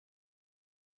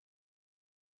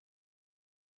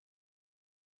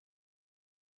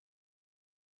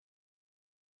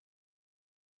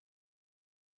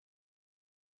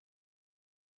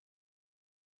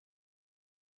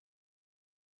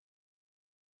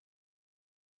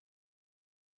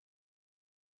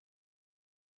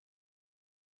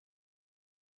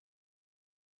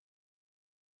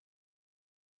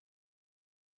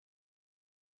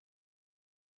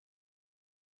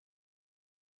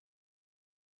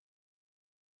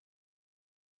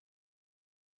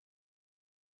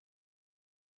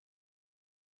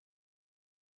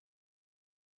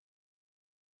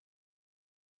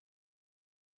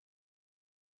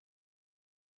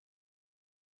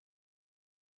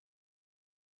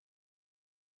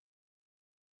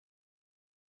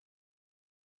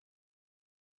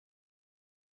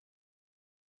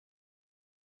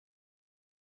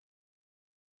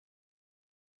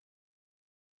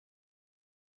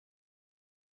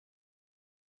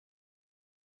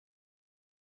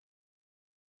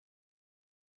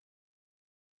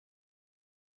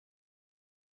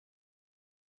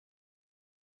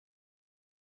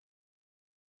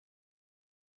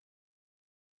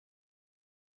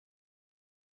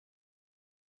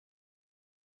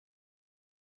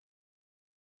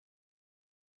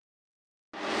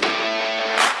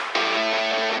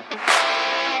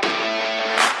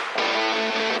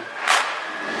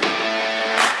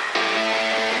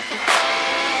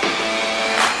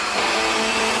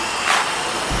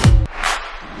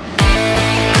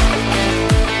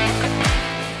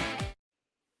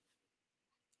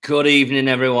Good evening,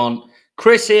 everyone.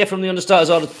 Chris here from the Understarters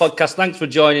Orders podcast. Thanks for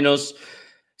joining us.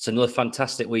 It's another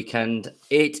fantastic weekend.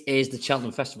 It is the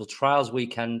Cheltenham Festival Trials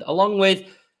weekend, along with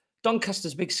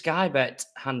Doncaster's big Skybet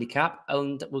handicap.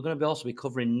 And we're going to also be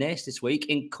covering Naas this week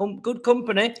in good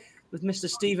company with Mr.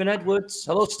 Stephen Edwards.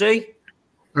 Hello, Steve.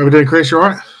 How are we doing, Chris? You all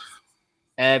right?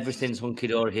 Everything's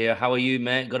hunky-dory here. How are you,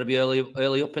 mate? Got to be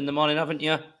early up in the morning, haven't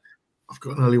you? I've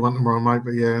got an early one tomorrow, mate,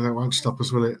 but yeah, that won't stop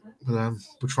us, will it? But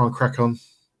we'll try and crack on.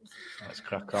 Let's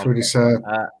crack on. Through this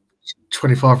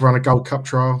 25-runner Gold Cup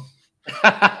trial.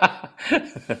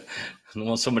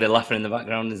 Somebody laughing in the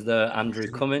background is there Andrew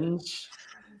Cummins.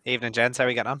 Evening, gents. How are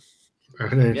we getting on?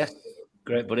 Yes,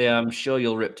 great, buddy. I'm sure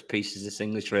you'll rip to pieces this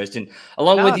English racing,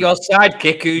 along with your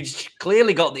sidekick, who's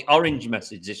clearly got the orange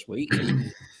message this week,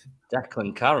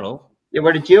 Declan Carroll. Yeah,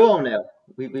 we're the duo now.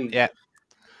 Yeah.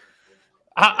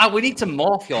 We need to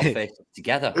morph your face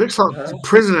together. It looks like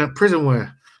prison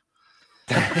wear.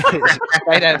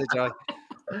 Right out of the joy.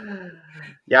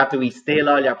 You have to steal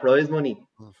all your prize money.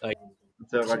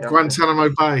 Guantanamo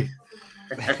Bay.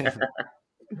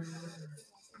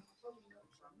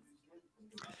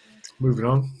 Moving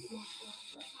on.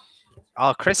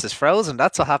 Oh, Chris is frozen.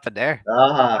 That's what happened there.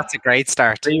 Ah, that's a great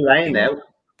start. Free rein now.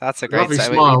 That's a great Lovely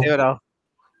start. smile. We do it all.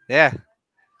 Yeah.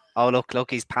 Oh,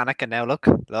 look, he's panicking now. Look.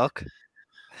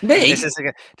 Me?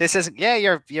 This is. Yeah,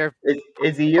 you're. Is he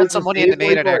Put using some money in the Steve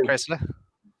meter there, boy? Chris.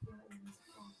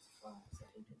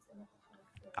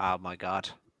 Oh my God.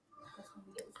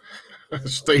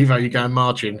 Steve, how you going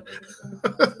marching?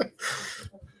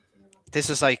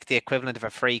 This is like the equivalent of a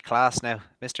free class now.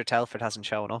 Mr. Telford hasn't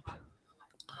shown up.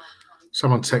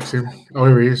 Someone text him. Oh,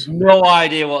 here he is. No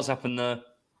idea what's happened there.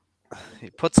 He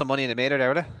put some money in the meter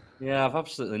there, would he? Yeah, I've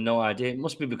absolutely no idea. It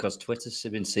must be because Twitter's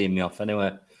been seeing me off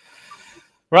anyway.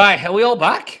 Right, are we all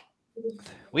back?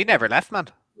 We never left, man.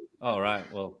 All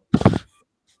right, well,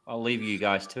 I'll leave you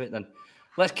guys to it then.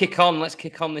 Let's kick on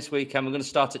this weekend. We're going to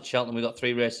start at Cheltenham. We've got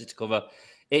 3 races to cover.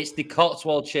 It's the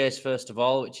Cotswold Chase, first of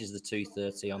all, which is the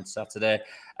 2:30 on Saturday.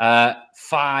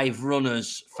 5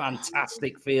 runners,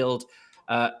 fantastic field.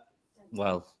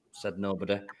 Well, said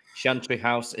nobody. Chantry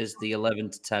House is the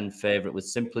 11-10 favourite with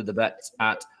Simply the Bet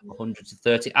at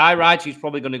 100-30. I Ride, who's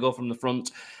probably going to go from the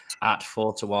front at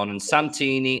 4-1. And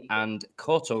Santini and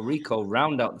Porto Rico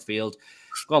round out the field.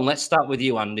 Go on, let's start with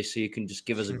you, Andy, so you can just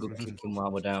give us a good kicking while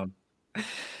we're down.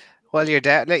 Well,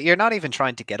 you're not even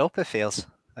trying to get up, it feels.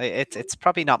 It's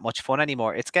probably not much fun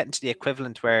anymore. It's getting to the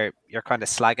equivalent where you're kind of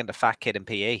slagging the fat kid in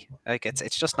PE. Like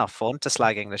it's just not fun to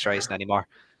slag English racing anymore.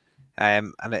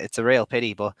 And it's a real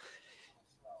pity, but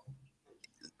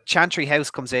Chantry House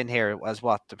comes in here as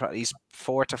what? He's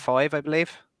 4-5, I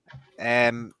believe.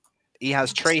 He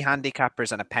has 3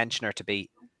 handicappers and a pensioner to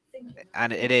beat,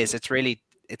 and it's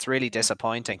really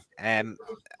disappointing.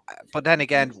 But then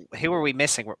again, who are we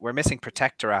missing? We're missing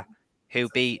Protectora, who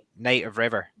beat Native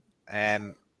River,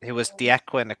 who was the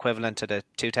equine equivalent to the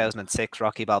 2006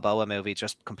 Rocky Balboa movie,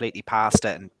 just completely passed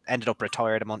it and ended up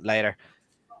retired a month later.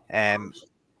 And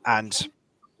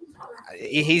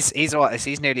he's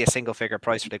nearly a single figure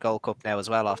price for the Gold Cup now as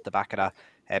well, off the back of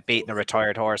that, beating a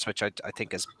retired horse, which I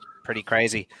think is pretty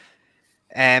crazy.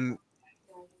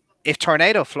 If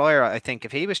Tornado Flyer, I think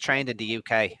if he was trained in the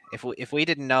UK, if we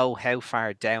didn't know how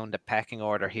far down the pecking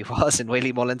order he was in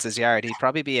Willie Mullins's yard, he'd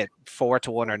probably be a 4-1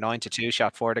 or 9-2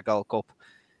 shot for the Gold Cup.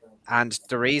 And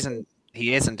the reason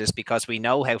he isn't is because we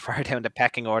know how far down the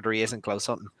pecking order he is in Close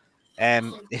Sutton.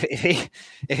 If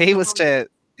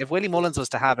Willie Mullins was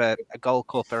to have a Gold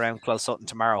Cup around Close Sutton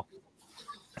tomorrow,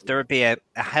 there would be a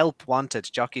help wanted,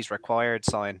 jockeys required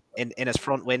sign in his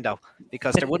front window,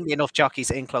 because there wouldn't be enough jockeys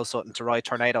in Close Sutton to ride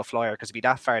Tornado Flyer because he'd be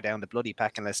that far down the bloody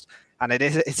pecking list. And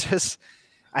it's just,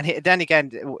 and then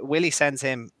again, Willie sends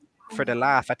him for the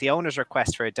laugh at the owner's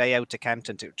request for a day out to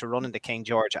Kempton to run in the King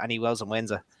George, and he goes and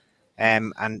wins it.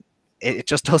 And it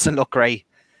just doesn't look great,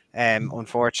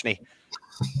 unfortunately.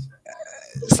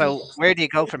 So where do you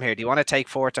go from here? Do you want to take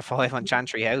 4-5 on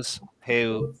Chantry House,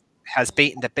 who has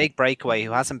beaten the big breakaway,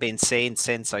 who hasn't been seen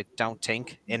since, I don't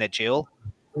think, in a duel,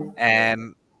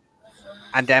 and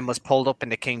then was pulled up in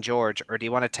the King George? Or do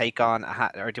you want to take on,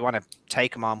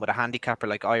 him on with a handicapper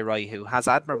like Irai, who has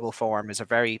admirable form, is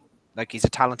he's a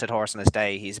talented horse in his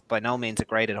day. He's by no means a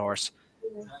graded horse.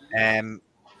 Then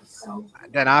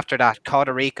after that,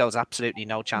 Puerto Rico's absolutely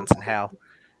no chance in hell.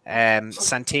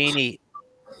 Santini,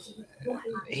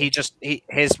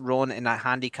 his run in that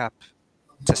handicap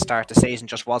to start the season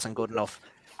just wasn't good enough.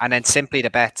 And then Simply the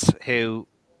Bet, who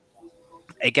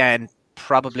again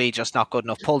probably just not good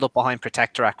enough, pulled up behind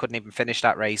Protectorat, couldn't even finish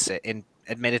that race in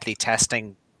admittedly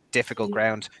testing difficult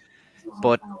ground.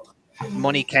 But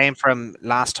money came from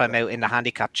last time out in the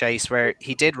handicap chase, where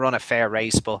he did run a fair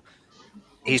race, but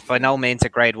he's by no means a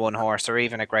grade 1 horse or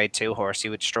even a grade 2 horse.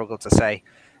 You would struggle to say.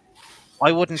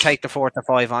 I wouldn't take the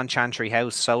 4-5 on Chantry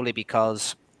House solely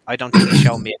because I don't think he's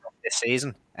shown me enough this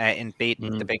season in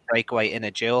beating the big breakaway in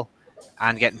a duel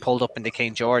and getting pulled up into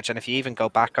King George. And if you even go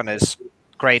back on his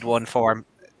grade 1 form,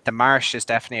 the Marsh is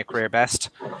definitely a career best.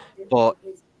 But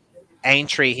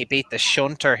Aintree, he beat the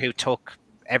Shunter, who took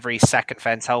every second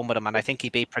fence home with him, and I think he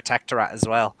beat Protectorate as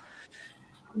well.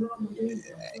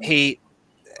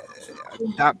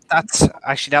 That's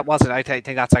actually, that wasn't. I think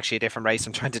that's actually a different race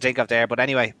I'm trying to think of there. But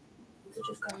anyway,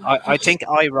 I think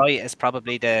I Right is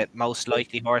probably the most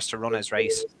likely horse to run his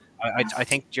race. I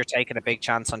think you're taking a big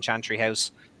chance on Chantry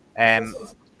House. And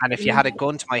if you had a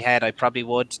gun to my head, I probably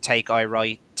would take I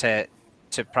Right to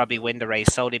probably win the race,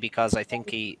 solely because I think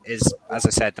he is, as I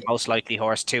said, the most likely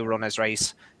horse to run his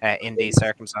race in these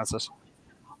circumstances.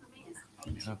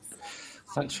 Yeah.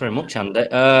 Thanks very much, Andy.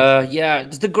 Yeah,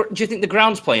 do you think the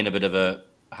ground's playing a bit of a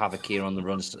havoc here on the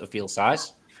runs of field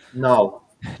size? No.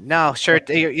 No, sure.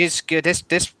 It's good.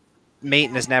 This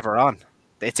meeting is never on.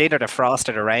 It's either the frost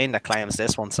or the rain that claims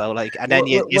this one. So like, and then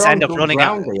you end up running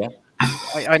out.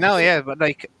 I know, yeah, but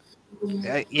like,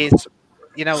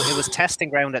 you know, it was testing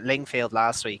ground at Lingfield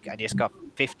last week, and you just got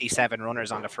 57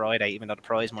 runners on the Friday, even though the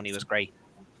prize money was great.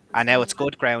 And now it's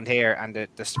good ground here, and the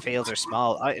fields are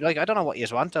small. I don't know what you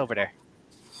want over there.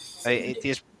 You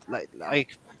just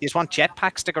want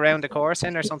jetpacks to go around the course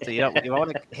in or something. You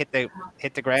want to hit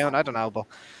the ground. I don't know, but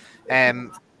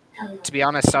to be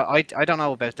honest, I don't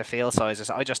know about the field sizes.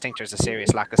 I just think there's a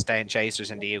serious lack of staying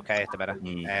chasers in the UK at the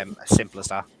minute. As simple as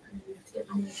that.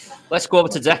 Let's go over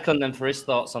to Declan then for his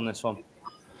thoughts on this one.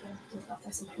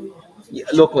 Yeah,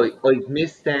 look, I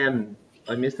missed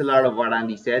a lot of what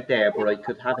Andy said there, but I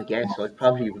could have a guess. I'd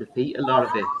probably repeat a lot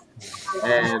of it.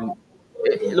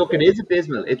 Look, it is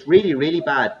abysmal. It's really, really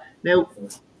bad. Now,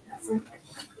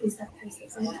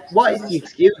 what is the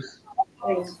excuse?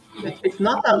 It's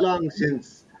not that long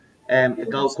since the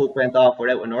Gold Cup went off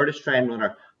without an Irish train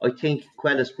runner. I think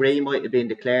Quellis Bray might have been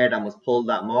declared and was pulled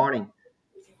that morning.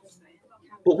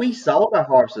 But we sold our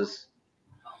horses.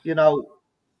 You know,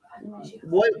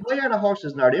 why are the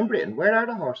horses not in Britain? Where are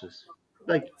the horses?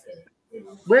 Like,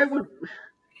 British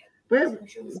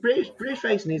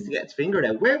racing needs to get its finger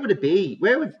out. Where would it be?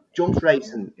 Where would jumps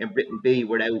racing in Britain be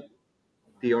without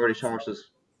the Irish horses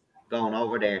going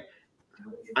over there?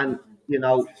 And you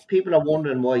know, people are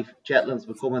wondering why Cheltenham's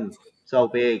becoming so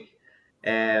big,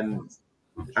 and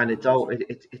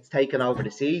it's taken over the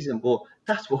season. But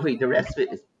that's why the rest of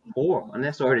it is poor.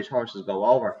 Unless Irish horses go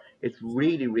over, it's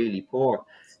really, really poor.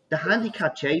 The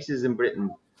handicap chases in Britain,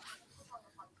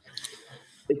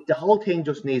 the whole thing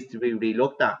just needs to be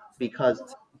relooked at, because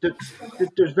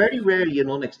there's very rarely an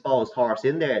unexposed horse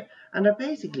in there, and they're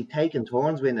basically taking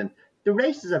turns winning. The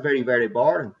races are very, very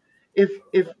boring. If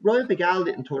Royal Begal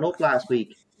didn't turn up last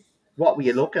week, what were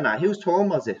you looking at? Whose turn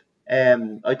was it?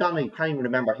 I can't even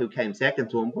remember who came second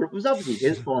to him, but it was obviously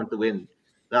his turn to win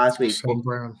last week. But,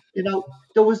 you know,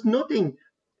 there was nothing.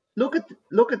 Look at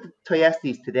the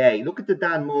Toyestes today. Look at the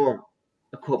Dan Moore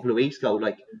a couple of weeks ago.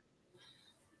 Like,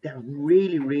 they're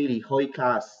really, really high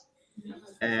class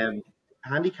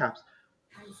handicaps.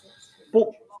 But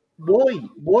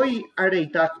why are they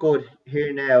that good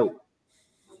here now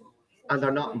and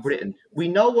they're not in Britain? We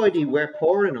know why they were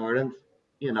poor in Ireland.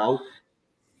 You know,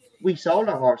 we sold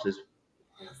our horses.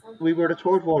 We were the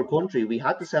third world country. We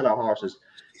had to sell our horses.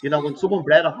 You know, when someone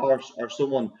bred a horse or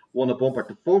someone won a bumper,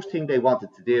 the first thing they wanted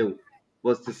to do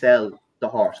was to sell the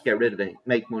horse, get rid of it,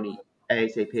 make money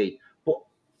ASAP. But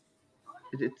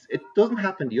it doesn't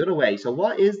happen the other way. So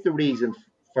what is the reason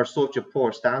for such a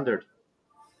poor standard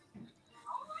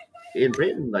in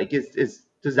Britain? Like,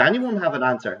 does anyone have an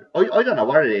answer? I don't know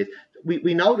what it is.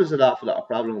 We know there's an awful lot of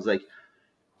problems. Like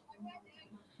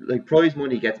prize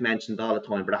money gets mentioned all the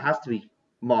time, but it has to be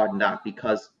more than that,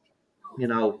 because, you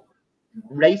know,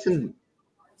 racing's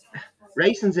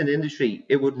an industry.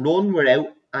 It would run without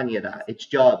any of that. It's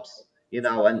jobs, you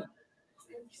know, and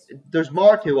there's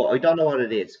more to it. I don't know what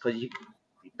it is, because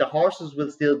the horses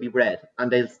will still be bred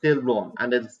and they'll still run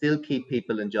and they'll still keep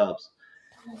people in jobs.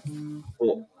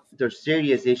 But there's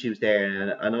serious issues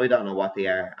there, and I don't know what they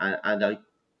are. And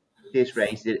this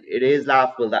race, it is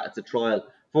laughable that it's a trial.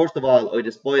 First of all, I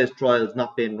despise trials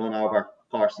not being run over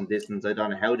course and distance. I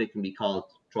don't know how they can be called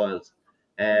trials.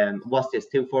 What's this,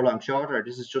 2 furlongs shorter?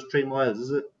 This is just 3 miles,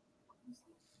 is it?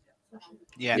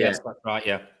 Yeah. Yes, that's right,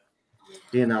 yeah.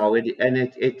 You know,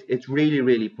 it's really,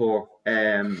 really poor.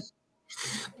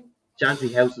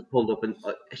 Chantry House is pulled up, and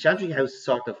Chantry House is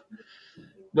sort of,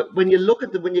 But when you look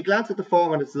at when you glance at the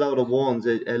form and it's a load of ones,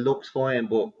 it looks fine.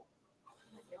 But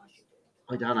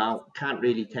I don't know, can't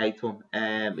really take to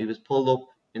him. He was pulled up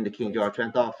in the King George,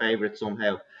 went off favourite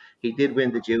somehow. He did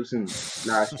win the juicing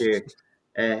last year.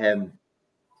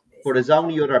 But his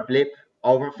only other blip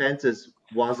over fences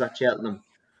was at Cheltenham.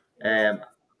 And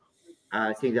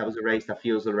I think that was a race that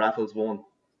Fusel Raffles won.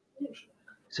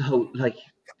 So, like,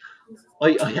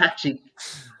 I actually,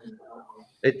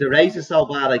 if the race is so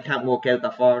bad, I can't work out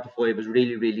that 4 to 5 is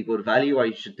really, really good value.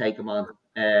 I should take him on.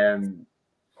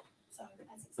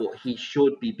 But he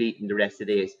should be beating the rest of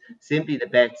the days. Simply the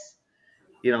bets.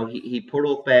 You know, he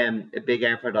put up a big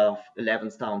effort off 11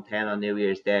 stone 10 on New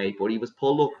Year's Day, but he was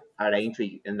pulled up at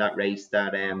Aintree in that race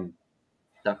that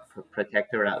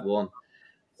Protector at won.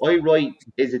 Wright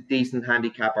is a decent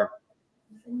handicapper,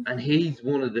 and he's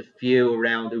one of the few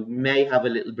around who may have a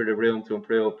little bit of room to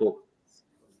improve, but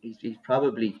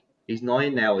he's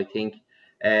 9 now, I think.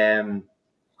 And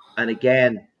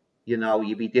again, you know,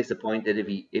 you'd be disappointed if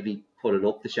he put it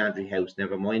up the Chantry House,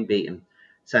 never mind beating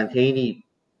Santini.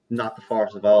 Not the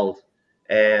force of old.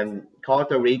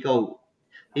 Puerto Rico,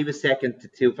 he was second to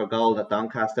 2 for gold at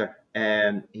Doncaster.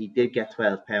 He did get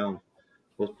 £12.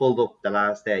 Was pulled up the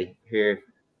last day here,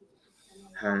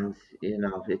 and you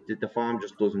know the form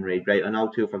just doesn't read right. I know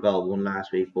 2 for gold won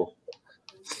last week, but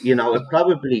you know it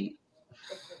probably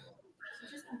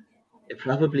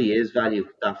is value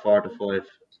that 4 to 5,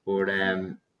 but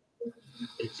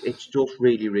it's just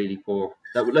really, really poor.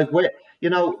 That like where you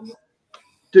know.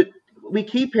 We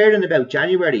keep hearing about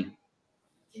January.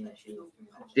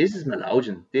 This is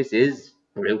Melogen. This is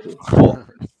brutal. But,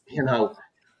 you know,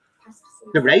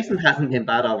 the racing hasn't been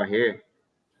bad over here.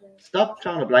 Stop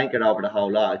throwing a blanket over the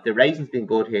whole lot. The racing's been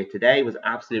good here. Today was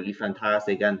absolutely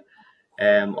fantastic. And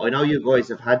I know you guys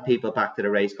have had people back to the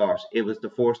race course. It was the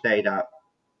first day that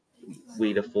we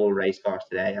had a full race course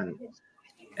today.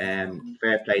 And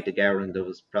fair play to Gowran. There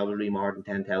was probably more than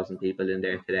 10,000 people in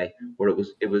there today, but it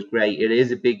was great. It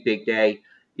is a big day,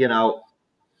 you know,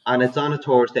 and it's on a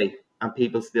Thursday, and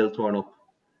people still turn up.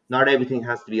 Not everything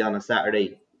has to be on a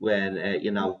Saturday when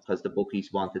you know, because the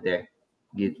bookies want it there.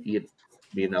 You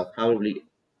know, probably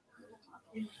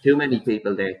too many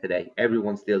people there today.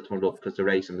 Everyone still turned up because the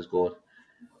racing was good.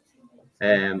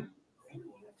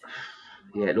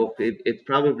 Yeah, look, it's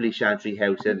probably Chantry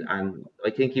House, and I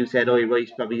think you said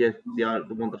Wright's probably the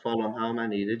one to follow on home,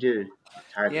 Andy, did you?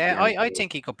 Yeah, I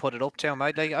think he could put it up to him.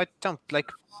 I don't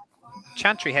like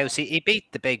Chantry House. He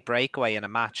beat the big breakaway in a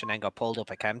match and then got pulled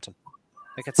up at Kempton.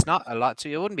 Like, it's not a lot. So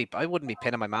I wouldn't be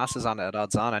pinning my masses on it at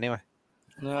odds on anyway.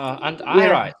 No, and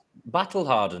right, battle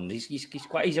hardened.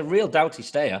 He's a real doughty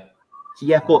stayer.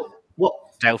 Yeah, but what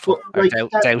doubtful? But, like,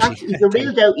 doughty. He's a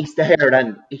real doughty stayer,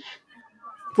 and.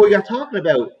 But you're talking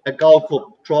about a Gold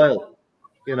Cup trial,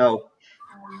 you know.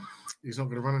 He's not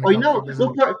going to run. I know.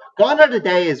 Look, gone are the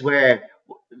days where,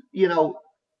 you know,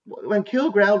 when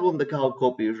Kilground won the Gold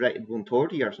Cup, he was rated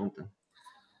 130 or something.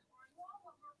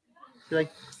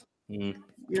 Like, you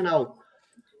know,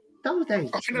 those days.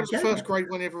 I think that was the first grade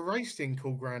one ever raced in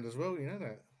Kilground as well. You know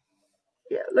that.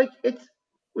 Yeah, like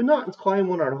we're not in Coin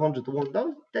 1 or 100 to 1.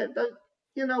 Those,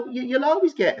 you know, you'll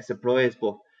always get a surprise,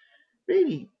 but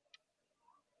really.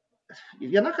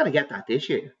 You're not going to get that this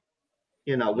year.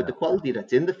 You know, with the quality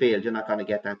that's in the field, you're not going to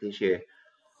get that this year.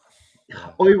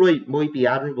 Wright might be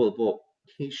admirable, but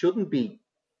he shouldn't be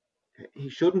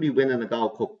winning a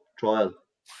Gold Cup trial.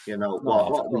 You know,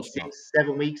 what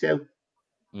 6-7 weeks out?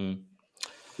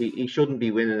 He shouldn't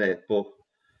be winning it. But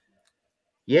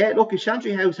yeah, look, if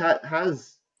Chantry House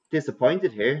has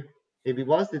disappointed here, if he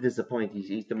was to disappoint,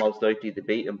 he's the most likely to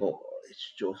beat him. But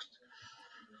it's just.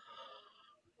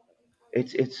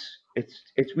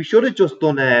 It's we should have just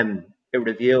done a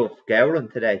review of Gowran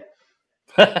today.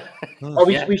 Or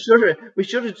we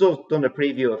should have just done a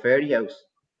preview of Fairy House,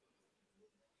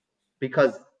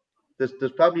 because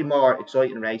there's probably more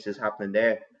exciting races happening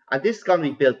there, and this is going to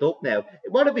be built up now.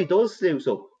 What if he does sluice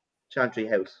up Chantry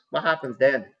House? What happens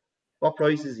then? What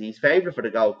price is he? He's favourite for the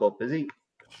Gold Cup, is he?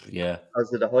 Yeah.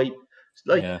 Because of the hype.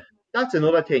 Like, that's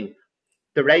another thing.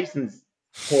 The racing's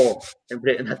poor in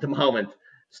Britain at the moment.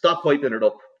 Stop hyping it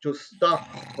up. Just stop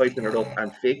hyping it up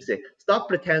and fix it. Stop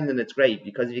pretending it's great,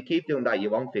 because if you keep doing that, you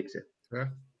won't fix it. Yeah.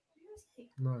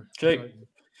 No. True.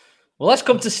 Well, let's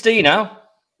come to Steve now.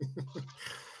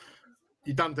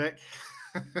 You done, Dick?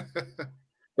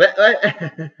 Well,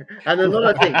 and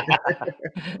another thing.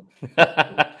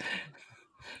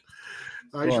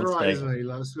 He's right, isn't he?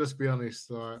 Let's be honest.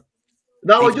 Right.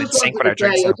 No, I just wanted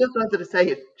to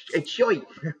say it's shite.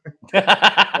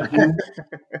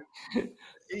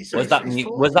 Where's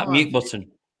that mute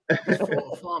button? He's 4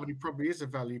 or 5, and he probably is a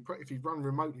value. If he'd run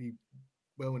remotely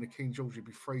well in a King George, he'd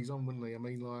be freeze on, wouldn't he? I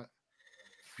mean, like,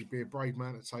 he'd be a brave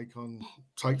man to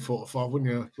take 4 or 5,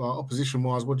 wouldn't you? Like, opposition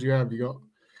wise, what do you have? You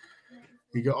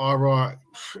got Ira.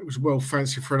 It was well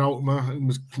fancied for an Ultima and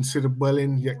was considered well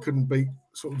in, yet couldn't beat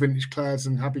sort of Vintage Clads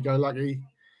and Happy Go Lucky.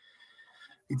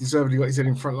 He deservedly got his head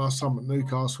in front last time at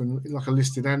Newcastle in like a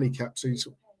listed handicap, so he's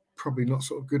probably not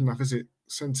sort of good enough, is it?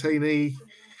 Santini,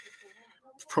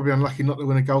 probably unlucky not to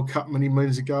win a Gold Cup many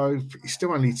moons ago. He's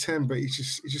still only 10, but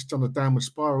he's just done a downward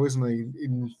spiral, isn't he?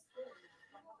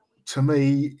 To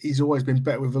me, he's always been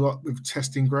better with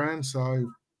testing ground.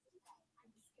 So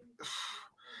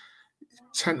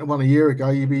 10 to 1 a year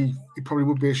ago, he probably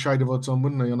would be a shade of odds on,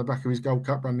 wouldn't he, on the back of his Gold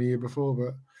Cup run the year before.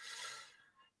 But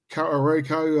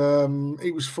Rico,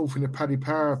 he was 4th in the Paddy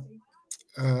Power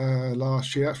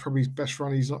last year. That's probably his best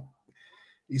run.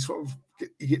 You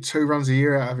get 2 runs a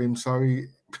year out of him, so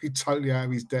he's totally out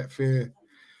of his depth here.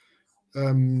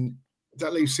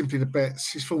 That leaves simply the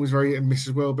bets. His form is very hit and miss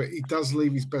as well, but he does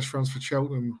leave his best runs for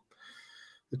Cheltenham.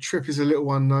 The trip is a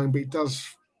little unknown, but he does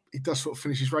sort of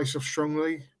finish his race off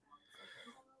strongly.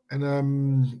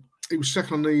 And he was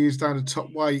second on New Year's down the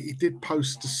top weight. He did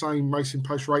post the same racing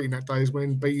post rating that day as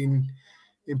when beating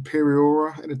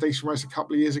Imperiora in a decent race a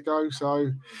couple of years ago.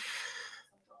 So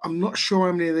I'm not sure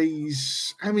how many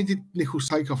did Nichols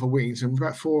take off of Whittington?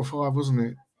 About 4 or 5, wasn't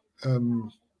it?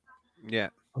 Yeah.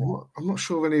 I'm not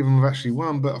sure if any of them have actually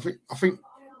won, but I think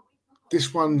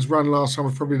this one's run last time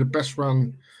was probably the best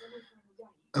run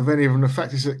of any of them. The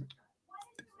fact is that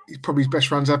his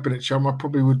best runs have been at Cheltenham.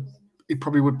 It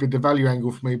probably would be the value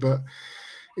angle for me, but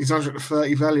his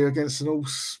 130 value against an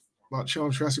horse like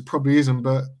Cheltenham Trials, it probably isn't.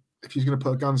 But if he's going to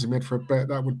put a guns in mid for a bet,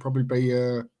 that would probably be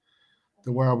the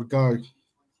way I would go.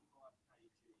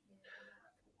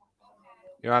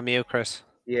 You're on mute, Chris.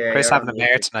 Yeah, Chris having a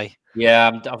mare tonight.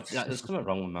 Yeah, there's something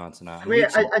wrong with mine tonight. Do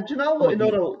you know what?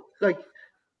 Like,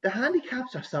 the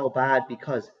handicaps are so bad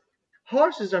because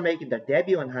horses are making their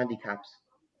debut in handicaps.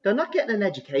 They're not getting an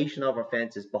education over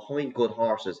fences behind good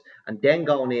horses and then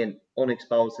going in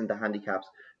unexposed into handicaps.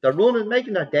 They're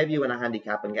making their debut in a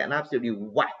handicap and getting absolutely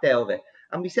whacked out of it.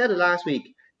 And we said it last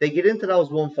week. They get into those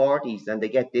 140s and they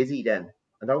get dizzy then,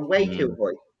 and they're way too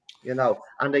high.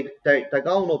 And they're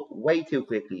going up way too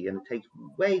quickly, and it takes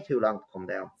way too long to come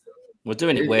down. We're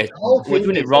doing it we're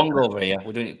doing it wrong over here.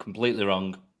 We're doing it completely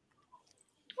wrong.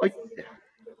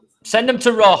 Send them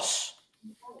to Ross.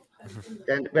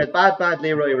 And bad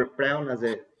Leroy Brown has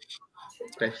a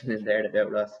question in there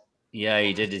about Ross. Yeah,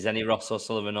 he did. Is any Ross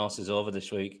O'Sullivan horses over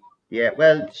this week? Yeah,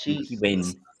 well, she's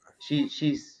the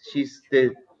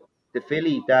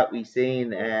filly that we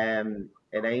seen in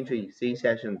Aintree C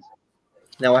sessions.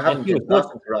 Now I haven't been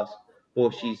talking to Ross,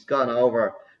 but she's gone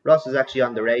over. Ross was actually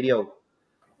on the radio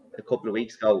a couple of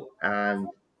weeks ago, and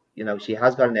she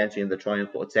has got an entry in the Triumph,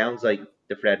 but it sounds like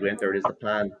the Fred Winter is the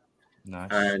plan. Nice.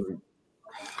 And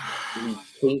he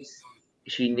thinks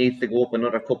she needs to go up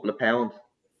another couple of pounds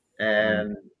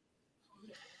to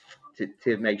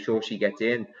make sure she gets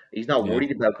in. He's not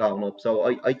worried about going up,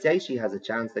 so I'd say she has a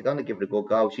chance. They're going to give it a good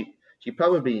go. She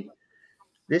probably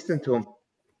listening to him.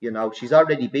 She's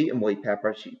already beaten White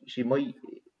Pepper. He might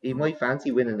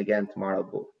fancy winning again tomorrow,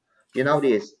 but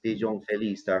these young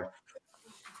fillies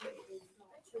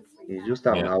you just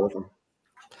don't know with them.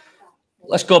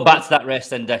 Let's go back to that race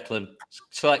then, Declan.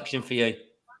 Selection for you.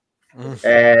 Look,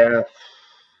 do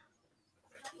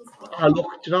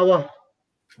you know what?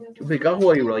 We got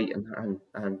Hoy right,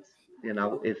 and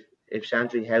if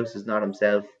Chantry House is not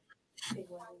himself,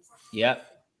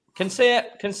 can say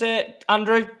it,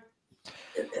 Andrew.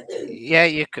 Yeah,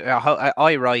 you.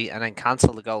 I right, and then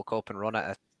cancel the Gold Cup and run it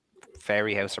at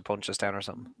Fairy House or Punchestown or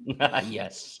something.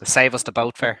 Yes, to save us the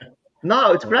boat fare.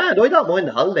 No, it's grand. I don't mind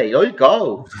the holiday. I'd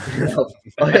go.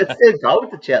 I'd still go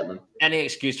to Cheltenham. Any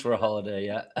excuse for a holiday,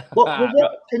 yeah. What,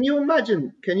 can you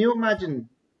imagine?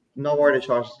 No Irish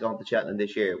horses going to Cheltenham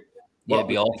this year? Yeah, it'd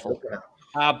be awful.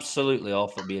 Absolutely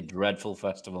awful. It'd be a dreadful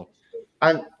festival.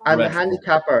 And the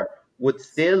handicapper would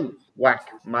still whack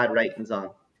mad ratings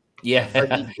on.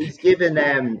 Yeah, he's given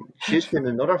Shushkin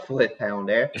another £5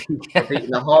 there for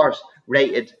beating a horse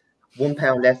rated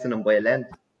 £1 less than him by a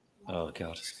length. Oh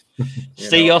God.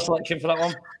 Steve, your selection for that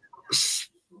one?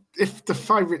 If the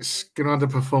favourites can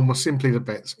underperform, well, simply the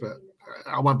bets, but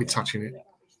I won't be touching it.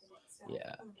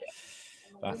 Yeah.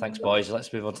 Right, thanks, boys.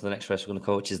 Let's move on to the next race we're going to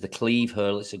coach is the Cleeve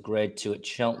Hurdle. It's a Grade 2 at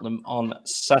Cheltenham on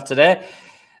Saturday.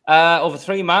 Over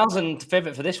 3 miles, and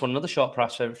favourite for this one, another short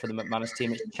price favourite for the McManus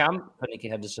team. It's Champ, Nicky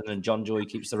Henderson, and John Joy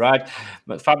keeps the ride.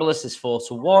 McFabulous is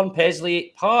 4-1.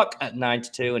 Paisley Park at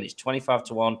 9-2, and it's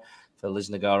 25-1 for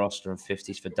Liz Nagar Oster and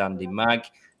 50s for Dandy Mag.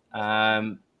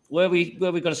 Where are we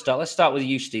going to start? Let's start with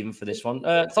you, Stephen, for this one.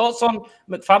 Thoughts on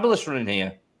McFabulous running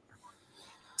here?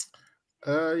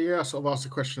 Yeah, I sort of asked a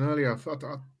question earlier. I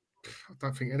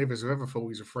don't think any of us have ever thought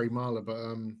he's a 3 miler, but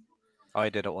I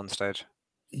did at one stage.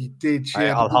 he did.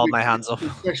 Yeah, I'll hold my hands up.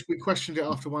 We questioned it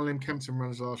after one of them Kempton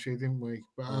runs last year, didn't we?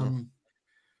 But I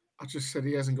just said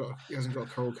he hasn't got a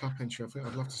Coral Cup entry. I think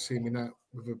I'd love to see him in that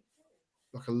with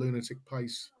a lunatic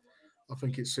pace. I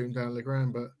think it's soon down the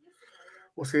ground, but.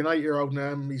 What's he, an 8-year-old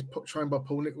now? He's trained by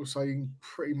Paul Nichols, so you can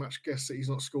pretty much guess that he's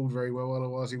not schooled very well.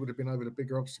 Otherwise, he would have been over the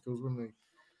bigger obstacles, wouldn't he?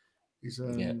 He's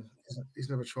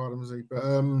never tried them, has he? But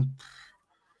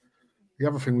the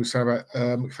other thing we say about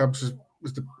McFabs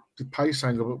was the pace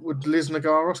angle. But would Liz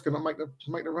Nagaros not make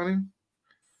the running?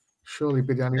 Surely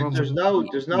be the only one. There's no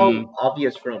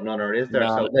obvious front runner, is there?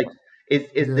 No. So like, is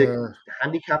the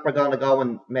handicapper going to go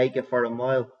and make it for a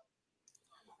mile?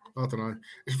 I don't know.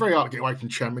 It's very hard to get away from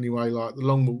Champ anyway. Like the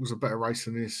long walk was a better race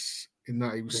than this. In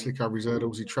that he was slick over his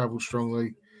hurdles, he travelled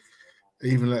strongly. He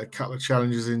even let a couple of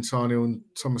challenges in Tarnhill, and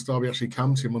Thomas Darby actually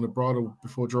come to him on the bridle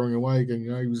before drawing away again.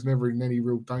 You know, he was never in any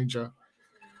real danger. I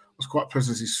was quite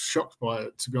pleasantly shocked by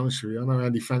it, to be honest with you. I know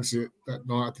Andy fancied it that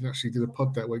night. I didn't actually do the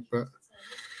pod that week, but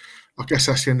I guess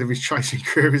that's the end of his chasing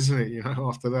career, isn't it? You know,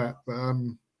 after that. But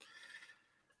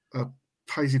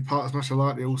Paisley Park, as much as I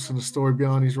like the horse and the story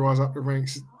behind his rise up the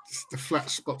ranks, the flat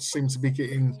spots seem to be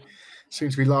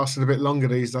lasting a bit longer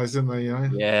these days, don't they? You know?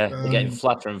 Yeah, they're getting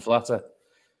flatter and flatter.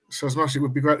 So as much as it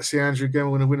would be great to see Andrew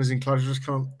Gemmell win a winner's enclosure, I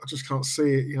just can't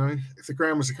see it. You know, if the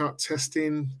ground was a kind of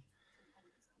testing,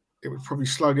 it would probably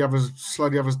slow the others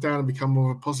down and become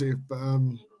more of a positive. But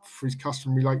for his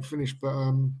customary late finish, but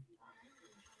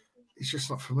it's just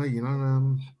not for me. You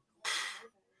know,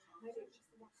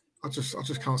 I just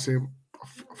can't see. I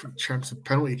think Champ's a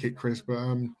penalty kick, Chris, but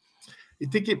he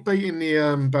did get beat in the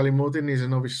Ballymore, didn't he? As a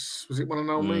novice, was it one of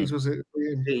Noel Meads? Was it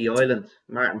the Island?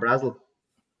 Martin Brazel.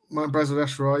 Martin Brazel,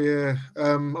 that's right. Yeah.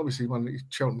 Obviously,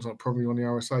 Cheltenham's not probably on the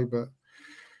RSA, but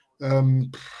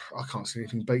I can't see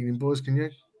anything beating him, boys. Can you?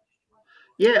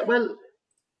 Yeah. Well,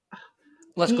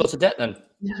 let's go to debt then.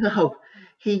 You know,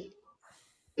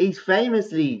 he's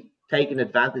famously taken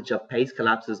advantage of pace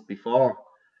collapses before.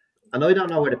 And I don't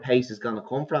know where the pace is going to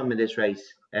come from in this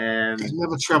race. He's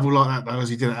never travelled like that, though, as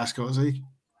he did at Ascot, has he?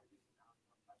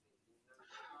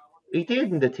 He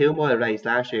did in the 2 mile race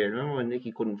last year. Remember when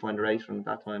Nicky couldn't find a race from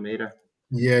that time either?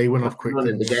 Yeah, he went off quick.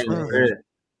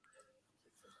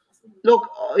 Look,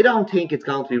 I don't think it's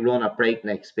going to be run at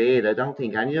breakneck speed. I don't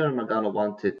think any of them are going to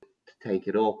want to take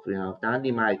it up. You know,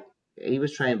 Dandy Mag, he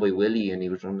was trained by Willie and he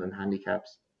was running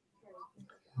handicaps.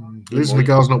 Liz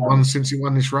Nagar's not won since he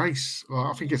won this race. Well,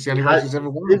 I think it's the only race he's ever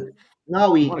won.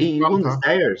 No, he won the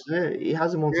Stayers. He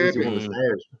hasn't won since he won the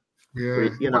Stayers. Yeah,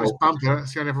 you know, it's bumper.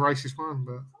 It's the only other race he's won.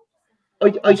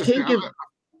 But I think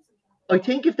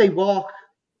if they walk,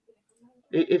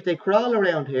 if they crawl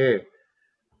around here,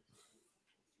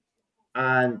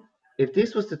 and if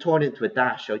this was to turn into a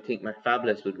dash, I think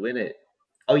McFabulous would win it.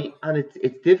 And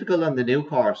it's difficult on the new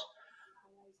course.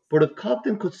 But if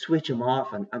Cobden could switch him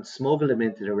off and smuggle him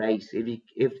into the race,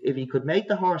 if he could make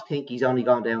the horse think he's only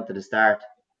gone down to the start,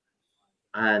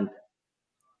 and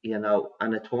you know,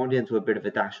 and it turned into a bit of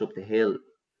a dash up the hill,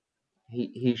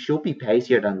 he should be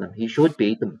pacier than them. He should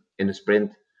beat them in a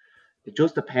sprint. It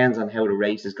just depends on how the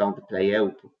race is going to play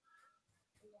out.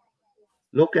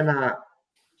 Looking at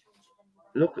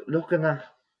the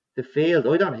field,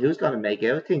 I don't know who's going to make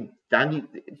out. I think Dandy,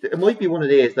 it might be one of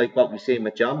these like what we've seen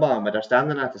with John Baum, where they're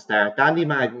standing at the start. Dandy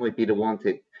Mag might be the one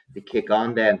to kick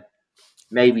on, then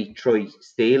maybe try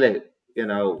steal it. You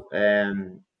know, I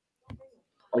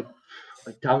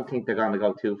don't think they're going to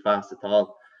go too fast at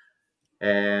all.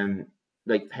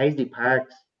 Like Paisley Park,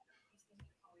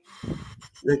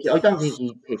 like I don't think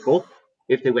he'd pick up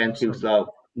if they went too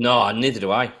slow. No, neither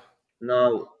do I.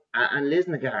 No, and Liz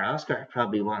Nagar Oscar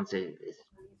probably wants it.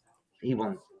 He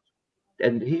wants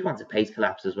a pace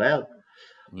collapse as well.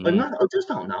 I just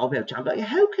don't know about Champ. Like,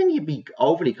 how can you be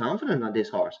overly confident on this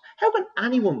horse? How can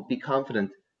anyone be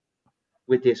confident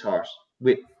with this horse?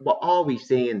 With what all we've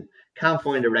seen, can't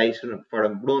find a race for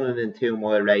him, running in 2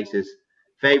 mile races,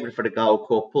 favourite for the Gold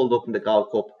Cup, pulled up in the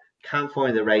Gold Cup, can't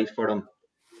find a race for him,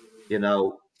 you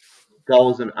know,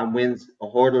 goes and wins a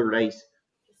hurdle race.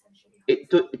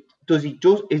 Does he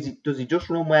just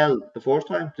run well the first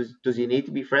time? Does he need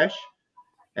to be fresh?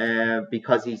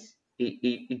 Because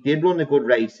he did run a good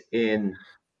race in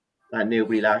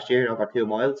Newbury last year over 2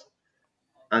 miles,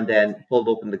 and then pulled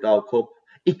up in the Gold Cup.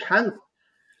 It's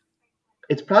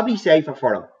probably safer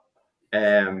for him,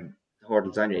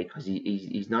 hurdles anyway, because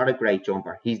he's not a great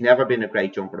jumper. He's never been a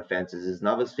great jumper of fences. His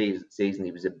novice season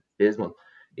he was abysmal.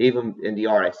 Even in the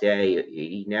RSA,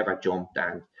 he never jumped,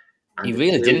 and He the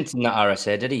really two, didn't in that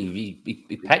RSA, did he?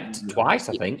 He pecked twice,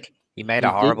 I think. He made He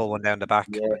a did. horrible one down the back.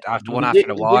 Yeah. After He after the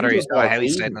didn't water, he's jump got all how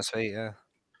he's season. sitting his feet. Yeah.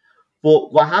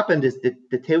 But what happened is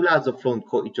the two lads up front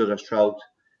cut each other's throat,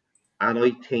 and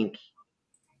I think,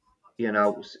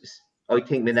 I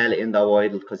think Minella in the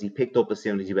idle because he picked up as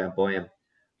soon as he went by him.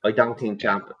 I don't think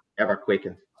Champ ever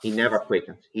quickened. He never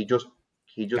quickened. He just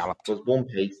Galloped. was one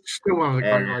pace. Still one of the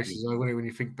great Um, races, though, when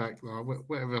you think back, like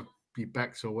whatever be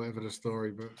backs or whatever the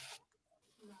story, but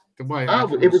the way it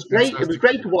happened it was great. It was fantastic.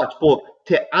 great to watch, but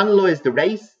to analyze the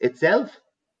race itself,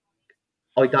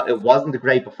 I thought it wasn't a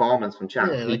great performance from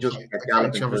Champ. Yeah, He they just cut kept each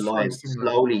galloping through other's the line throats, didn't they?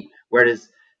 slowly, whereas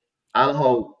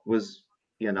Alho was,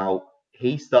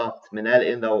 he stopped, Minella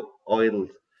in the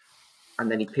idled,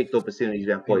 and then he picked up as soon as he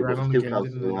went He by, but ran was on too again, close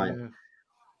to didn't the he? line. Yeah.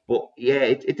 But yeah,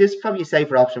 it is probably a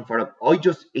safer option for him.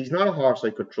 He's not a horse I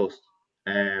could trust.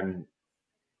 And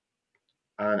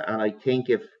I think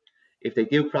if they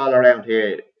do crawl around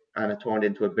here and it turned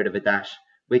into a bit of a dash,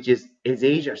 which is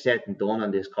easier said than done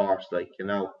on this course, I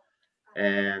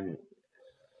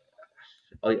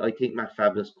think Matt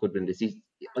Fabulous could win this.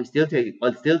 I still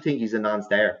think he's a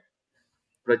non-starter,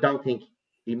 but I don't think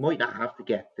he might not have to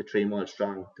get the 3 mile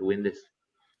strong to win this.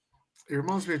 It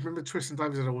reminds me, remember Tristan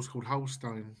Davis had a horse called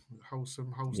Holstone?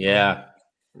 Holstone. Yeah.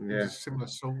 It was a similar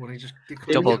sort when he just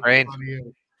Double grain.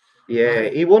 Yeah,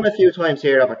 he won a few times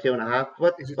here over 2.5.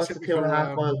 What's the typical,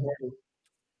 2.5 mile hurdle?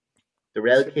 The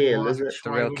Rail Kale, is it?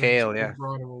 The Rail Kale, yeah.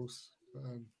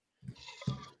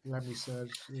 Lammy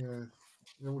Surge, yeah.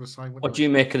 They're all the same. What do you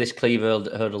make of this Cleeve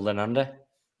Hurdle then, Andy?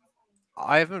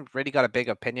 I haven't really got a big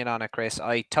opinion on it, Chris.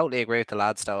 I totally agree with the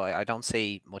lads, though. I don't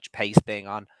see much pace being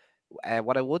on.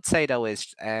 What I would say, though,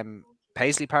 is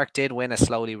Paisley Park did win a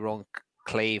slowly run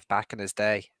Cleeve back in his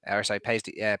day. Or sorry,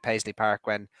 Paisley Park,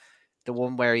 when the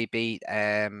one where he beat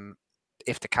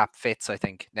If the Cap Fits, I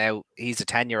think. Now, he's a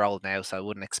 10-year-old now, so I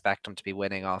wouldn't expect him to be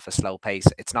winning off a slow pace.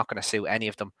 It's not going to suit any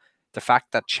of them. The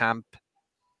fact that Champ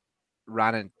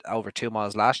ran in over 2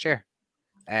 miles last year,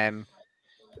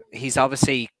 he's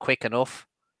obviously quick enough.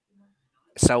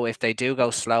 So if they do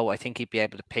go slow, I think he'd be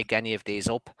able to pick any of these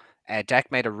up.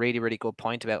 Deck made a really, really good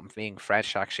point about him being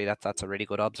fresh. Actually, that's a really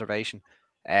good observation.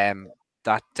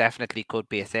 That definitely could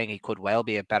be a thing. He could well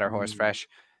be a better horse fresh.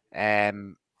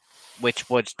 Which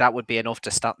would be enough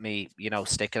to stop me,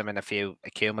 sticking him in a few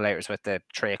accumulators with the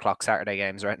 3 o'clock Saturday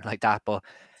games or anything like that. But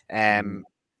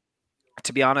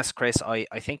to be honest, Chris, I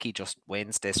think he just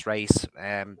wins this race.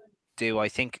 Do I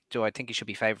think he should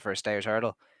be favoured for a Stayers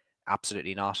Hurdle?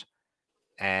 Absolutely not.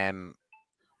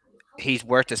 He's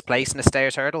worth his place in the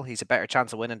Stayers Hurdle. He's a better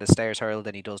chance of winning the Stayers Hurdle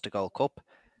than he does the Gold Cup.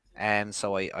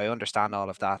 So I understand all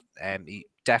of that. He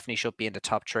definitely should be in the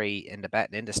top 3 in the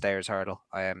betting in the Stayers Hurdle.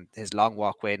 His long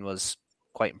walk win was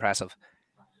quite impressive.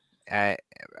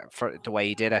 For the way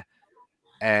he did it,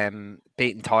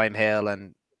 beating Time Hill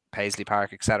and Paisley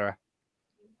Park, etc.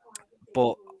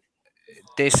 But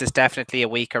this is definitely a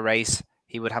weaker race.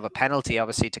 He would have a penalty,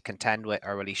 obviously, to contend with,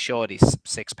 or well, he should. He's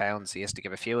 £6. He has to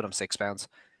give a few of them £6.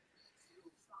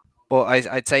 But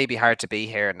I'd say he'd be hard to beat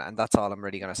here, and that's all I'm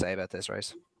really going to say about this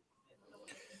race.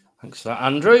 Thanks for that,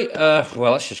 Andrew.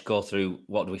 Well, let's just go through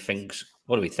what do we think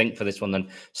for this one then.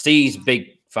 Steve's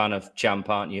big fan of Champ,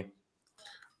 aren't you?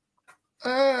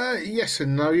 Yes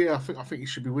and no. Yeah, I think he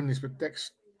should be winning this, but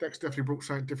Dex definitely brought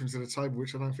something different to the table,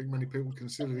 which I don't think many people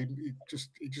consider.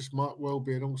 He just might well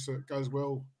be an horse that goes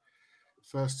well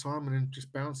first time and then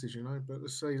just bounces, But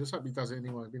let's see. Let's hope he does it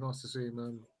anyway. It'd be nice to see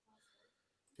him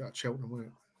get at Cheltenham, wouldn't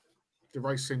it? The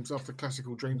race seems after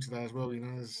Classical Dream today as well.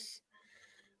 It's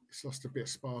lost a bit of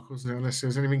spark, wasn't it? Unless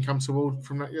there's anything come toward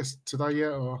from that today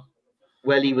yet, or.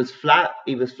 Well, he was flat.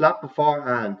 He was flat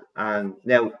beforehand, and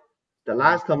now the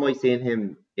last time I seen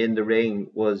him in the ring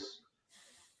was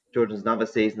Jordan's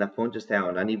novice season at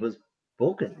Punchestown, and he was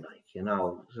bugging,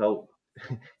 So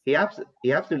he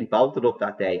absolutely bolted up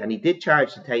that day, and he did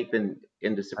charge the tape in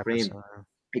the Supreme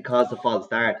because the false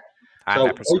start. So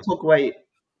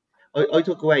I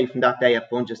took away from that day at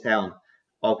Punchestown.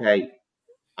 Okay,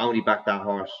 I only back that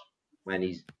horse when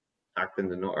he's acting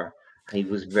the nutter. And he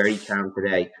was very calm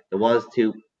today. There was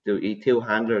two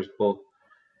handlers, but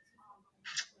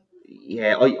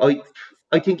yeah,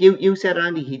 I think you said,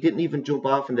 Andy, he didn't even jump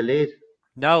off in the lead.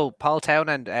 No, Paul Town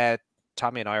and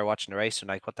Tommy and I are watching the race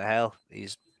tonight. What the hell?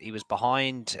 He was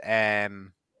behind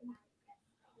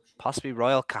possibly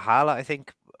Royal Kahala, I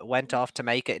think, went off to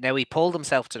make it. Now he pulled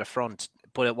himself to the front,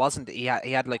 but it wasn't. He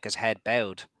had like his head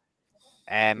bowed.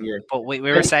 But we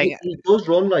were saying he does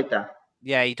run like that.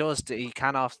 Yeah, he does. He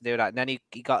can often do that. And then he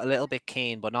got a little bit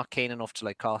keen, but not keen enough to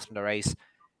like cost him the race.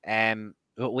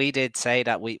 we did say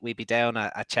that we'd be down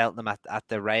at Cheltenham at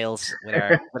the rails with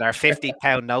our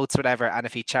 £50 notes, whatever. And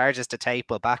if he charges the tape,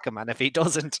 we'll back him. And if he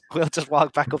doesn't, we'll just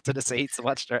walk back up to the seats and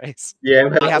watch the race. Yeah,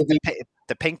 We have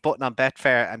the pink button on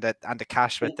Betfair and the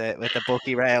cash with the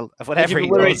bookie rail of whatever he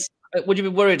does. Would you be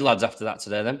worried, lads, after that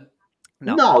today then?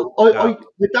 No. I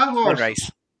with that horse. One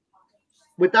race.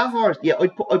 With that horse, yeah,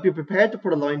 I'd be prepared to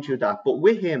put a line through that. But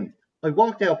with him, I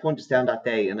walked out Punchestown that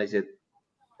day and I said,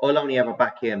 I'll only ever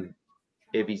back him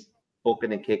if he's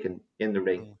bucking and kicking in the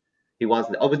ring. He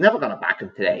wasn't. I was never going to back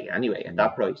him today anyway at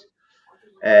that price.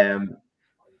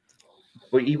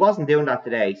 But he wasn't doing that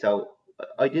today, so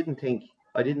I didn't think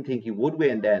he would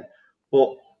win then.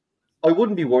 But I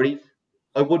wouldn't be worried.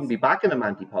 I wouldn't be backing him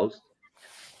anti-post.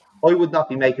 I would not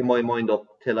be making my mind up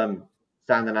till I'm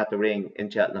standing at the ring in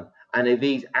Cheltenham. And if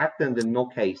he's acting the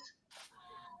nutcase,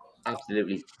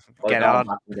 absolutely, get on.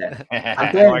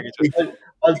 And then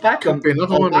I'll back him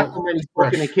when he's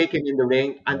fucking and kicking in the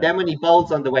ring, and then when he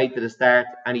bowls on the way to the start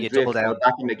and he drifts, I'll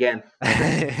back him again.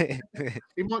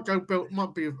 He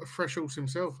might be a fresh horse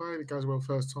himself. It goes well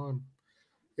first time.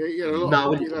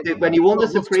 When he won the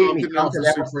Supreme, he come to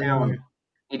Leopardstown.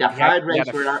 He'd a hard race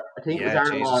where I think it was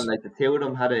Armagh. Like the two of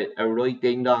them had a right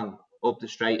ding dong up the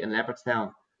straight in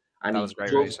Leopardstown, and that was a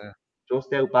great race.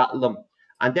 Just out battled them.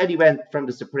 And then he went from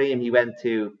the Supreme, he went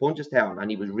to Punchestown, and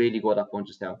he was really good at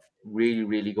Punchestown. Really,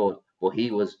 really good. But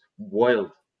he was wild.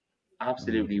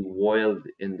 Absolutely wild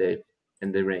in the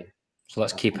ring. So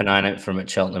let's keep an eye out for him at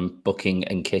Cheltenham, booking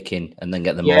and kicking, and then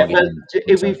get them all. Well,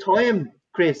 if we've time,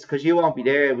 Chris, because you won't be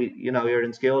there, you're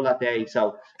in school that day.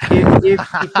 So if you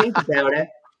think about it,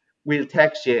 we'll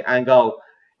text you and go,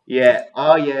 yeah.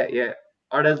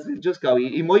 Or else just go,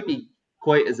 he might be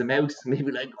quiet as a mouse,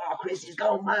 maybe like, oh, Chris, he's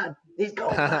going mad. He's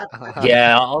going mad.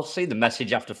 Yeah, I'll see the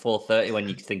message after 4:30 when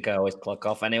you think I always clock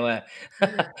off anyway.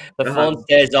 The phone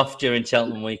stays off during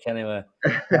Cheltenham week anyway.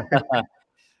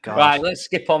 Right, let's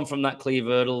skip on from that Cleeve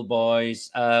Hurdle,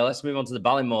 boys. Let's move on to the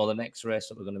Ballymore, the next race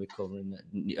that we're going to be covering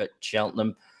at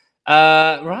Cheltenham.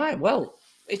 Right, well,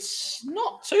 it's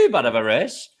not too bad of a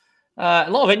race. A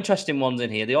lot of interesting ones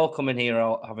in here. They all come in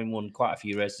here having won quite a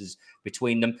few races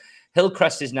between them.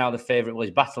 Hillcrest is now the favourite. Well,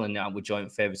 he's battling now with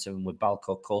joint favouritism with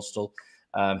Balco Coastal.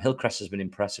 Hillcrest has been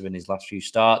impressive in his last few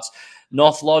starts.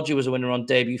 North Lodge was a winner on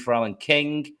debut for Alan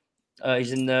King.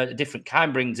 He's in a different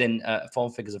kind, brings in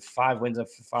form figures of 5 wins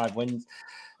for 5 wins.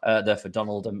 There for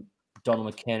Donald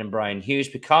McCain and Brian Hughes.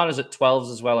 Picana's at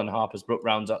 12s as well, and Harper's Brook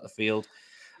rounds out the field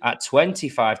at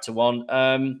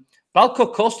 25-1.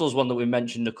 Balco Coastal is one that we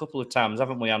mentioned a couple of times,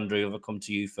 haven't we, Andrew? I'll come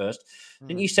to you first.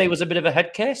 Didn't you say it was a bit of a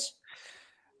head case?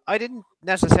 I didn't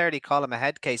necessarily call him a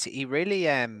head case. He really,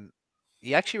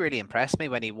 he actually really impressed me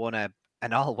when he won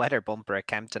an all-weather bumper at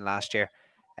Kempton last year.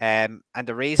 And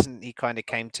the reason he kind of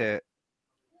came to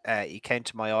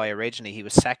my eye originally, he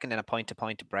was second in a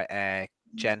point-to-point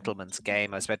gentleman's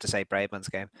game. I was about to say Braveman's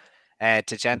game,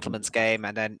 to gentleman's game,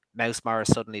 and then Mouse Morris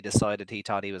suddenly decided he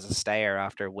thought he was a stayer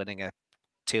after winning a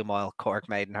 2-mile Cork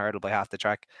maiden hurdle by half the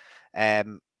track.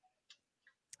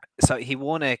 So he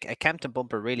won a Kempton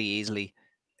bumper really easily.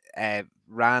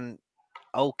 Ran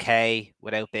okay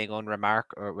without being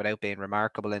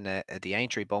remarkable in the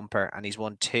Aintree bumper, and he's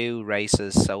won 2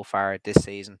 races so far this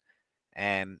season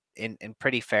in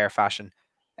pretty fair fashion.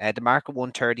 The mark of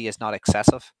 130 is not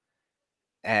excessive.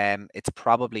 It's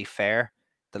probably fair.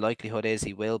 The likelihood is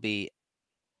he'd be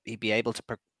able to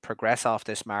progress off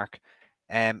this mark.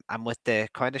 And with the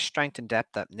kind of strength and depth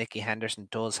that Nicky Henderson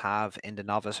does have in the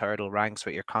novice hurdle ranks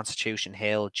with your Constitution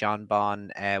Hill, John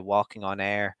Bond, Walking on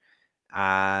Air,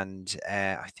 and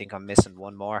I think I'm missing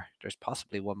one more. There's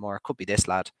possibly one more. It could be this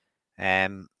lad.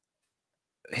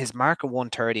 His mark of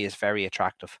 130 is very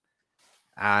attractive,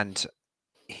 and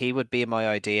he would be my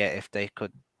idea if they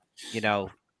could,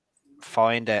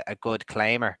 find a good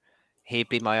claimer. He'd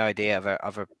be my idea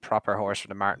of a proper horse for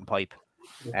the Martin Pipe,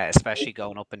 especially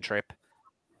going up in trip.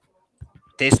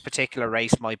 This particular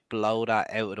race might blow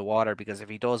that out of the water, because if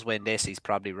he does win this, he's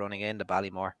probably running into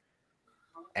Ballymore.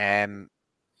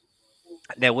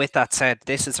 Now, with that said,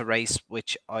 this is a race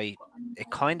which it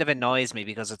kind of annoys me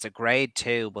because it's a grade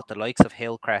 2, but the likes of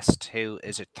Hillcrest, who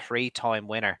is a 3-time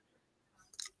winner,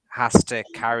 has to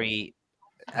carry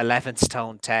 11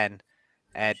 stone 10,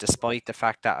 despite the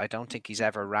fact that I don't think he's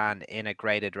ever ran in a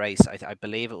graded race. I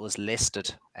believe it was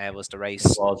listed, was the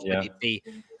race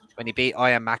when he beat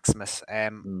I Am Maximus.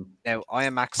 Now, I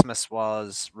Am Maximus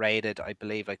was rated, I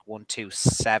believe, like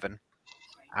 127.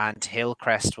 And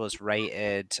Hillcrest was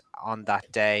rated on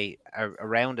that day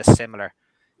around a similar.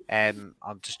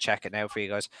 I'll just check it now for you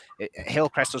guys.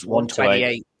 Hillcrest was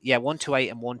 128. Yeah, 128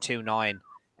 and 129.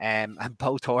 And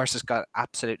both horses got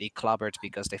absolutely clobbered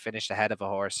because they finished ahead of a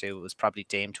horse who was probably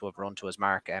deemed to have run to his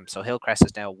mark. So Hillcrest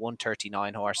is now a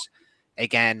 139 horse.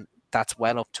 Again, that's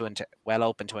well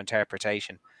open to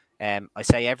interpretation. I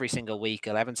say every single week,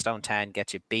 11 stone 10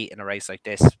 gets you beat in a race like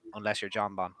this, unless you're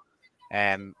John Bon.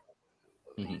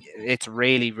 It's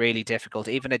really, really difficult.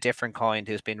 Even a different kind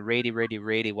who's been really, really,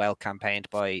 really well campaigned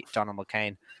by Donald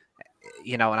McCain,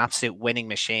 you know, an absolute winning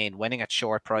machine, winning at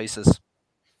short prices,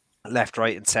 left,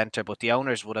 right, and centre. But the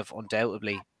owners would have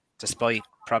undoubtedly, despite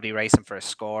probably racing for a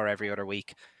score every other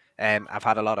week, I've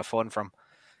had a lot of fun from.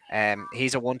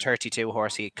 He's a 132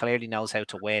 horse. He clearly knows how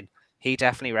to win. He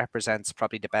definitely represents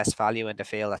probably the best value in the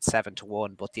field at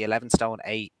 7-1. But the 11 stone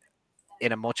 8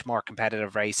 in a much more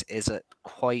competitive race is a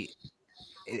quite.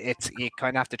 It's you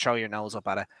kind of have to throw your nose up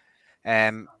at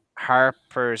it.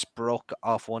 Harper's Brook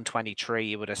off 123,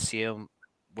 you would assume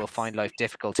will find life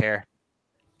difficult here.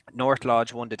 North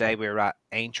Lodge won the day we were at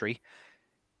Aintree.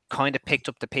 Kind of picked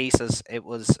up the pieces. It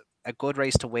was a good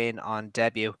race to win on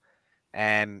debut.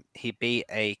 He beat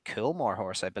a Coolmore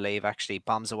horse, I believe, actually,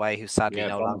 Bombs Away, who's sadly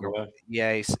no longer.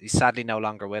 Yeah, he's sadly no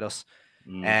longer with us.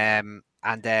 And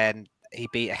then he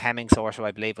beat a Hemmings horse, who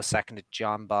I believe was second to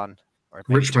John Bon, or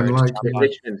maybe Richmond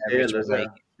Lake.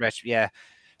 Yeah.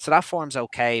 So that form's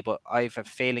okay, but I have a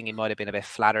feeling he might have been a bit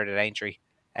flattered at Aintree.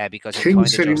 Because King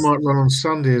said he might run on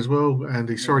Sunday as well,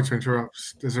 Andy. Sorry to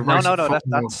interrupt. There's a race.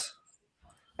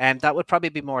 That would probably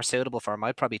be more suitable for him.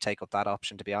 I'd probably take up that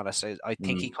option, to be honest. I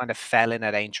think he kind of fell in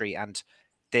at Aintree, and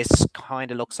this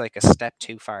kind of looks like a step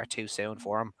too far too soon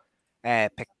for him.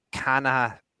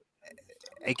 Picana,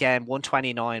 again,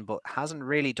 129, but hasn't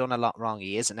really done a lot wrong.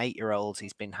 He is an 8-year-old.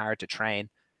 He's been hard to train.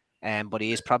 But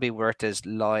he is probably worth his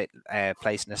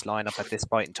place in this lineup at this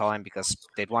point in time, because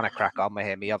they'd want to crack on with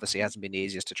him. He obviously hasn't been the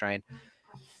easiest to train.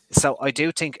 So I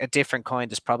do think a different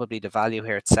kind is probably the value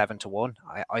here at 7-1.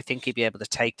 I think he'd be able to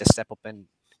take the step up in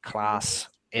class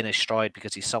in his stride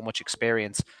because he's so much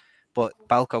experience. But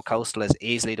Balco Coastal is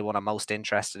easily the one I'm most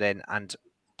interested in, and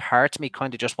part of me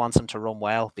kind of just wants him to run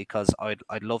well, because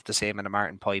I'd love to see him in a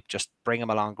Martin Pipe. Just bring him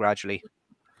along gradually,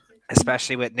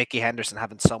 especially with Nicky Henderson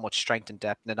having so much strength and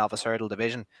depth in the novice hurdle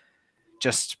division.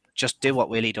 Just do what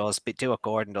Willie does, do what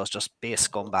Gordon does, just be a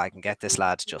scumbag and get this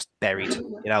lad just buried.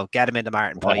 You know, get him into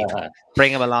Martin Pipe,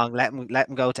 bring him along, let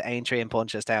him go to Aintree and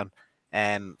punch us down.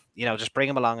 You know, just bring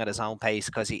him along at his own pace,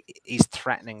 because he's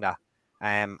threatening that.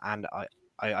 And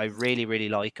I really, really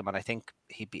like him, and I think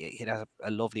he has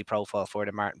a lovely profile for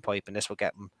the Martin Pipe, and this will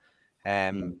get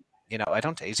him. You know, I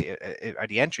don't think are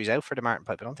the entries out for the Martin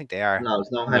Pipe. I don't think they are. No,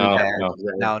 it's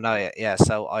not. No. Yeah.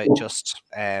 So I just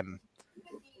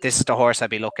this is the horse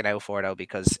I'd be looking out for, though,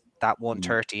 because that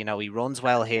 130, you know, he runs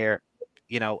well here.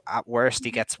 You know, at worst he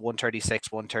gets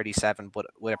 136, 137, but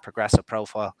with a progressive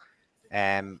profile.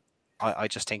 I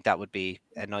just think that would be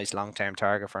a nice long-term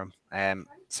target for him.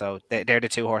 So they're the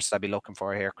two horses I'd be looking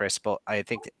for here, Chris. But I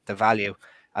think the value,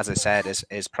 as I said,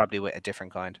 is probably with a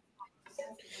different kind.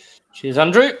 Cheers,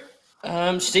 Andrew.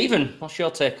 Stephen, what's your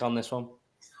take on this one?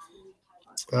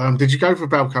 Did you go for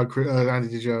Balco, Andy?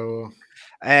 Did you?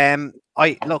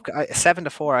 I look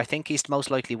 7-4. I think he's the most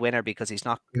likely winner, because he's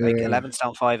not like 11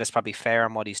 stone 5 is probably fair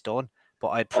on what he's done. But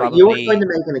I'd probably you were kind of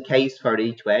making a case for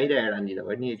each way there, Andy, though,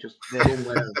 wouldn't you? Just run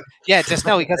well. Yeah, just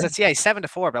no, because it's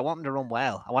 7-4, but I want him to run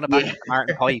well. I want to back him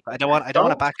Martin Pipe. I don't want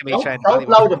to back him each way. Don't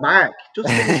blow the mark. Just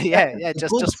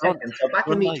just run. So back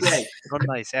him each way. Run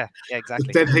nice, yeah,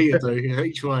 exactly. Dead heater, though,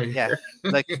 each way. Yeah,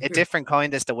 like a different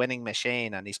kind is the winning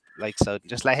machine, and he's like, so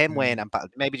just let him win, and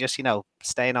maybe just, you know,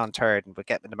 staying on third, and we'll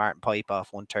get the Martin Pipe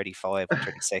off 135,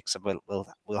 136, and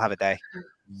we'll have a day.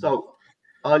 So,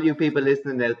 all you people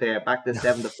listening out there, back to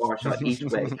 7-4 shot each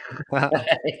way.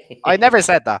 I never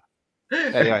said that.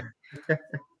 Anyway,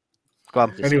 go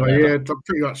on. Anyway, yeah, I've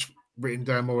pretty much written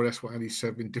down more or less what Andy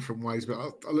said in different ways. But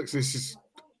I looked at this,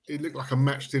 it looked like a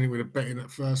match, didn't it, with a betting at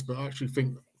first. But I actually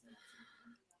think,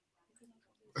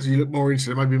 as you look more into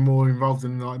it, maybe more involved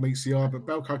than it meets the eye. But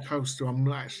Balco Coastal, I'm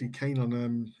not actually keen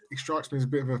on. He strikes me as a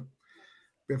bit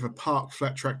of a park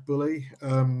flat track bully.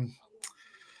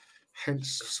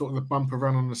 Hence, sort of the bumper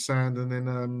run on the sand, and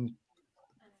then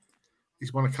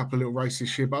he's won a couple of little races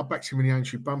this year. But I backed him in the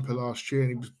Aintree bumper last year, and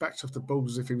he was backed off the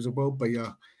balls as if he was a world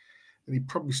beater, and he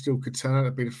probably still could turn out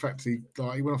to be the fact he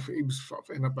went off. He was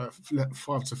in about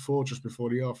 5-4 just before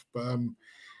the off, but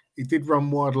he did run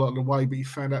wide a lot of the way, but he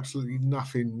found absolutely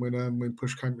nothing when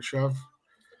push came to shove.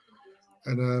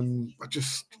 And I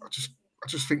just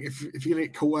think if you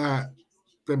get caught out,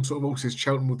 them sort of horses,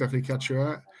 Cheltenham will definitely catch you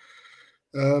out.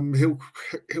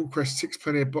 Hillcrest ticks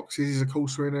plenty of boxes. He's a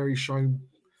course winner. He's shown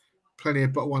plenty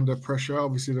of bottle under pressure.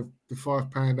 Obviously, the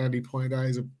 £5 Andy pointed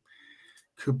out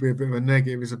could be a bit of a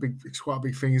negative. It's quite a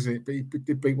big thing, isn't it? But he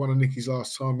did beat one of Nicky's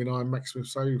last time in Iron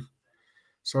Maximus.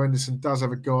 So Henderson does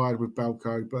have a guide with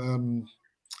Balco, but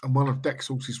and one of Deck's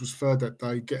horses was third that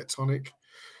day. Get a Tonic.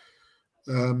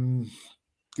 The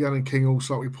Allen King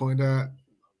also, like we pointed out,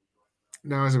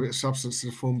 now has a bit of substance to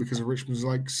the form because of Richmond's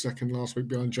Lakes second last week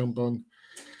behind Jump On.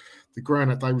 The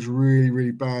ground that day was really,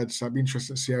 really bad, so it'd be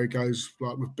interesting to see how he goes,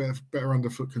 like with better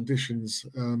underfoot conditions.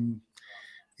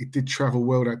 He did travel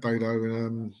well that day though,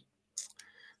 and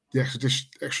the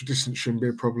extra distance shouldn't be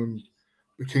a problem.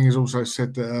 The King has also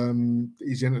said that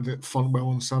he's entered at Fontwell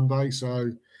on Sunday,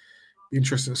 so be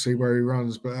interesting to see where he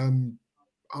runs. But I'm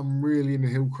really in the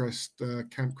Hillcrest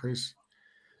camp, Chris.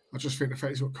 I just think the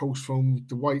fact he's got course form,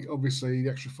 the weight, obviously, the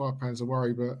extra £5 a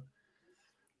worry, but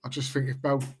I just think if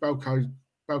Balco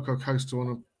Coastal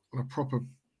on a proper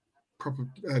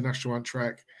National Hunt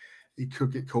track, he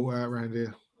could get caught out around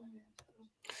here.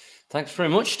 Thanks very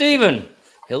much, Stephen.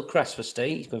 Hillcrest for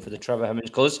Steve. He's going for the Trevor Hemmings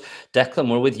colours. Declan,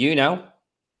 we're with you now.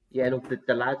 Yeah, look,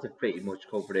 the lads have pretty much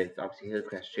covered it. Obviously,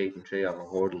 Hillcrest chasing 3 over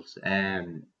hurdles,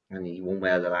 and he won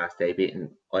well the last day, beating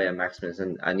Iron Maximus.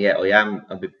 And yeah, I am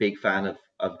a big fan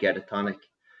of Get a Tonic.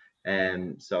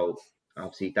 So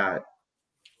obviously that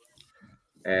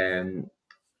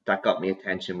got me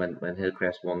attention when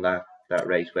Hillcrest won that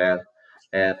race well.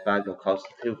 Balgo Costa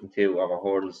 2 from 2 over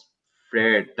hurdles.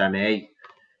 Frere Dane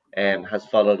has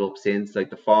followed up since. Like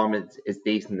the form is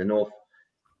decent enough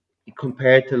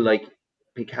compared to like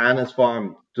Picana's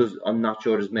form. I'm not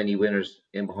sure there's many winners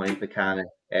in behind Picana.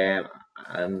 And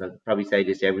I'll probably say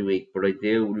this every week, but I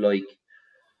do like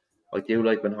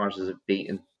when horses have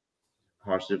beaten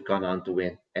horses have gone on to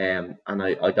win. And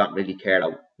I don't really care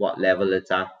at what level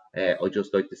it's at. I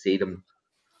just like to see them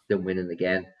winning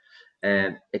again.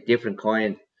 A different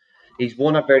kind. He's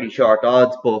won at very short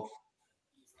odds, but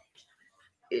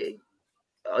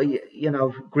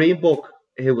Green Book,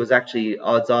 who was actually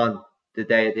odds on the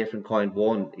day a different kind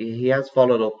won, he has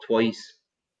followed up twice.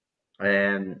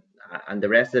 And the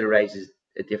rest of the races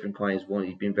a different kind has won.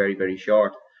 He's been very, very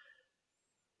short.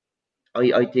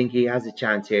 I think he has a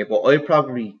chance here, but I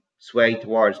probably sway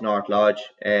towards North Lodge.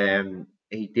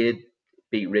 He did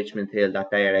beat Richmond Hill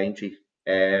that day at Aintree.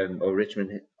 Or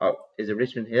Richmond, is it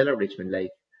Richmond Hill or Richmond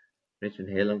Lake? Richmond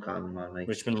Hill, I'm calling him on, like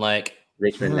Richmond Lake.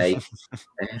 Richmond Lake.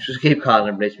 Just keep calling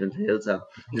him Richmond Hill, so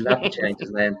he'll have to change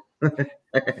his name.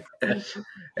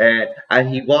 And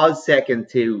he was second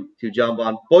to John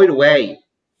Bond. By the way,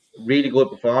 really good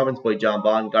performance by John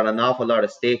Bond. Got an awful lot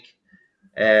of stick,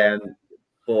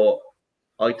 but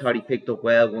I thought he picked up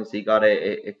well once he got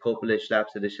a couple of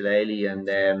slaps of the shillelagh, and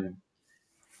there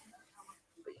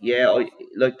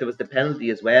was the penalty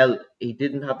as well. He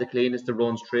didn't have the cleanest of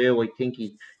runs through. I think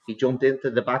he jumped into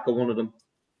the back of one of them,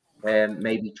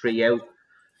 maybe 3 out.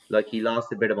 Like he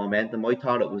lost a bit of momentum. I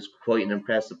thought it was quite an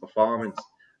impressive performance.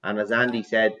 And as Andy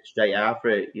said straight after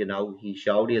it, he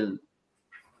showed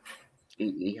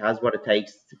he has what it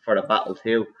takes for the battle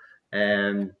too.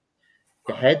 The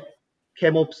head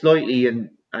came up slightly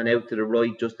and out to the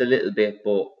right just a little bit,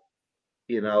 but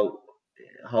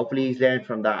hopefully he's learned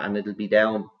from that and it'll be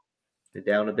down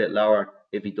a bit lower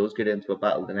if he does get into a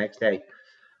battle the next day.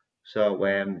 So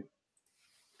on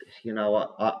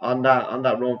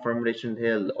that run from Richmond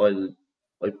Hill,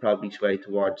 I'd probably sway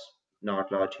towards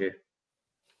North Lodge here.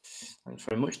 Thanks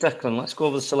very much, Declan. Let's go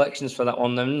over the selections for that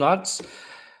one then, lads.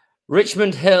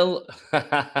 Richmond Hill,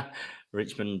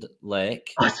 Richmond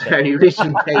Lake. Oh, sorry,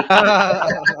 Richmond Lake.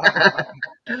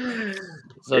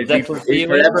 So Declan,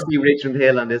 forever be Richmond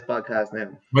Hill on this podcast now.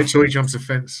 Make sure he jumps the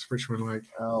fence, Richmond Lake.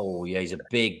 Oh yeah, he's a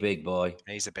big boy.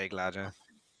 He's a big lad,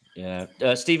 yeah.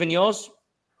 Stephen, yours?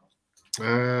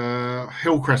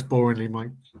 Hillcrest, boringly,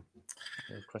 mate.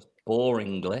 Hillcrest,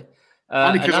 boringly.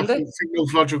 Only because I think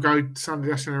North Lodge will go Sunday.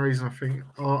 That's the only reason I think.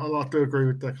 I do agree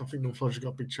with Deck. I think North Lodge has got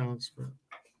a big chance, but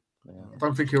I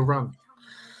don't think he'll run.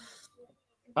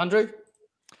 Andrew?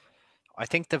 I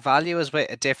think the value is with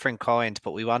a different kind,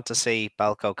 but we want to see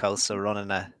Balco Coastal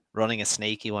running a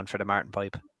sneaky one for the Martin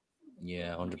Pipe.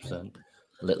 Yeah, 100%.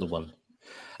 A little one.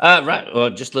 Right, well,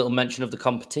 just a little mention of the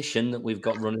competition that we've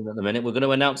got running at the minute. We're going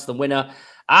to announce the winner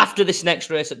after this next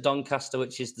race at Doncaster,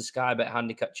 which is the Skybet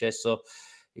Handicap Chase. So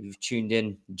if you've tuned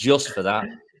in just for that,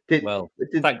 thanks for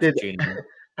tuning in.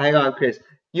 Hang on, Chris.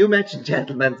 You mentioned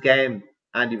Gentleman's Game,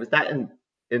 Andy. Was that in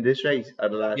this race or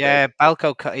the last? Yeah,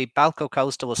 Balco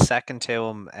Coastal was second to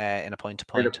him in a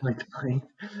point-to-point.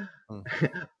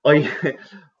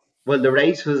 Well, the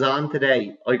race was on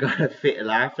today. I got a fit of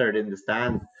laughter in the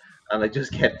stand, and I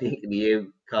just kept thinking of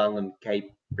you calling him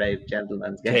Cape Brave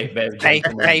Gentleman's Game.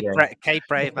 Cape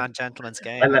Brave Man Gentleman's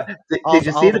Game. And, did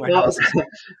you see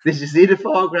the did you see the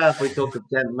photograph I took of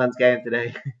Gentleman's Game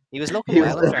today? He was looking He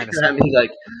well, was in fairness. looking at me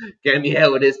like, get me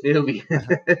out of this movie.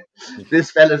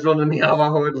 This fella's running me over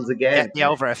hurdles again. Get me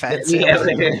over a fence. Get me out of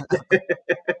here.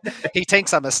 He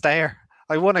thinks I'm a stayer.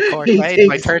 I won a court made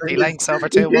by 30 lengths over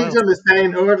 2 miles. He thinks I'm a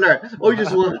staying hurdler. I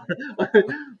just want.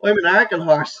 I'm an Arkin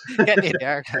horse. Get me in the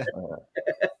Arkin.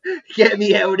 Get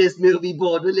me out of this movie,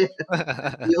 bud, will you?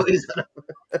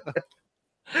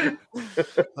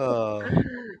 Oh.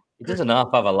 He doesn't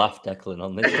half have a laugh, Declan,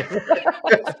 on this.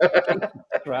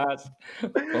 Right.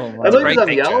 Oh, I know he's on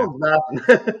the old laughing.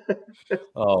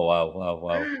 Oh,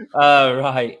 wow.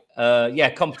 Right. Yeah,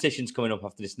 competition's coming up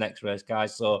after this next race,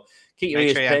 guys. So keep your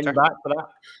ears pinned back for that.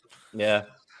 Yeah.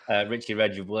 Richie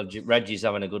Reggie's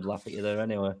having a good laugh at you there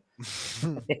anyway.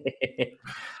 But it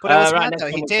was mad though.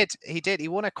 He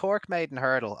won a Cork maiden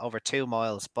hurdle over 2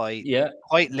 miles by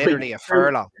quite literally a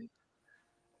furlong.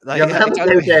 Like, you're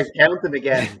counting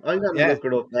again. I'm going to look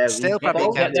it up now. Still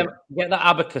probably get that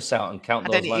abacus out and count.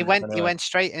 And then he went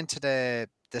straight into the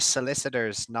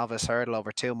solicitor's novice hurdle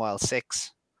over 2 miles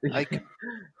 6. Like,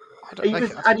 he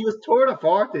was third or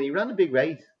fourth, and he ran a big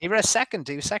race. He ran second.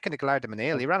 He was second to Glarda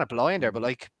Manil. He ran a blinder, but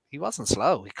like he wasn't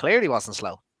slow. He clearly wasn't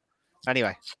slow.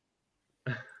 Anyway.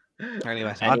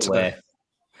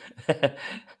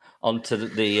 Onto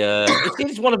the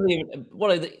it's one of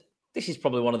the. This is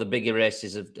probably one of the bigger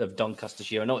races of Doncaster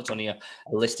this year. I know it's only a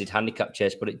listed handicap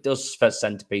chase, but it does first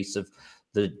centrepiece of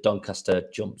the Doncaster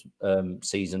jump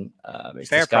season. It's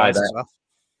fair price as well.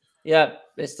 Yeah,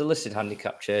 it's the listed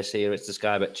handicap chase here. It's the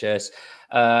Skybet Chase.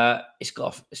 It's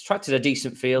attracted a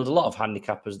decent field. A lot of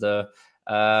handicappers there.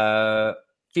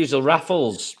 Fusel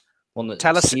Raffles. One that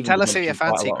tell us who you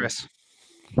fancy, Chris.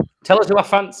 Tell us who I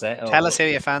fancy. Tell us who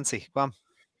you fancy. Go on.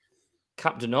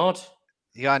 Cap de Nord.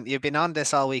 You've been on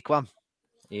this all week, one.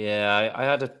 Yeah, I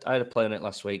had a play on it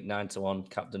last week, 9-1,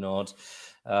 Cap de Nord.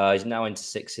 He's now into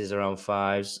 6s, around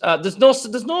 5s.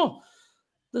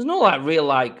 There's no like real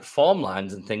like form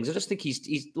lines and things. I just think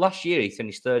he's last year he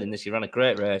finished third in this. He ran a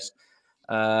great race.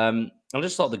 I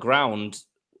just thought the ground,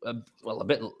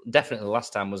 definitely the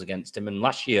last time was against him, and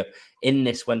last year in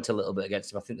this went a little bit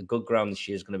against him. I think the good ground this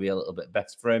year is going to be a little bit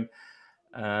better for him.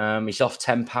 He's off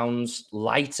 £10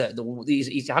 lighter.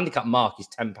 His handicap mark is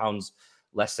 £10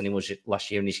 less than he was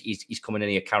last year, and he's coming in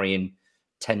here carrying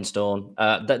 10 stone.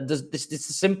 There's the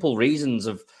simple reasons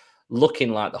of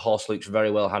looking like the horse looks very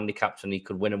well handicapped and he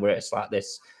could win a race like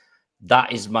this.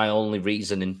 That is my only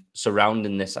reasoning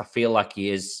surrounding this. I feel like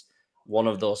he is one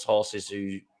of those horses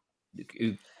who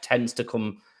tends to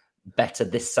come better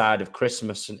this side of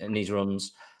Christmas in his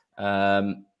runs.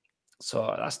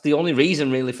 So that's the only reason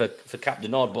really for Cap de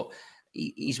Nord, but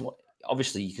he's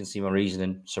obviously you can see my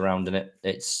reasoning surrounding it.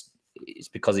 It's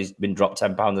because he's been dropped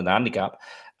 £10 in the handicap,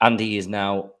 and he is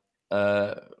now,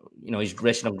 he's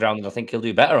racing on ground that I think he'll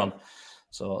do better on.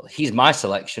 So he's my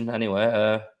selection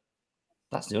anyway.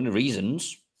 That's the only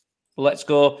reasons. But let's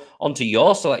go on to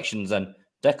your selections then.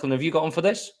 Declan, have you got on for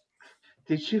this?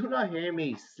 Did you not hear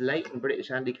me slating British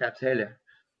handicaps earlier?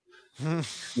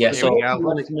 Yeah, so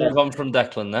let's move on from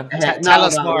Declan then. Tell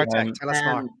us more. Tell us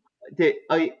more.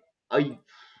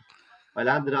 I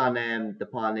landed on the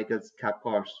Paul Nicholls cap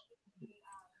course.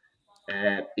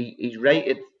 He's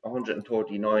rated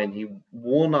 139. He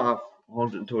won off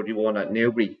 131 at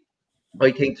Newbury.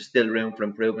 I think there's still room for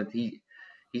improvement.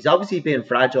 He's obviously been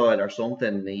fragile or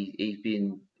something. He's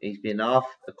been off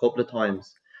a couple of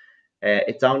times.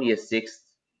 It's only a sixth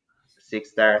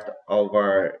start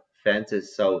over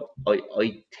fences, so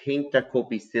I think there could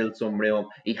be still some room.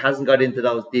 He hasn't got into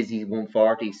those dizzy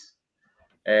 140s,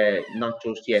 not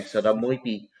just yet. So that might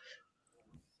be.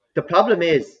 The problem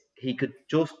is he could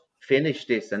just finish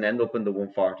this and end up in the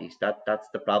 140s. That's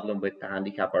the problem with the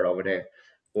handicapper over there.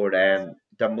 But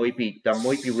there might be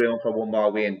room for one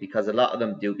more win because a lot of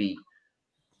them do be,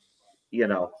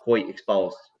 quite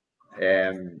exposed.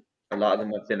 A lot of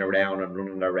them have been around and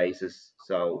running their races,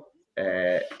 so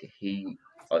I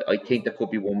think there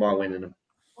could be one more win in him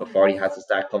before he has to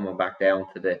start coming back down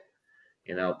to the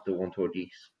 130s.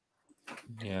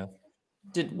 Yeah.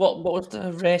 What was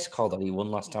the race called that he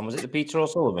won last time? Was it the Peter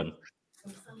O'Sullivan?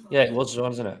 Yeah, it was,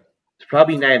 wasn't it? It's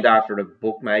probably named after the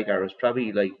bookmaker. It was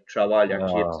probably like throw all your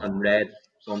chips on red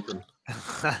something.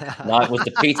 No, it was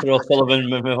the Peter O'Sullivan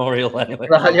Memorial anyway.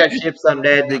 Throw all your chips on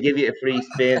red. They give you a free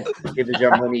spin. Give us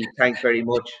your money. Thanks very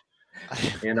much.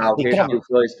 You know, You here's can- two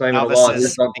flies climbing the wall.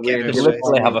 Who's Novices, going to win? beginners. You Who's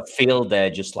literally going have to a field day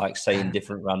just like saying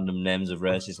different random names of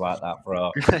races like that for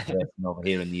our racing over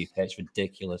here in the UK. It's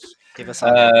ridiculous. Give us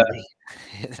all your money.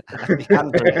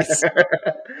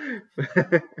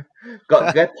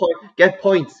 get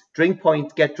points, drink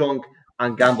points, get drunk,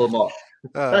 and gamble more.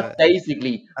 That's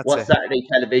basically That's what it. Saturday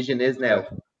television is now.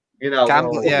 You know,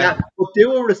 Gamble, yeah. but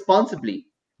do it responsibly.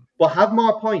 But have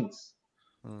more points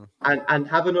Mm. and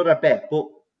have another bet, but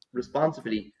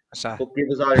responsibly. So- But give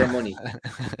us all your money.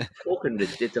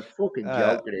 It's a fucking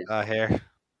joke. It is. Here.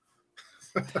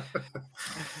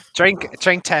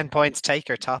 Drink 10 points, take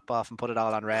your top off and put it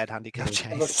all on red handicap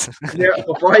chase. Yeah,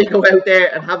 before you go out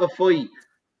there and have a fight,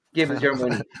 give us your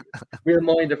money. We'll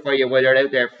mind it for you while you're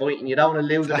out there fighting. You don't want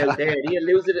to lose it out there. You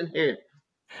lose it in here.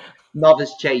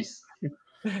 Novice chase.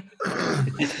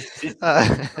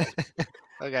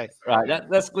 Okay. Right,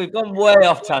 we've gone way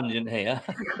off tangent here.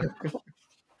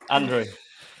 Andrew.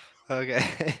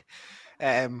 Okay.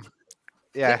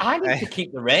 Yeah. I need to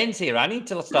keep the reins here. I need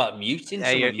to start muting some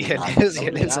of you. You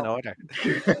lose an order.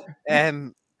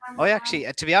 I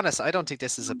actually, to be honest, I don't think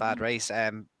this is a bad race.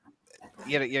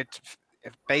 You're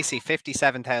basically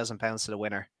 £57,000 to the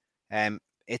winner.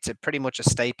 It's pretty much a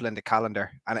staple in the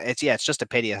calendar, and it's just a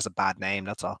pity it has a bad name.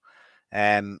 That's all.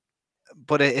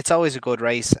 But it's always a good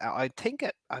race. I think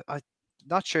I'm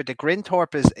not sure. The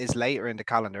Grinthorpe is later in the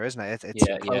calendar, isn't it? It's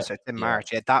closer. It's in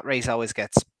March. Yeah, that race always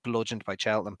gets bludgeoned by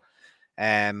Cheltenham.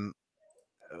 This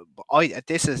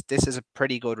is a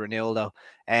pretty good renewal though.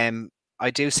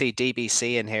 I do see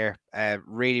DBC in here.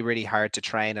 Really, really hard to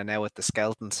train, and now with the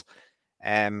Skeltons.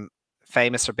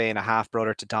 Famous for being a half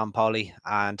brother to Don Polly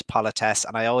and Politesse,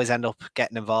 and I always end up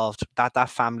getting involved. That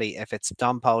family, if it's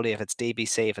Don Polly, if it's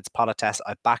DBC, if it's Politesse,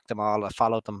 I back them all. I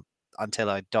followed them until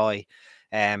I die.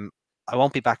 I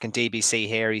won't be back in DBC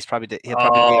here. He'll probably be in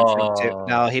front two.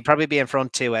 No, he'll probably be in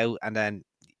front 2 out, and then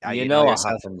you know what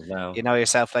yourself. happens now. You know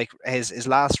yourself. Like his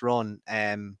last run.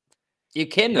 You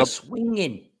came there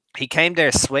swinging. He came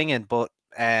there swinging, but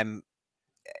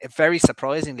very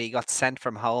surprisingly, he got sent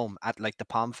from home at like the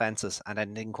palm fences, and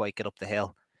then didn't quite get up the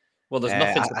hill. Well, there's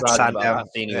nothing surprising about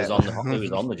that. Seeing he was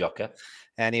on the jockey.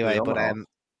 Anyway, but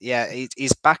yeah,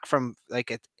 he's back from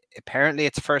apparently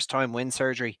it's first time wind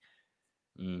surgery.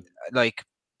 Like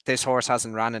this horse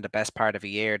hasn't ran in the best part of a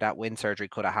year. That wind surgery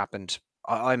could have happened.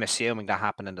 I'm assuming that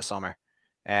happened in the summer.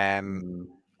 The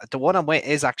one I'm with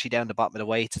is actually down the bottom of the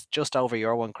weight. It's just over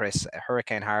your one, Chris.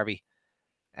 Hurricane Harvey.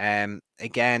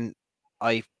 Again,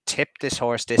 I tipped this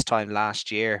horse this time last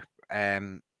year.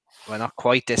 Well, not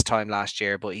quite this time last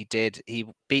year, but he did. He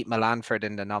beat Melanford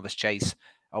in the Novice Chase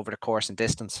over the course and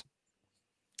distance.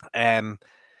 Now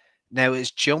his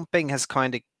jumping has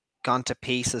kind of gone to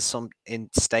pieces some in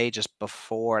stages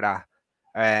before that,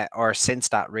 or since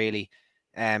that really.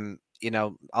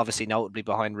 Obviously notably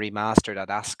behind Remastered at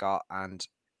Ascot, and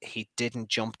he didn't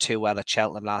jump too well at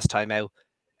Cheltenham last time out.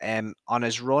 On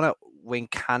his run at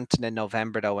Wincanton in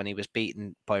November, though, when he was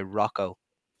beaten by Rocco,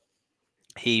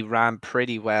 he ran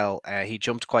pretty well. He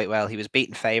jumped quite well. He was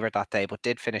beaten favourite that day, but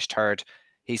did finish third.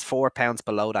 He's £4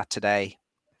 below that today.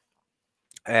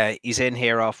 He's in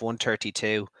here off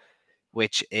 132,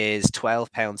 which is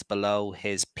 £12 below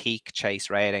his peak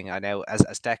chase rating. I know,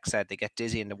 as Deck said, they get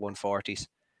dizzy in the 140s.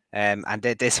 And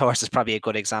this horse is probably a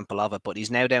good example of it, but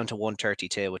he's now down to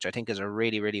 132, which I think is a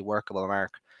really, really workable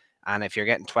mark. And if you're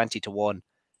getting 20 to 1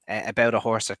 about a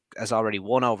horse that has already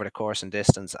won over the course and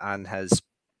distance and has,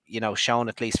 shown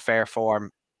at least fair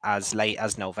form as late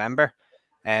as November,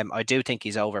 I do think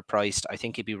he's overpriced. I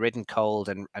think he'd be ridden cold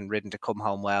and ridden to come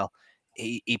home well.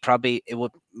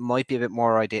 Might be a bit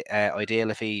more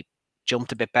ideal if he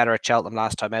jumped a bit better at Cheltenham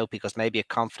last time out, because maybe a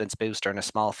confidence booster in a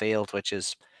small field, which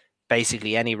is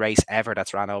basically any race ever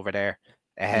that's ran over there.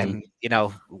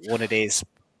 One of these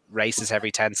races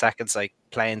every 10 seconds, like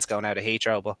planes going out of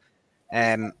Heathrow. But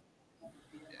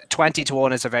 20 to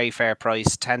 1 is a very fair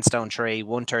price. 10 stone 3,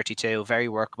 132, very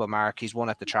workable mark. He's won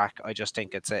at the track. I just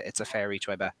think it's a fair each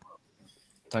way bet.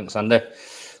 Thanks, Andy.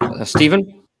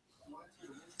 Stephen?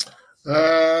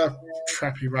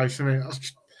 Trappy race, isn't it? I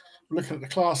was looking at the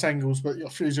class angles, but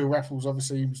Fusel Raffles,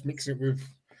 obviously, he was mixing it with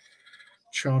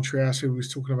Cheltenham Trials, who we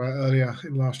was talking about earlier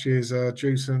in last year's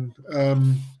Juicen.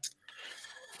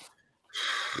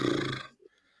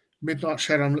 Midnight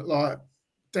Shadow looked like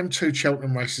them 2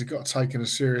 Cheltenham races got taken a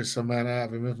serious amount out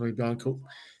of him, haven't he?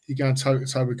 He going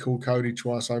toe-to-toe with Cool Cody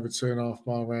twice over 2.5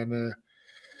 mile around there.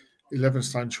 11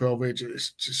 stone 12 inch.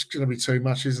 It's just going to be too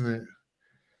much, isn't it?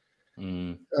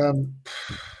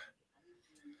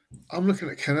 I'm looking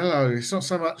at Canelo. It's not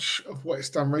so much of what it's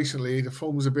done recently. The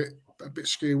form was a bit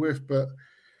skew with, but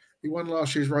he won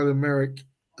last year's Roland Merrick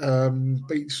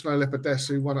Beat Snow Leopard Dess,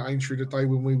 who won at Aintree the day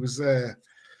when we was there.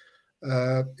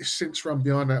 He's since run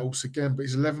behind that horse again, but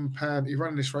he's £11. He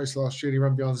ran this race last year. And he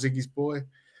ran behind Ziggy's Boy,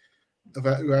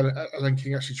 who Alan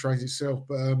King actually trains itself.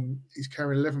 But he's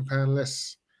carrying £11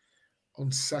 less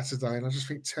on Saturday, and I just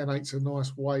think 10.8's a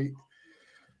nice weight.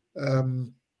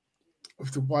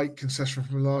 With the weight concession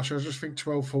from last year, I just think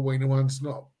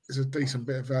 12-14 is a decent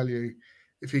bit of value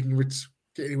if he can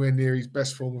get anywhere near his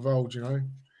best form of old, you know.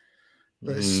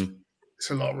 But it's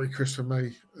a lottery, Chris, for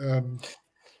me.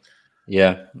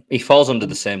 Yeah, he falls under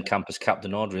the same camp as Cap de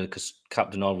Nord, really, because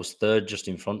Cap de Nord was third, just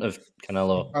in front of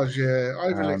Canelo. Yeah,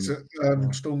 I even looked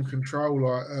at Storm Control.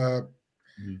 Like,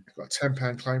 got a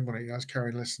 £10 claim on it. He was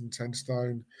carrying less than 10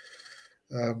 stone.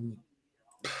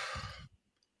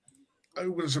 It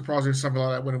wouldn't surprise me if something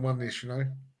like that went and won this, you know.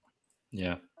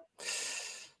 Yeah.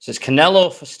 So it's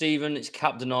Canelo for Stephen. It's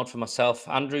Cap de Nord for myself.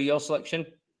 Andrew, your selection?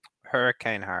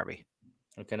 Hurricane Harvey.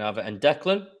 Okay, have it. And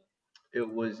Declan? It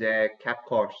was Cap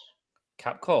Course.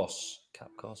 Cap Course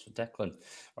for Declan.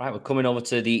 Right, we're coming over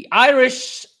to the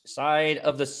Irish side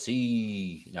of the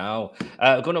sea now.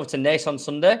 We're going over to Naas on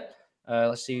Sunday.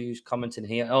 Let's see who's commenting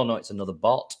here. Oh, no, it's another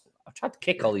bot. I've tried to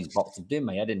kick all these bots. I'm doing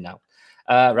my head in now.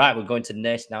 Right, we're going to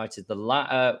Naas now. It is the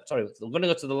we're going to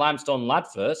go to the Limestone Lad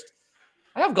first.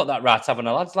 I have got that right, haven't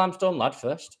I, lads? Limestone Lad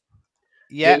first.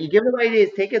 Yeah, you give away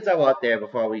these tickets I want there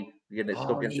before we get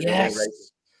stuck into the main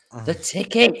race. The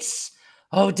tickets.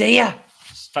 Oh dear.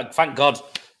 Thank God.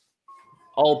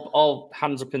 All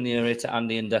hands up in the air to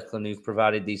Andy and Declan, who've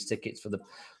provided these tickets for the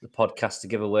podcast to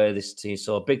give away this to you.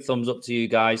 So a big thumbs up to you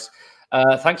guys.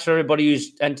 Thanks for everybody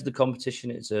who's entered the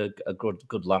competition. It's a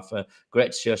good laugh.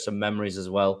 Great to share some memories as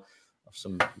well of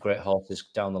some great horses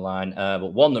down the line.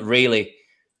 But one that really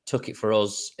took it for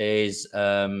us is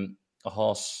a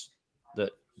horse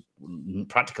that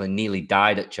practically nearly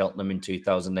died at Cheltenham in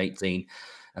 2018.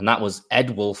 And that was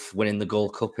Edwulf winning the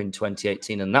Gold Cup in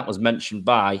 2018. And that was mentioned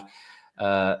by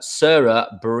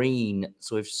Sarah Breen.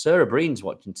 So if Sarah Breen's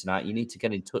watching tonight, you need to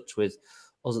get in touch with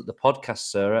us at the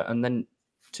podcast, Sarah. And then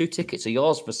 2 tickets are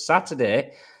yours for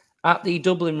Saturday at the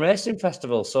Dublin Racing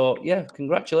Festival. So, yeah,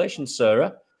 congratulations,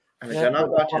 Sarah. And if you're not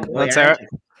watching, why Sarah.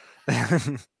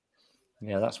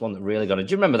 Yeah, that's one that really got it.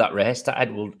 Do you remember that race, that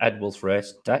Edwulf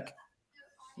race, Deck?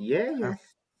 Yeah.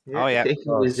 Oh, yeah. I think it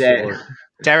was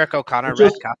Derek O'Connor,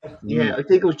 red cap. Yeah, I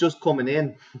think it was just coming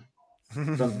in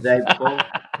from the day before.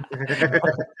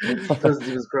 Because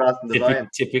he was crossing the line.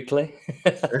 Typically.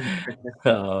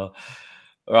 Oh.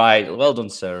 Right, well done,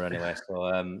 Sarah. Anyway,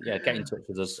 so yeah, get in touch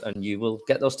with us, and you will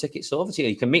get those tickets over to you.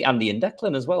 You can meet Andy and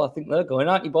Declan as well. I think they're going,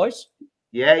 aren't you, boys?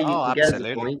 Yeah, you can get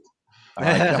the point. I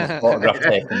have a photograph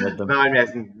taken with them. No, I'm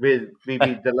messing. We'd be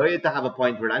delighted to have a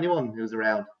point with anyone who's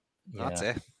around. That's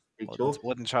it.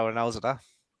 Wouldn't throw a nose at that.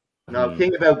 No, the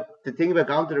thing about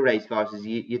going to the race course is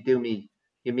you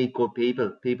meet good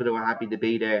people who are happy to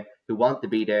be there, who want to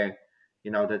be there.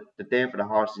 You know, that they're there for the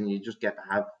horse, and you just get to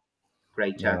have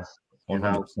great chats. You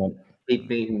know, meet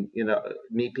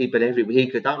people every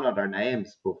week. I don't know their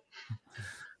names, but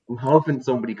I'm hoping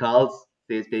somebody calls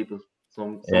these people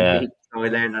some week so I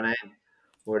learn their name.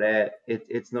 But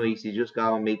it's nice. You just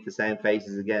go and meet the same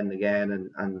faces again and again,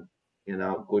 and you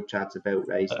know, good chats about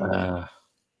racing.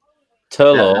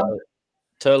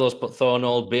 Turlo's put Thorn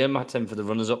Old Beer Mat in for the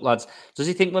runners-up, lads. Does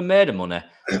he think we're made of money?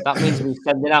 That means we're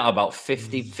sending out about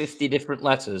 50 different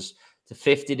letters to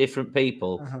 50 different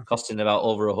people, costing about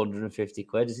over 150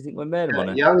 quid. Does he think we're made of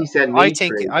money? You only said I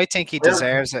think he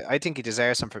deserves it. I think he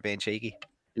deserves them for being cheeky.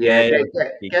 Yeah,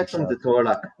 get some to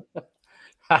Turlock.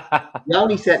 You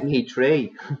only sent me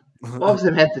 3. What was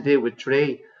it meant to do with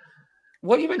 3?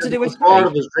 What are you meant to do with 3? 4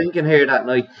 of us drinking here that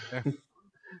night.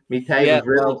 Me table's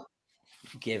riddled.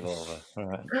 Give over. All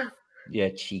right. Yeah,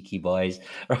 cheeky boys.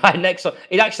 Right, next one.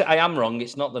 I am wrong.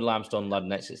 It's not the Limestone Lad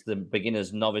next. It's the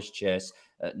Beginner's Novice Chase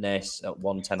at Naas at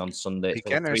 1:10 on Sunday.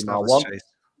 Beginner's Novice Chase.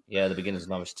 Yeah, the Beginner's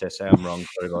Novice Chase. I am wrong.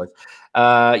 Sorry, boys.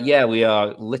 Yeah, we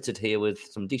are littered here with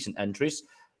some decent entries.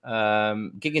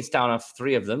 Giggins down have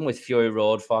 3 of them with Fury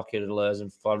Road, Farkir Deleuze,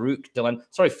 and Farouk Dylan.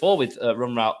 Sorry, 4 with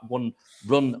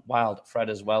Run Wild Fred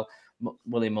as well.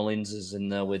 Willie Mullins is in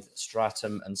there with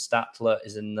Stratum, and Statler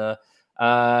is in there.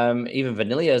 Even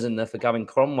Vanilla is in there for Gavin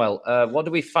Cromwell. What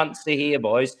do we fancy here,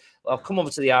 boys? I'll come over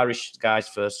to the Irish guys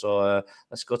first, so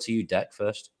let's go to you, Deck,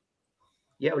 first.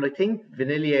 Yeah, well, I think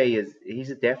Vanilla he's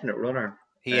a definite runner.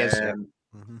 He is.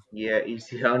 Yeah, he's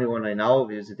the only one I know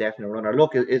who's a definite runner.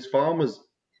 Look, his form was.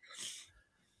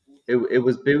 He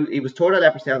was told at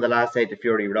Leopardstown the last day to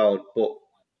Fury Road, but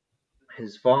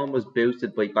his form was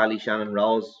boosted by Ballyshannon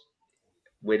Rose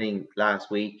winning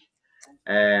last week.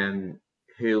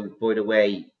 Who, by the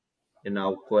way, you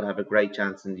know, could have a great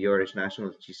chance in the Irish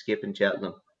National. She's skipping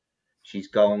Cheltenham. She's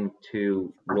going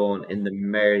to run in the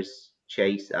Mare's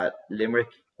Chase at Limerick.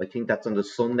 I think that's on the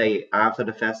Sunday after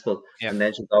the festival, Yeah. and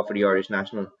then she'll go for the Irish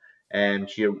National.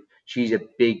 She's a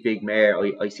big mare.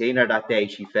 I seen her that day.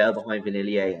 She fell behind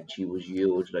Vanillier, and she was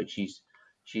huge. Like she's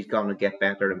going to get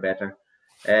better and better.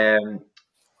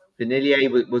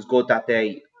 Vanillier was good that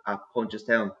day at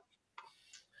Punchestown.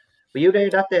 Were you there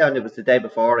that day? And it was the day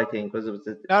before, I think, because it was.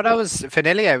 No, that was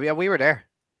Vanilla. Yeah, we were there.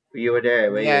 You were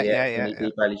there, were you? Yeah. When he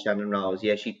beat Ballyshannon Rose.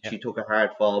 Yeah, she took a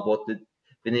hard fall, but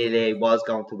Vanillier was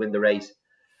going to win the race.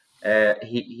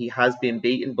 He has been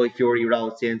beaten by Fury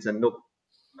Road since, and look,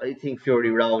 I think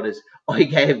Fury Road is. I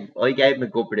gave him a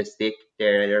good bit of stick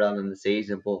there earlier on in the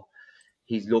season, but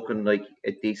he's looking like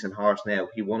a decent horse now.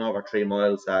 He won over 3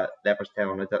 miles at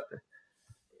Leopardstown.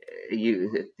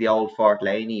 The old Fort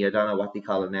Laney, I don't know what they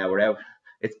call it now. We're out.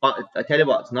 I tell you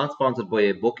what, it's not sponsored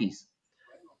by bookies.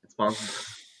 It's sponsored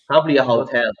probably a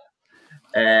hotel.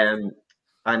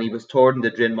 And he was toured in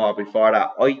the Drinmore before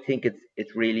that. I think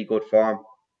it's really good form.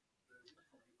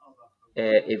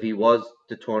 If he was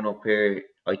to turn up here,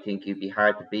 I think he'd be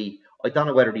hard to beat. I don't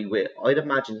know whether he will. I'd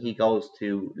imagine he goes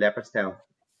to Leopardstown.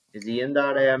 Is he in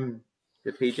that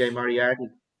the PJ Moriarty,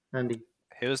 Andy?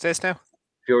 Who's this now?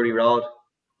 Fury Road.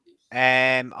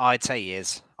 I'd say he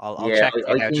is. I'll Yeah, check.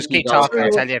 I think Just he keep goes talking. there.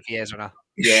 I'll tell you if he is or not.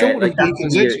 He's Yeah, shorter like than that's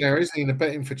Beacon's when Edge you- now, isn't he? In the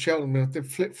betting for Cheltenham, they're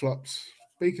flip flops.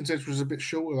 Beacon's Edge was a bit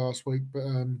shorter last week, but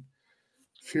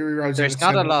Fury Road's There's at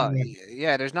not a 7, lot. isn't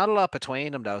Yeah, there's not a lot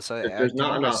between them though. So I There's can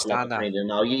not an awful lot understand that. between them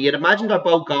now. You'd imagine they're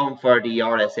both going for the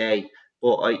RSA,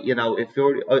 but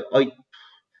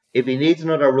if he needs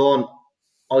another run,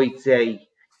 I'd say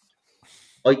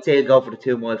go for the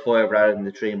 2 mile 5 rather than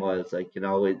the 3 miles. Like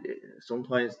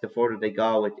sometimes the further they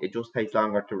go, it just takes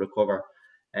longer to recover.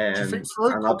 Do you think And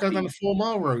Farouk will go obviously- down the 4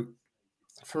 mile route?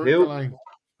 Who? Farouk Delane.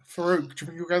 Farouk, do you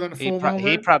think he'll go down the 4 mile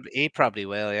route? He probably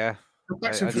will. Yeah. I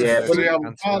backed him I for think the there's a Albert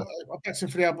chance Bartlett. for I backed him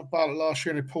for the Albert Bartlett last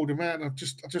year, and they pulled him out. And I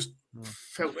just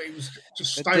felt that he was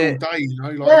just But stay all day. You know,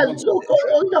 like Well, once- look,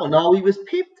 I don't know. He was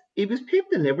pipped. He was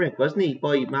pipped in Limerick, wasn't he,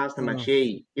 by Master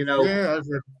McShee? yeah,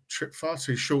 over a trip far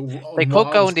too short. They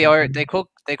could go in the Irish. They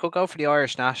could go for the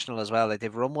Irish National as well. Like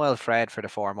they've run well Fred for the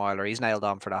 4 miler. He's nailed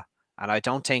on for that, and I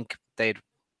don't think they'd.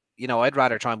 I'd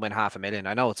rather try and win $500,000.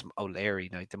 I know it's O'Leary.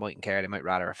 They mightn't care. They might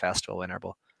rather a festival winner,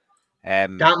 but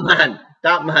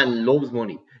that man loves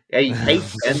money. He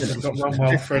hates spending it. Got run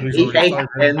well, Fred, who's He already hates favourite.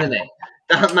 spending it.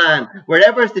 That man,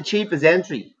 wherever's the cheapest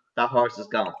entry, that horse is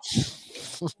gone.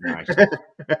 Nice.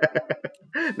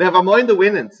 Never mind the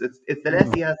winnings. It's the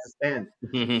less he has to spend.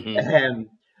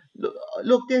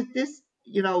 Look, this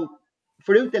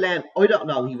Farouk Delane, I don't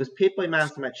know. He was pipped by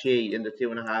Master McShee in the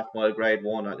 2.5 mile grade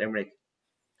 1 at Limerick.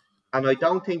 And I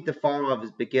don't think the form of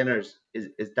his beginners is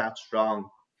that strong.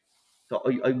 So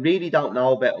I really don't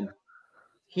know about him.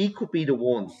 He could be the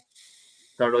one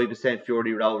that I was saying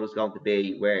Fury Road was going to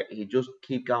be, where he just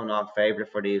keep going off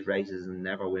favourite for these races and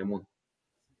never win one.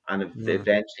 And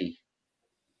eventually,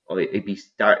 it'd be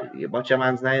what's your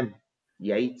man's name?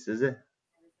 Yates, is it?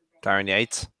 Darren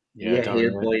Yates. Yeah,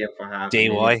 he'll buy him for $500,000.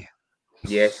 DY.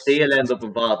 Yeah, he'll end up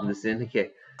involved in the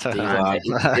syndicate. And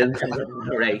he'll never win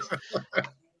a race.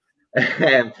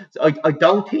 So I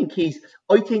don't think he's.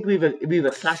 I think we've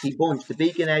a classy bunch. The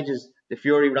Beacon Edges, the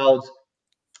Fury Roads,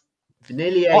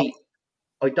 Vanillier.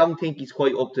 I don't think he's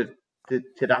quite up to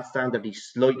that standard. He's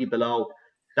slightly below.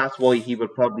 That's why he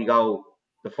would probably go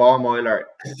the 4 miler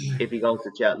if he goes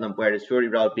to Cheltenham. Whereas Fury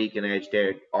Road, Beacon Edge,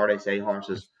 they're RSA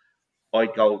horses.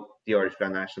 I'd go the Irish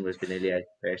Grand National with Vanillier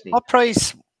personally. What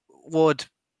price would?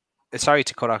 Sorry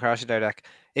to cut across you there, Dak.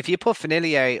 If you put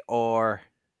Vanillier or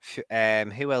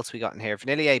who else we got in here?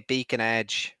 Vanillier, Beacon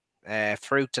Edge,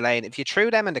 Farouk Delane. If you threw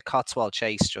them in the Cotswold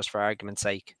Chase, just for argument's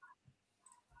sake,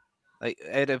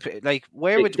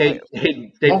 where would they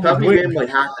probably win by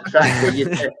half the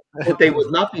track, but they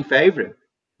would not be favourite.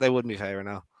 They wouldn't be favourite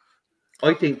now.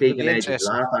 I think Beacon Edge interesting. is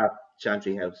laugh at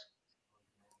Chantry House.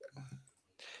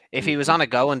 If he was on a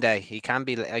going day, he can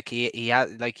be like he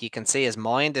had you can see his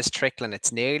mind is trickling.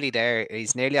 It's nearly there.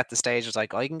 He's nearly at the stage. It's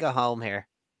like I can go home here.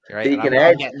 Right? Beacon I'm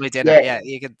Edge, getting my dinner. Yeah,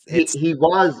 you could. He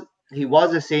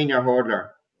was a senior hurdler.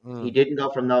 He didn't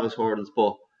go from novice hurdles,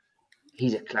 but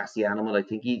he's a classy animal. I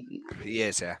think he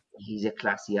is. Yeah, he's a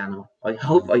classy animal. I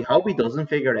hope he doesn't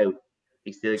figure it out.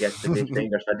 He still gets the big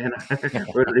fingers for dinner,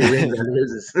 whether he wins or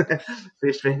loses.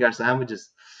 Fish finger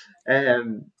sandwiches.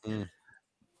 And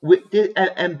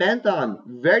Benton,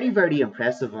 very, very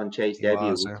impressive on Chase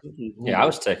debut. I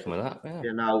was taken with that. Yeah.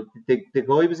 You know, the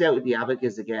guy was out with the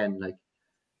abacus again, like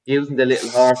using the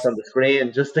little horse on the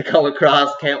screen just to go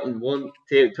across, counting 1,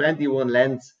 2, 21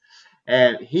 lengths.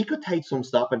 He could take some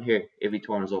stopping here if he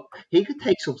turns up. He could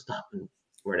take some stopping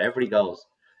wherever he goes.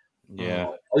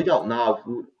 Yeah. I don't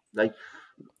know. Like,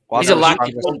 he's a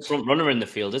likely front runner in the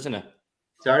field, isn't he?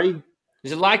 Sorry?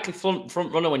 He's a likely front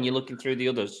runner when you're looking through the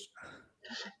others.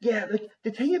 Yeah, like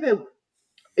the thing about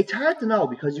it's hard to know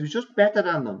because he was just better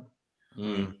than them.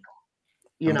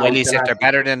 You know, if they're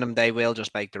better than them, they will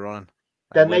just make the run.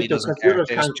 They'll make the considerers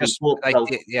just like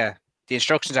the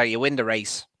instructions are you win the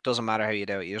race. Doesn't matter how you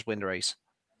do it, you just win the race.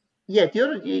 Yeah, the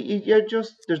other you're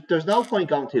just there's no point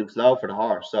going too slow for the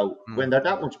horse. So when they're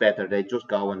that much better, they just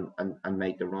go and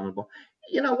make the run. But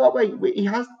you know what? Willie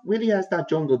has that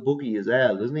jungle boogie as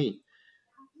well, doesn't he?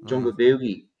 Jungle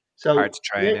boogie. So hard to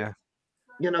train, yeah.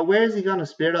 You know, where is he going to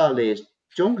split all these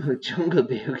jungle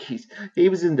boogies? He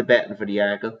was in the betting for the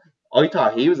Arkle. I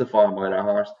thought he was a 4-miler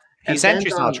horse. He's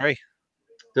entries not true.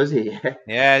 Does he?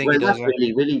 Yeah, I think well, he that's does.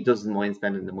 Willie. Willie doesn't mind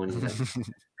spending the money.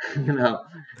 You know,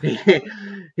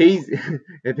 he's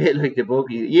a bit like the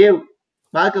boogie. You,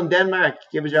 Malcolm Denmark,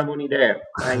 give us your money there.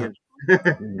 Hang he's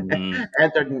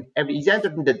entered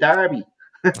in the Derby.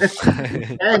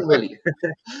 And Willie.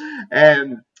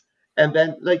 And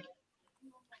then like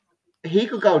he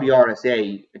could go to the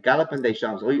RSA. Galloping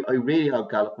Deschamps. I really hope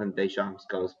Galloping Deschamps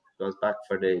goes back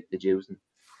for the juicing.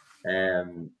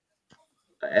 And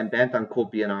Benton could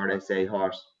be an RSA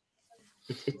horse.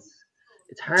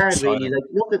 It's hard, really. Like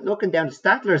looking down the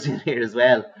Statler's in here as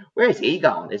well. Where's he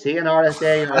going? Is he an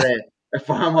RSA or a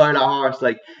 4-miler horse?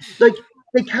 Like they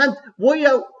can't.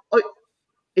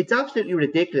 It's absolutely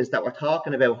ridiculous that we're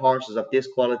talking about horses of this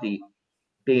quality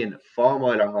being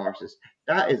 4-miler horses.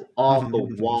 That is off the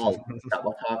wall that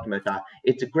we're talking about. That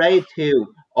it's a grade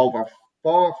 2 over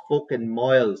 4 fucking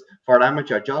miles for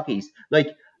amateur jockeys.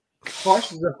 Like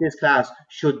horses of this class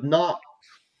should not.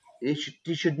 They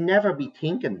should never be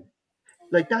thinking.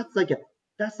 Like that's like a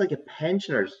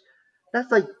pensioners. That's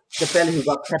like the fella who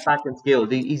got kept back in school.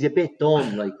 He's a bit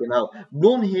dumb, like, you know.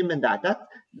 Run him and that.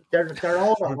 They're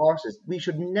all the horses. We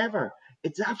should never.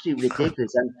 It's absolutely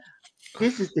ridiculous. And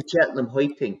this is the Cheltenham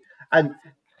hype thing. And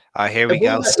here we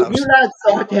go. If you lads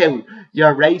sort out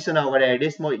you're racing over there,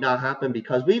 this might not happen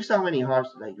because we've so many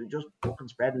horses. Like we're just fucking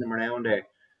spreading them around there.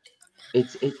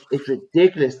 It's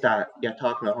ridiculous that you're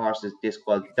talking about horses this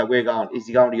quality, that we're going, is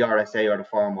he going to the RSA or the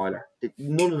 4-miler?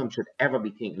 None of them should ever be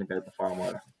thinking about the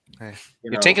 4-miler. Hey.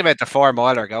 You're thinking about the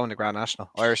 4-miler going to Grand National,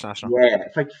 Irish National. Yeah,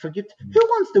 forget who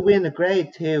wants to win a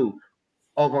grade 2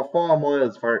 over 4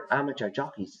 miles for amateur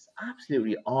jockeys? It's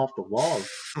absolutely off the wall.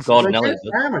 Farmers.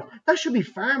 That should be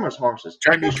farmers' horses.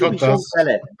 That should be some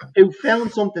fella who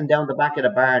found something down the back of the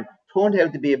barn, turned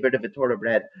out to be a bit of a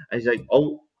thoroughbred, and he's like,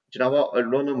 oh, do you know what? I'll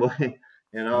run him away.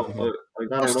 You know, I'm going to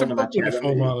run him at Boston Bob won a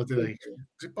 4-miler, did he?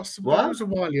 Was it Boston Bob? It was a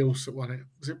Wiley horse that won it.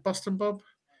 Was it Boston Bob?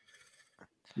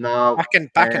 No.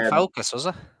 Back in Focus, was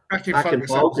it? Back in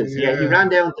Focus, yeah. He ran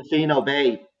down to Fino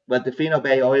Bay. Well, the Fino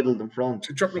Bay idled in front.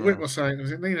 She dropped the whip or something.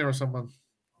 Was it Nina or someone?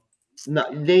 No,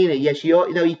 Nina, yeah.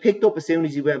 He picked up as soon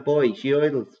as he went by. She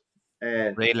idled.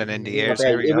 Reeling in the ears.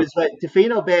 It was like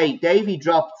Tofino Bay. Davy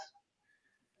dropped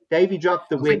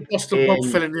the whip. Boston Bob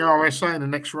fell in the RSA in the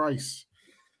next race.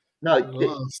 No,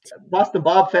 Boston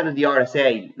Bob fell in the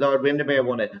RSA. Lord Windermere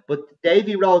won it. But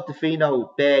Davy rode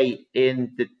Tofino Bay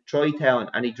in the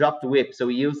Tri-Town and he dropped the whip. So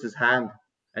he used his hand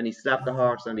and he slapped the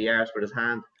horse on the arse with his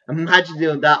hand. Imagine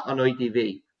doing that on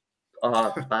ITV.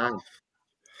 Oh,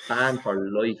 ban for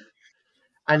life.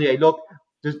 Anyway, look,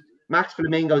 there's Max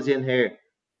Flamingo's in here.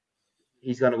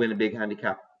 He's going to win a big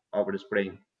handicap over the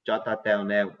spring. Jot that down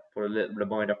now for a little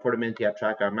reminder. Put him into your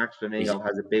tracker. Max Flamingo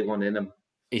has a big one in him.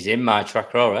 He's in my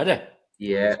tracker already.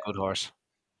 Yeah, good horse.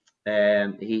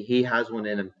 He has one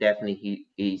in him. Definitely,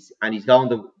 he's going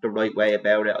the right way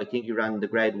about it. I think he ran the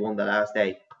grade 1 the last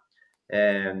day.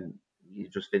 He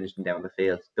just finished him down the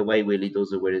field. The way Willie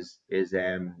does it with his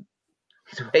the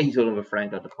way he's done it with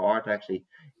Frank at the Port. Actually,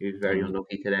 he was very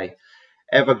unlucky today.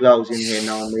 Everglow's in here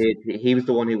now. He was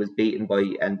the one who was beaten by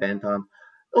Benton.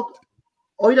 Look,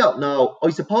 I don't know.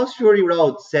 I suppose Fury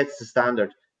Road sets the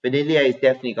standard. Vanillier is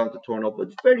definitely going to turn up.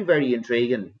 It's very, very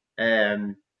intriguing.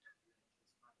 We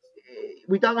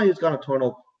don't know who's going to turn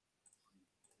up.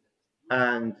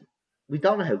 And we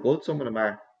don't know how good some of them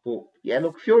are. But yeah,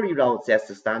 look, Fury Road sets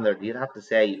the standard, you'd have to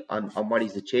say, on what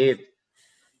he's achieved.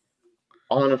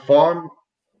 On a form,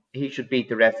 he should beat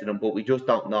the rest of them, but we just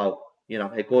don't know, you know,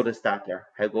 how good is Statler,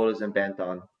 how good is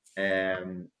Benton.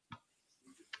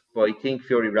 But I think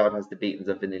Fury Road has the beatings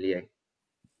of Vanillier.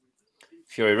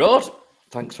 Fury Road.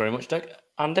 Thanks very much, Doug.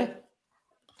 Andy?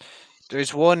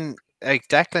 There's one, like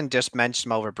Declan just mentioned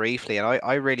him over briefly, and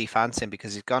I really fancy him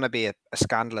because he's going to be a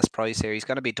scandalous price here. He's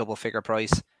going to be double figure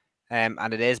price, and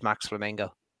it is Max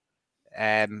Flamingo.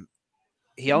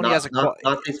 He only has a.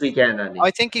 Not this weekend, Andy.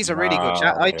 I think he's a really good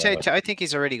chance. No, I think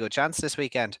he's a really good chance this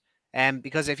weekend.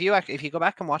 Because if you go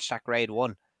back and watch that Grade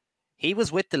 1, he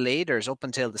was with the leaders up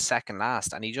until the second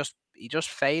last, and he just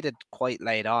faded quite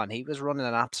late on. He was running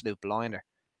an absolute blinder.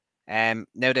 Now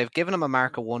they've given him a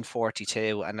mark of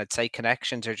 142, and I'd say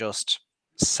connections are just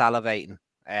salivating.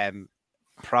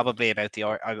 Probably about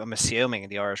I'm assuming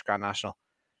the Irish Grand National.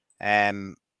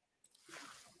 That's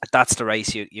the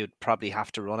race you'd probably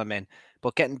have to run him in.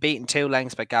 But getting beaten 2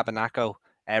 lengths by Gabanaco,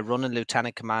 running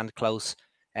Lieutenant Command close,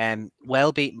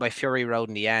 well beaten by Fury Road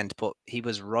in the end, but he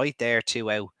was right there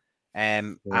 2 out.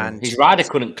 And his rider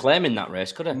couldn't claim in that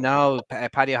race, could he? No,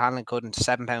 Paddy O'Hanlon couldn't.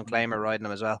 £7 claimer riding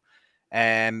him as well.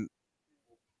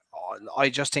 I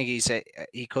just think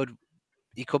he could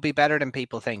be better than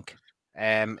people think.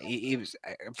 He was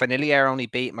Vanillier only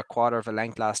beat him a quarter of a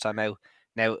length last time out.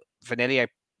 Now Vanillier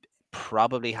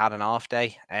probably had an off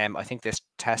day. I think this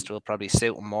test will probably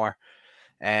suit him more.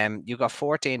 You've got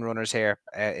 14 runners here.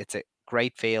 It's a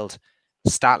great field.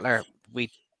 Statler,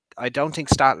 I don't think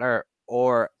Statler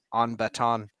or On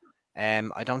Baton.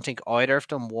 I don't think either of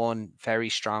them won very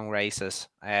strong races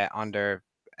in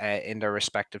their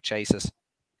respective chases.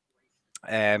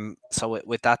 So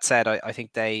with that said, I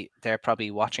think they're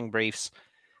probably watching briefs.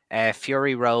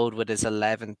 Fury Road with his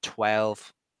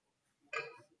 11-12.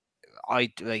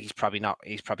 He's probably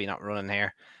not running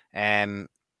here. And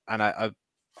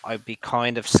I'd be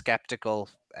kind of skeptical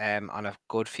on a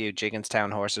good few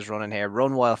Jigginstown horses running here.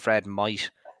 Run While Fred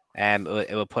might.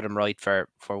 It will put him right for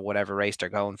whatever race they're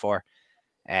going for.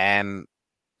 And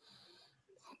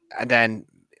then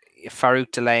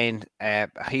Farouk Delane,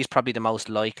 he's probably the most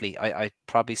likely. I'd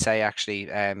probably say actually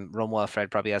Run While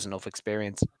Fred probably has enough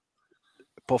experience.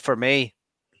 But for me,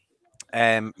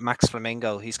 Max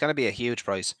Flamingo, he's going to be a huge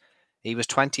price. He was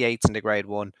 28th in the Grade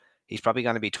 1. He's probably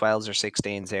going to be 12s or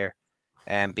 16s here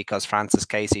because Francis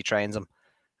Casey trains him.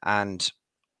 And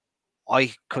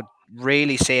I could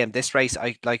really see him. This race,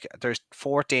 there's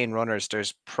 14 runners.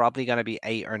 There's probably going to be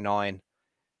 8 or 9.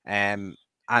 And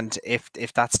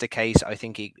if that's the case, I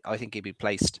think he'd be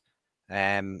placed.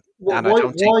 Why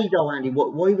though, Andy?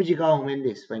 Why would you go and win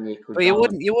this when you could? Well, you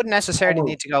wouldn't necessarily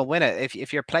need to go win it.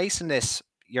 If you're placing this,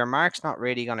 your mark's not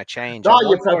really going to change. No,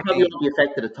 you probably won't be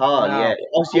affected at all. No. Yeah.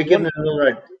 Also, you're giving it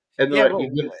another. You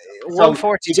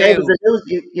 142.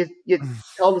 You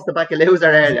told us to back a loser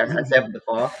earlier at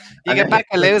 7-4. You get back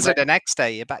a loser the next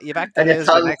day. You back the loser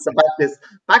the next day.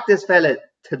 Back this fella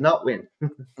to not win.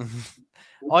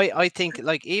 I think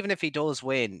even if he does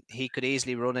win, he could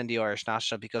easily run in the Irish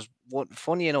National because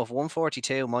funny enough,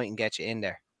 142 mightn't get you in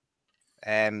there.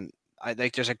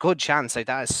 There's a good chance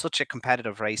that is such a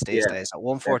competitive race these days. That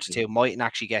 142 mightn't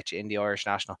actually get you in the Irish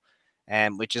National,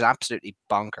 which is absolutely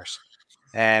bonkers.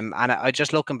 And I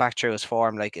just looking back through his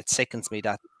form, it sickens me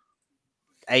that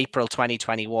April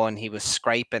 2021 he was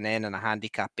scraping in a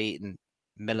handicap beating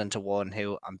Millen to 1,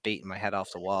 who I'm beating my head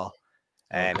off the wall.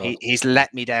 He's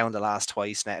let me down the last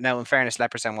twice now. Now, in fairness,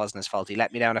 Leopardstown wasn't his fault. He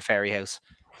let me down a Ferry House.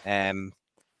 And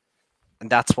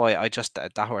that's why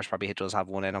that horse probably does have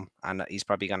one in him, and he's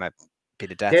probably going to be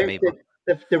the death of me.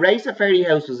 The race at Ferry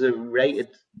House was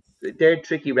they're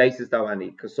tricky races though,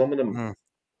 Andy, because some of them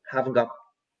haven't got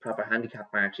proper handicap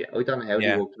marks yet. I don't know how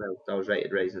they work out those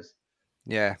rated races.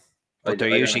 Yeah, but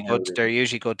they're usually good. They're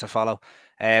usually good to follow.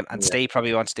 And Steve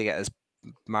probably wants to get his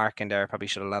mark in there. Probably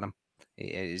should have let him.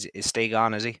 Is Steve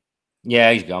gone? Is he?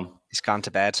 Yeah, he's gone. He's gone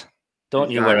to bed.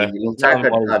 Don't you worry. He's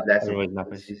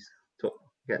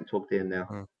getting tucked in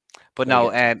now. But no,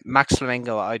 Max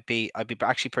Flamingo, I'd be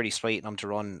actually pretty sweet on him to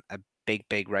run a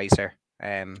big racer.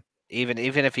 Even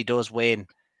if he does win,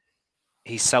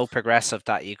 he's so progressive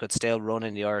that you could still run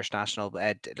in the Irish National.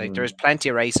 There's plenty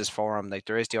of races for him.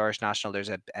 There is the Irish National. There's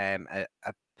a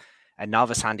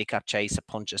novice handicap chase at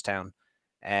Punchestown.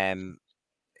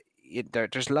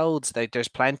 There's loads. There's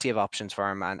plenty of options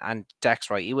for him. And Deck's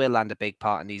right. He will land a big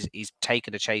pot, and he's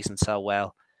taken the chasing so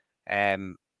well.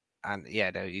 And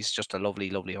he's just a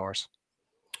lovely horse.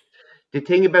 The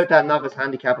thing about that novice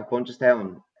handicap at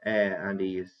Punchestown,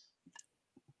 Andy, is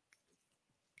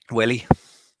Willie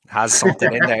has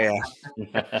something in there.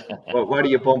 Yeah. What are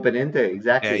you bumping into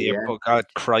exactly? God,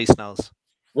 Christ knows.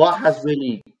 What has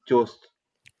Willie just,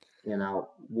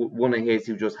 one of his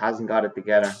who just hasn't got it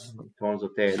together turns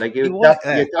up there? You're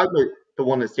talking about the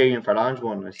one that's steering for Lounge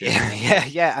one.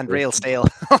 Yeah, and Real Steel.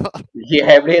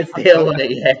 Real Steel.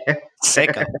 Yeah,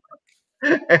 sick.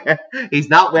 He's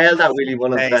not well, that Willie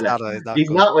Mullins fella. He's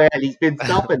not well. He's been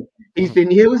stopping. He's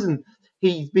been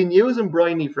using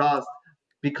Bryony Frost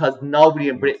because nobody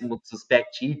in Britain would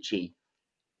suspect Chi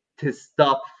to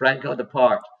stop Franco de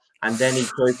Park and then he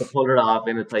tries to pull it off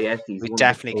in a Thyestes. We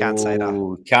definitely can't say that.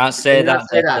 Oh, can't Can say you not that.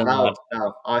 say that? Declan, No, lad.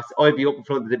 no. I'll be up in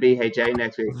front of the BHA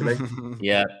next week, will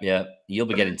Yeah, yeah. You'll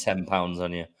be getting £10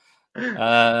 on you.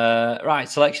 Right,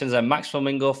 selections then. Max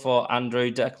Flamingo for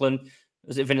Andrew. Declan,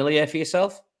 was it Vanillier for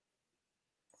yourself?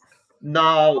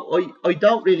 No, I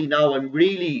don't really know.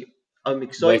 I'm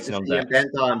excited Waiting to on see him Dex.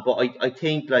 bent on, but I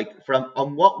think like from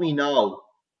on what we know,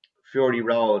 Fury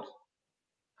Road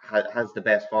has the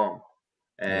best form.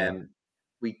 Yeah.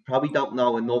 We probably don't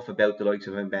know enough about the likes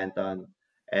of him bent on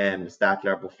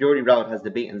Statler, but Fury Road has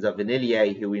the beatings of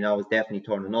Vanillier, who we know is definitely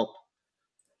turning up.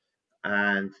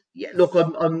 And yeah, look,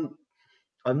 I'm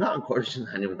not encouraging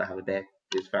anyone to have a bet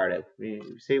this far out. We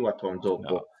see what turns up, No.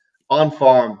 but on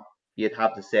form, you'd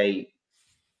have to say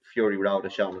Fury Road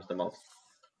has shown us the most.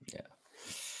 Yeah.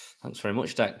 Thanks very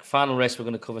much, Deck. Final race we're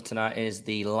going to cover tonight is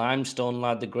the Limestone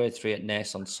Lad, the Grade 3 at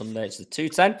Naas on Sunday. It's the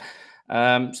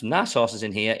 210. Some nice horses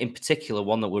in here, in particular,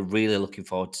 one that we're really looking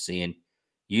forward to seeing.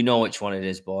 You know which one it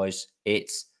is, boys.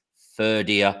 It's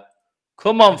Ferdia.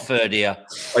 Come on, Ferdia.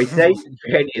 I say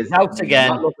Ferdy is Out again.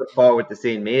 not looking forward to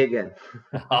seeing me again.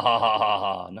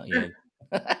 Oh, not you.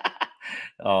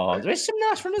 Oh, there is some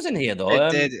nice runners in here, though.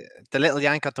 Did the little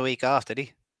yank got the week off, did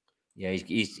he? Yeah,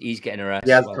 he's getting a rest.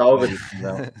 He has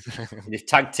COVID. They've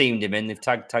tag teamed him in. They've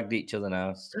tagged each other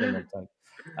now. It's been a tag.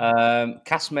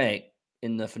 Castmate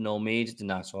in there for No Mead. The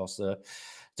nice horse there.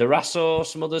 Durasso,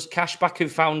 some others. Cashback, who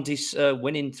found his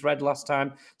winning thread last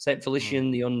time. St. Felician,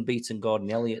 the unbeaten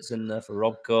Gordon Elliott's in there for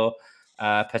Robco.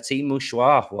 Petit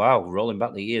Mouchoir. Wow, rolling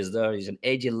back the years there. He's an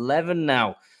age 11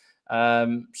 now.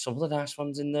 Some other nice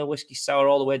ones in there. Whiskey Sour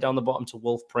all the way down the bottom to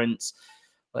Wolf Prince.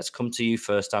 Let's come to you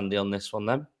first, Andy, on this one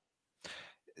then.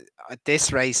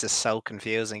 This race is so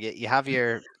confusing. You have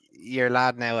your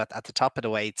lad now at the top of the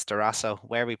weights, Durasso.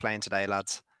 Where are we playing today,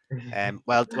 lads?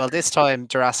 Well, this time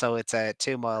Durasso, it's a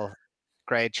 2 mile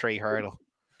Grade 3 hurdle,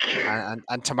 and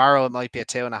tomorrow it might be a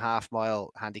 2.5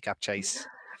 mile handicap chase.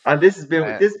 And this has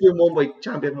been won by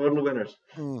champion hurdle winners.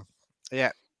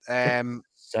 Yeah.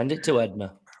 Send it to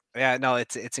Edna. Yeah. No,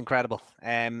 it's incredible.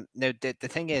 Now the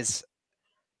thing is,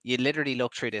 you literally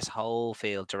look through this whole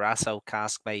field: Durasso,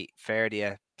 Caskmate,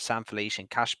 Ferdia, Sam Felician,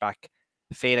 Cashback,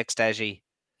 Felix Deji.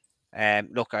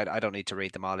 Look, I don't need to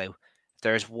read them all out.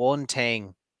 There's one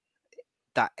thing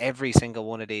that every single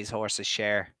one of these horses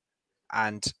share,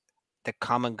 and the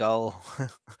common goal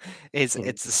is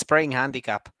it's the spring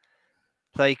handicap.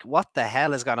 Like, what the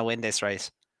hell is going to win this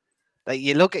race? Like,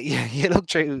 you look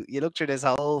through this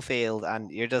whole field,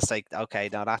 and you're just like, okay,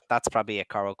 no, that's probably a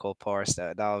Coral Cup horse.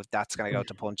 No, that's going to go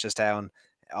to Punchestown.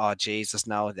 Oh Jesus,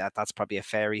 no, that's probably a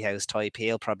Fairy House type.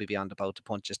 He'll probably be on the boat to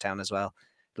Punchestown as well.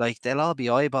 Like, they'll all be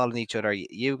eyeballing each other.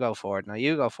 You go for it. No,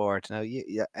 you go for it. No,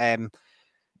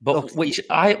 But look, which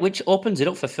opens it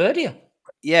up for Ferdia?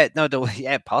 Yeah, no,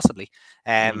 yeah, possibly.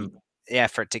 Yeah,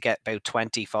 to get about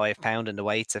 £25 in the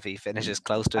weights if he finishes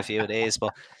close to a few days.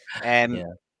 But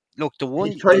look, the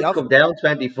one he's trying to come down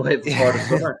 25 before the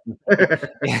summer.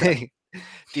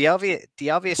 The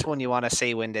obvious one you want to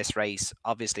see win this race,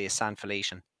 obviously, is San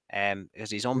Felician,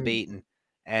 because he's unbeaten.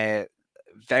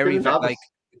 Very like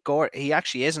Gore. He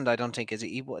actually isn't. I don't think is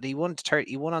he. He won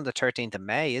on the 13th of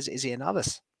May. Is he a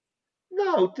novice?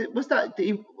 No, was that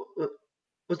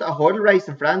a hurdle race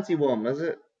in France he won? Was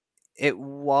it? It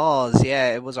was,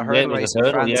 yeah. It was a hurdle race in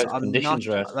France. Yeah, I'm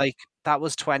not like that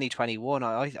was 2021.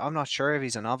 I'm not sure if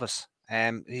he's a novice.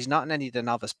 He's not in any of the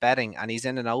novice betting, and he's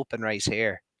in an open race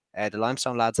here. The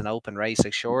Limestone Lad's an open race.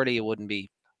 Like, surely it wouldn't be.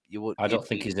 I don't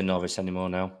think he's a novice anymore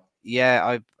now.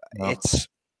 Yeah, it's.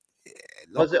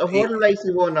 Was it a hurdle race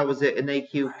he won, or was it an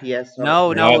AQPS?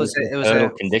 No, it was a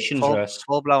conditions race,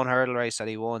 full-blown hurdle race that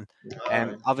he won.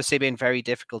 Obviously, being very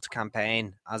difficult to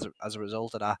campaign as a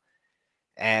result of that.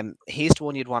 He's the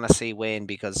one you'd want to see win,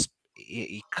 because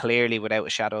he clearly, without a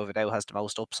shadow of a doubt, has the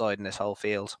most upside in this whole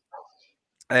field.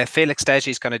 Felix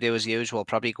Deji's going to do as usual,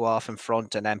 probably go off in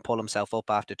front and then pull himself up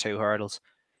after 2 hurdles.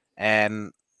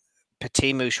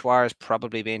 Petit Mouchoir is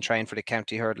probably being trained for the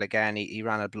county hurdle again. He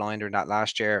ran a blinder in that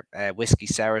last year. Whiskey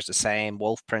Sour is the same.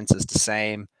 Wolf Prince is the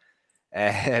same.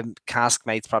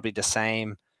 Caskmate's probably the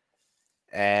same.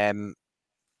 And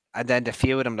then the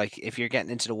few of them, like, if you're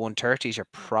getting into the 130s, you're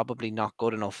probably not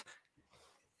good enough.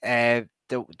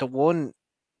 The one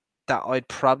that I'd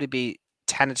probably be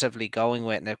tentatively going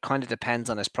with, and it kind of depends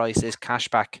on his price, is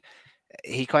Cashback.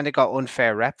 He kind of got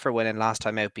unfair rep for winning last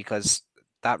time out, because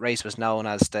that race was known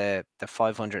as the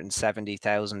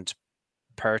 570,000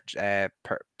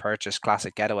 purchase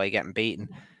classic getaway getting beaten.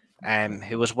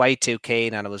 It was way too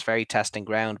keen, and it was very testing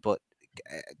ground. But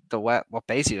what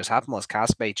basically just happened was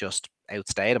Caskmate just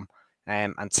outstayed him.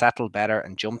 and settled better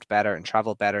and jumped better and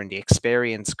travelled better, and the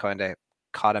experience kind of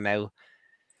caught him out.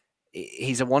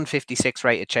 He's a 156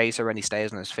 rated chaser when he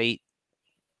stays on his feet,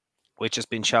 which has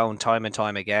been shown time and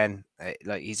time again.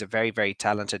 Like, he's a very, very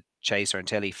talented chaser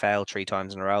until he fell 3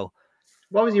 times in a row.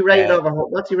 What was he rated over?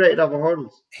 What's he rated over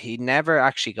hurdles? He never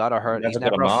actually got a hurdle.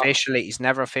 He's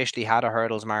never officially had a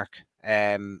hurdles mark.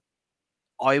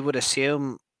 I would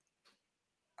assume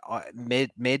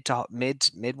mid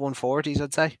 140s,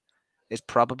 I'd say, is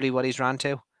probably what he's ran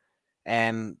to.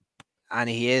 And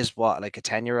he is like a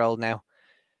 10-year-old now.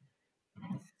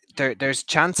 There's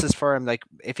chances for him, like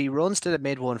if he runs to the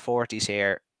mid 140s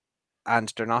here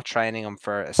and they're not training him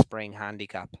for a spring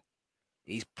handicap,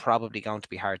 he's probably going to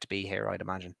be hard to beat here, I'd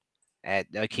imagine.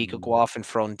 Like, he could go off in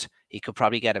front. He could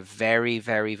probably get a very,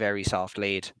 very, very soft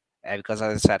lead, because,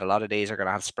 as I said, a lot of these are going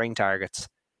to have spring targets.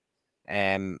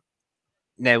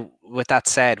 Now, with that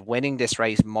said, winning this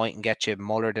race mightn't get you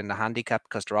mullered in the handicap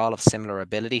because they're all of similar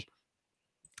ability.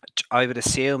 I would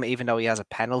assume, even though he has a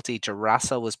penalty,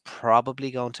 Gerasso was probably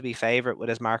going to be favourite with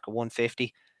his mark of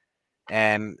 150.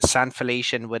 San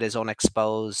Felician, with his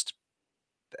unexposed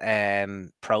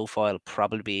profile,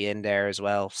 probably be in there as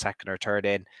well, second or third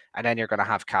in, and then you're going to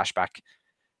have Cashback,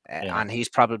 and he's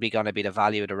probably going to be the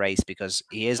value of the race because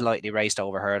he is lightly raced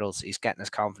over hurdles. He's getting his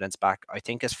confidence back. I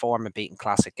think his form of beating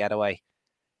Classic Getaway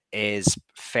is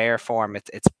fair form.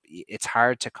 It's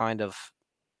hard to kind of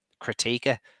critique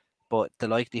it, but the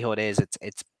likelihood is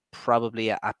it's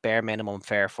probably at bare minimum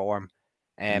fair form.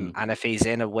 And if he's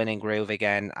in a winning groove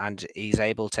again and he's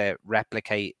able to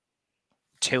replicate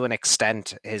to an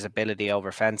extent his ability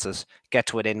over fences, get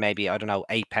to within maybe, I don't know,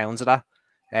 8 pounds of that,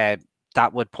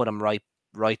 that would put him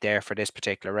right there for this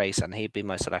particular race, and he'd be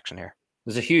my selection here.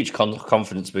 There's a huge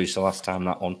confidence boost the last time,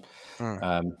 that one,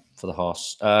 for the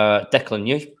horse. Declan,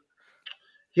 you?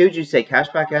 Who did you say?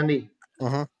 Cashback, Andy?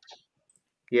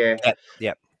 Yeah.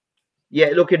 Yeah,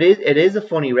 look, it is a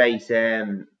funny race.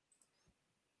 I'm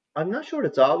not sure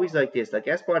it's always like this. Like,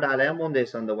 Esport LM won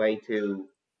this on the way to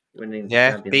winning the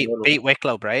champion. beat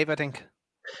Wicklow Brave, I think.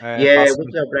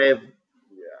 Wicklow Brave.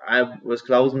 I was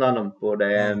closing on him, but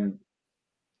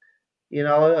you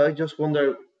know, I just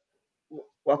wonder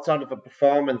what sort of a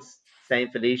performance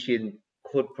Saint Felician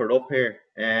could put up here.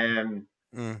 Now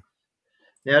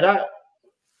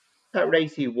that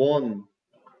race he won,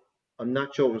 I'm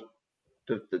not sure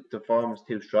the form was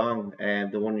too strong.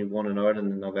 The one he won in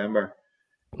Ireland in November.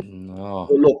 No.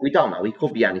 But look, we don't know. He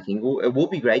could be anything. It would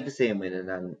be great to see him winning,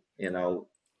 and you know,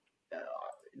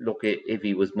 look, if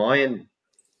he was mine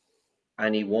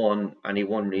and he won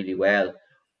really well,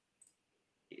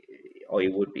 he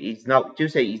would be. He's not. Do you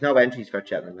say he's no entries for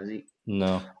Cheltenham, is he?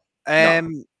 No.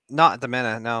 Not at the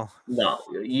minute. No. No,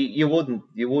 you wouldn't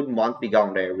want to be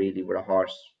going there really with a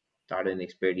horse that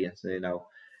inexperienced, you know.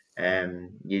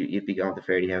 You'd be going to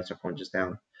Fairly House or Punches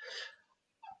Down.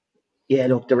 Yeah,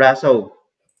 look, the Rasso.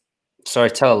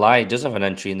 Sorry, tell a lie. He does have an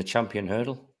entry in the Champion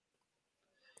Hurdle.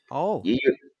 Oh.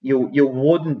 You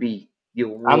wouldn't be.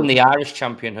 And the Irish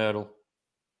Champion Hurdle.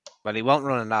 Well, he won't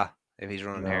run in that if he's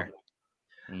running here.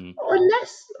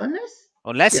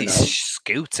 Unless he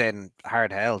scoots in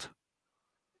hard held.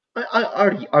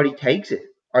 Or he takes it.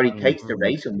 Or he takes the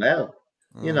racing well.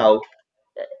 You know,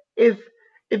 if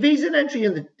he's an entry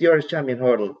in the Irish Champion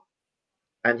Hurdle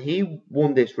and he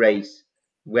won this race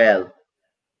well,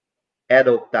 ed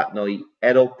up that night,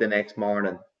 ed up the next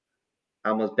morning,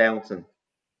 and was bouncing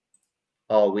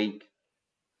all week,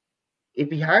 it'd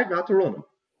be hard not to run him.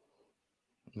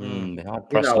 You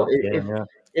know,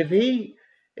 if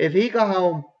he got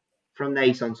home from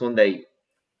Naas on Sunday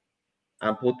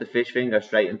and put the fish finger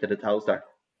straight into the toaster,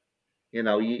 you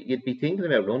know, you'd be thinking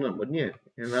about running, wouldn't you?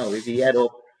 You know, if he had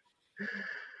up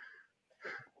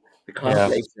the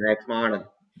cornflakes the next morning.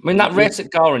 I mean, that race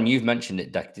at Goran, you've mentioned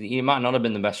it, Dick. He might not have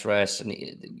been the best race, and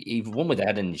he won with the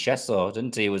head in the chest, though,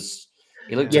 didn't he? He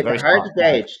looked very hard to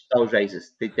gauge those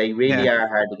races. They really are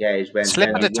hard to gauge. When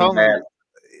Slip of the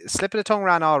Tongue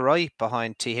ran all right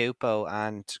behind Tihupo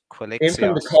and Quilixios. In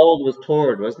from the Cold was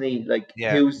third, wasn't he? Like,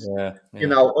 you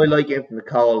know, I like In from the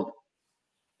Cold.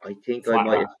 I think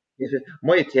I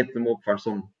might have tipped him up for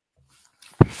some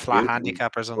flat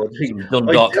handicap or something.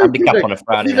 Dundalk handicap on a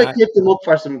Friday night. I tipped him up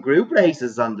for some group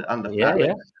races on the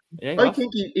flat. I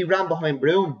think he ran behind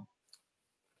Broom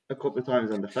a couple of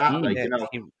times on the flat. Like, you know.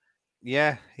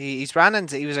 He's ran and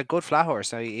he was a good flat horse.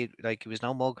 So he was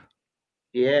no mug.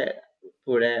 Yeah,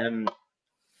 but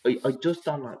I just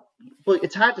don't know. But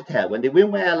it's hard to tell. When they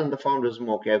win well and the form doesn't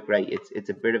work out great, it's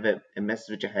a bit of a mess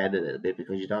with your head a little bit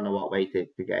because you don't know what way to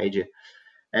gauge it.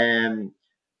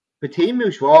 Petit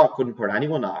Mouchoir couldn't put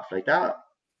anyone off like that.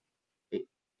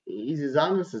 he's as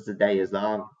honest as the day is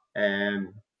long.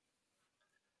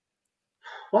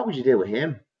 What would you do with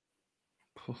him?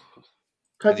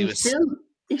 Because he's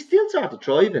still sort of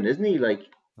thriving, isn't he? Like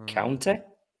County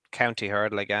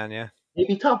Hurdle again, yeah. He'd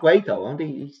be top weight though, won't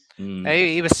he?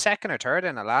 He was second or third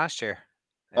in it last year.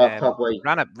 Top weight.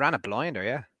 Ran a blinder,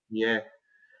 yeah. Yeah.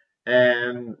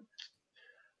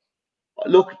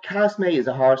 Look, Castmate is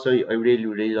a horse I really,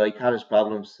 really like. Had his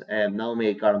problems.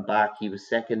 Novices got him back. He was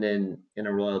second in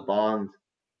a Royal Bond.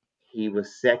 He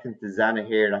was second to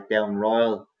Zanahiyr at Down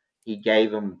Royal. He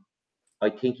gave him, I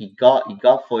think he got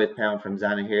 £5 from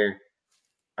Zanahiyr.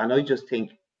 And I just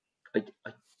think, I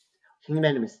think he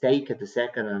made a mistake at the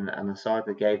second and I sort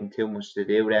of gave him too much to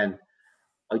do then.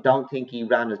 I don't think he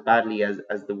ran as badly as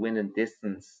the winning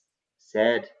distance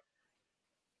said.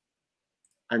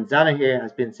 And Zanahiyr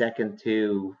has been second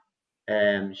to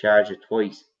Sharjah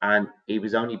twice, and he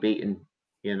was only beaten,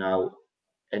 a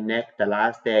neck the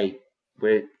last day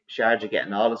with Sharjah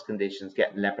getting all his conditions,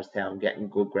 getting Leopardstown, getting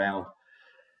good ground.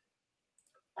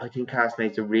 I think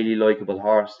Castmate's a really likeable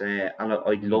horse, and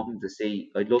I'd love to see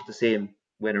him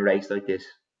win a race like this.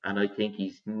 And I think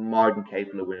he's more than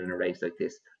capable of winning a race like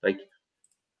this. Like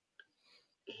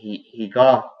he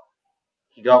got.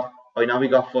 I know he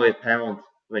got £5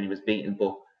 when he was beaten,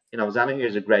 but Zanahiyr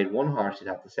is a grade 1 horse. You'd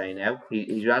have to say now.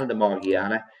 He's ran in the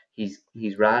Morgiana. He's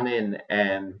ran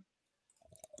in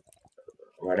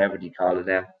whatever do you call it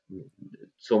now,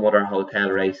 some other hotel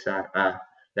race at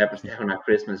Leopardstown at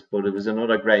Christmas, but it was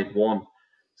another grade 1.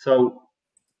 So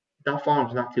that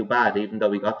form's not too bad, even though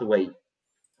we got the weight.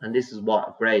 And this is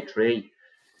what, grade 3.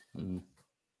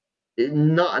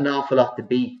 Not an awful lot to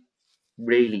beat,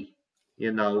 really.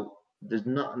 There's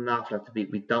not an awful lot to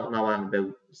beat. We don't know anything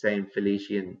about Saint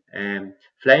Felician.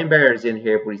 Flame Bear is in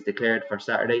here, but he's declared for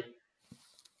Saturday.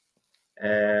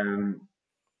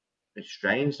 It's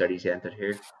strange that he's entered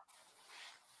here.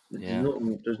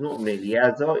 There's nothing really.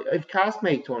 Yeah, so if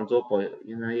Castmate turns up,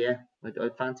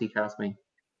 I'd fancy Castmate.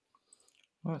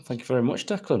 All right, thank you very much,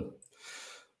 Declan.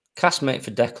 Castmate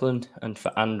for Declan and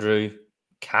for Andrew,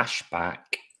 cash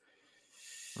back.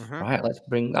 Right,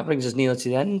 that brings us nearly to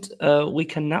the end.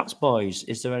 Weekend Nats, boys.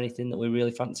 Is there anything that we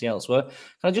really fancy elsewhere? Can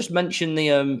I just mention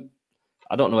the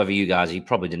I don't know whether you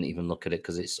probably didn't even look at it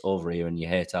because it's over here and you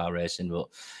hate our racing, but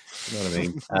you know what I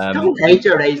mean. Don't hate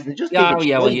your racing, just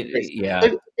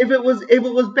If it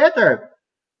was better,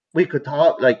 we could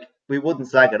talk. Like, we wouldn't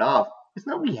slag it off. It's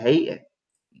not we hate it.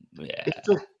 Yeah,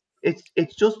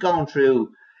 it's just going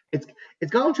through. It's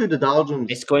going through the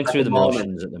doldrums. It's going through the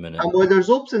motions at the minute. And while there's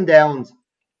ups and downs,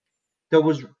 there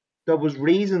was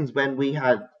reasons when we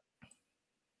had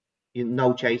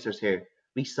no chasers here.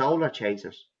 We sold our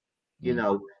chasers.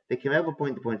 They came out of a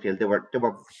point-to-point field. They were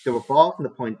bought from the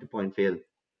point-to-point field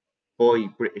by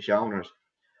British owners.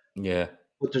 Yeah,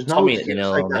 but there's no excuse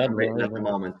like that at the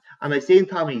moment. And I've seen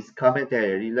Tommy's comment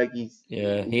there. He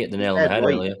hit the nail on the head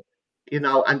earlier.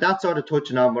 And that's sort of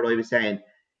touching on what I was saying.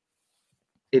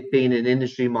 It being an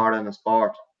industry more than a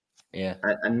sport. Yeah,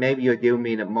 and maybe I do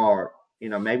mean it more.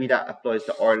 Maybe that applies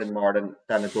to Ireland more than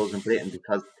it does in Britain,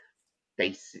 because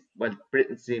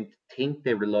Britain seem to think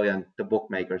they rely on the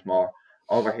bookmakers more.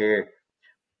 Over here,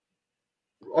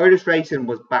 Irish racing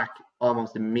was back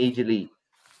almost immediately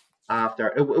after.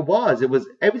 It was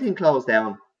everything closed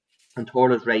down and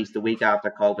Tourist raced the week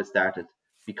after COVID started,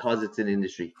 because it's an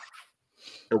industry.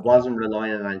 It wasn't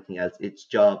relying on anything else. It's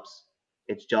jobs.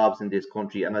 It's jobs in this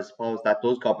country, and I suppose that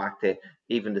does go back to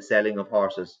even the selling of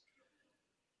horses.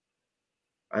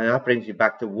 And that brings me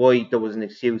back to why there was an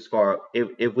excuse for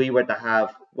if we were to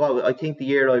have. Well, I think the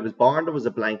year I was born, there was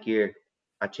a blank year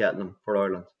at Cheltenham for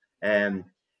Ireland.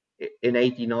 In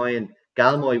 '89,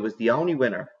 Galmoy was the only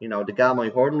winner. The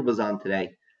Galmoy Hurdle was on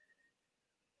today,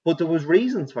 but there was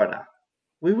reasons for that.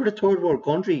 We were the third world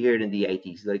country here in the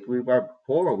 '80s. Like, we were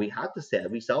poor, we had to sell.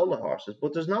 We sold the horses,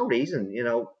 but there's no reason.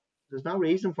 There's no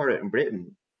reason for it in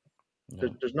Britain. No.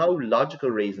 There's no logical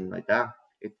reason like that.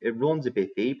 It runs a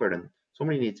bit deeper, and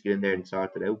somebody needs to get in there and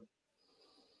sort it out.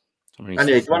 Anyway,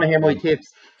 do you want to hear my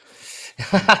tips?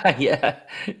 yeah,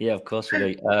 of course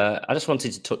we do. I just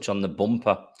wanted to touch on the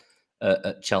bumper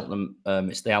at Cheltenham.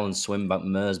 It's the Alan Swinbank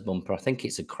Mears bumper. I think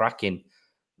it's a cracking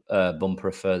bumper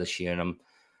affair this year, and I'm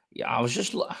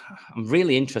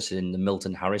really interested in the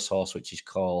Milton Harris horse, which is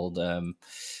called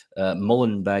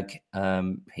Mullenbeg.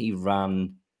 He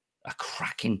ran a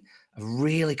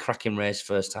really cracking race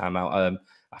first time out.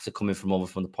 After coming from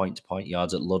the point-to-point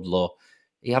yards at Ludlow,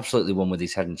 he absolutely won with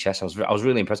his head and chest. I was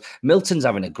really impressed. Milton's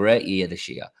having a great year this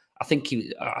year. I think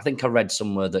I read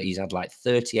somewhere that he's had like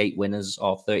 38 winners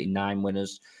or 39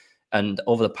 winners And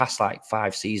over the past like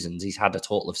 5 seasons, he's had a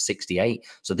total of 68.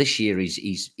 So this year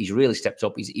he's really stepped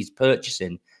up. He's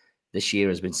purchasing this year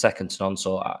has been second to none.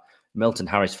 So Milton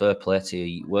Harris, fair play to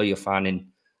you. Where you're finding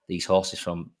these horses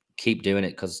from, keep doing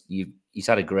it because he's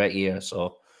had a great year.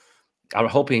 So I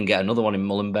hope he can get another one in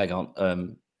Mullenbeg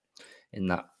on in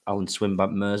that Alan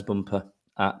Swinbank Mers bumper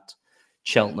at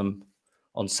Cheltenham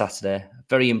on Saturday.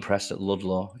 Very impressed at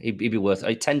Ludlow. He'd be worth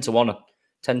 10 to 1.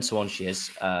 10 to 1 she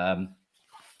is.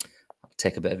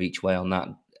 Take a bit of each way on that.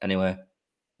 Anyway,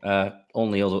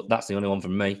 that's the only one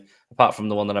from me, apart from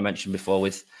the one that I mentioned before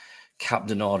with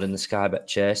Captain Ord in the Skybet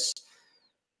Chase.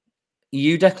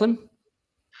 You, Declan?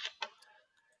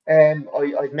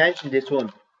 I've mentioned this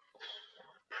one.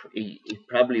 He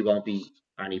probably won't be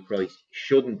any price.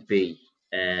 Shouldn't be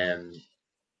any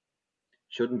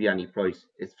price.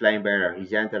 It's Flame Bearer.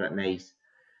 He's entered at Naas.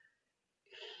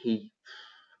 I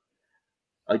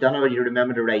don't know whether you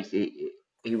remember the race.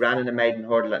 He ran in the maiden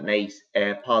hurdle at Naas.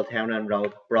 Paul Townend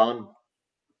rode Braun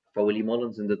for Willie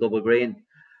Mullins in the double green,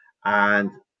 and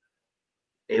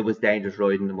it was dangerous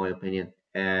riding, in my opinion.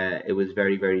 It was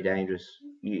very, very dangerous.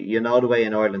 You know the way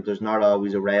in Ireland, there's not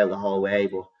always a rail the whole way,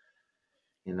 but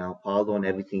Paul done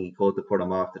everything he could to put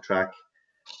him off the track.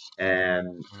 Yeah,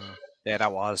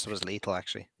 it was lethal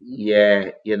actually. Yeah,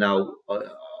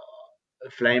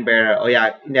 Flame Bearer. Oh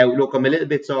yeah. Now look, I'm a little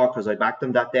bit sore because I backed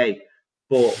him that day,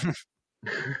 but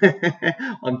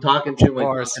I'm talking to my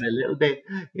talking a little bit.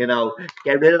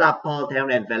 Get rid of that Paul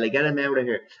Townend fella. Get him out of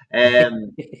here.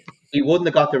 He wouldn't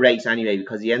have got the race anyway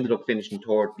because he ended up finishing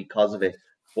third because of it.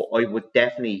 But I would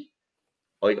definitely,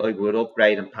 I would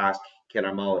upgrade and pass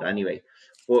Killer Mode anyway.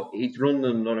 But he's running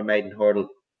another maiden hurdle.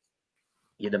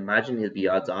 You'd imagine he'll be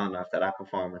odds on after that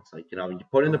performance. When you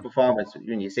put in the performance,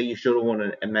 when you say you should have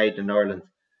won a maiden in Ireland,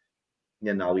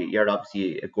 you're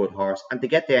obviously a good horse. And to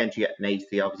get the entry at Naas,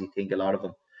 they obviously think a lot of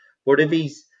him. But if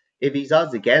he's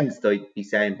odds against, I'd be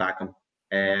saying back him.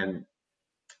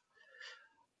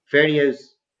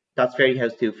 Fairyhouse, that's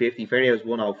Fairyhouse 250. Fairyhouse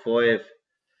 105.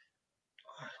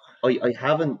 I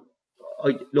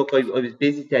was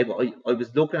busy today, but I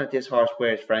was looking at this horse,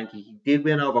 Where's Frankie? He did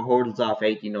win over hurdles off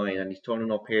 89, and he's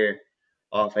turning up here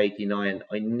off 89.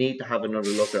 I need to have another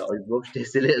look at it. I rushed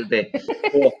this a little bit.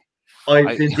 But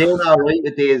I've been doing all right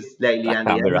with this lately,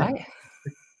 Andy. Right.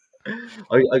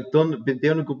 I've been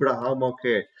doing a good bit of homework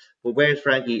here. But Where's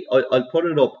Frankie? I'll put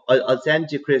it up. I'll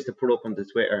send you, Chris, to put up on the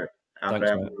Twitter after I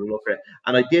have a look at it.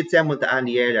 And I did send one to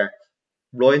Andy earlier.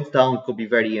 Rhinestone could be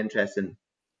very interesting.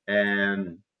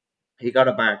 He got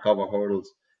a mark over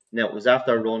hurdles. Now, it was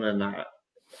after running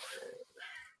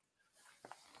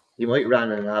he might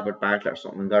run an Albert Bartlett or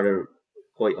something and got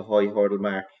quite a high hurdle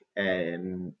mark.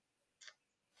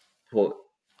 But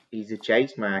he's a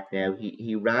chase mark now.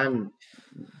 He ran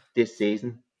this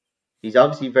season. He's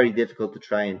obviously very difficult to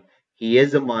train. He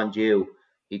is a Monju.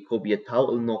 He could be a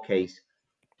total nutcase.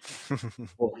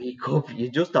 But he could. You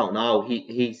just don't know.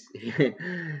 He's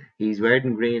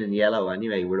wearing green and yellow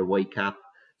anyway with a white cap.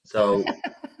 So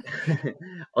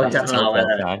I don't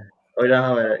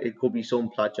know. It could be some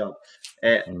plot job.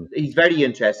 He's very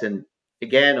interesting.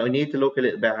 Again, I need to look a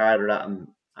little bit harder at him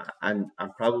and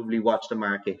probably watch the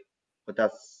market. But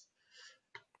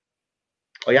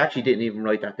I actually didn't even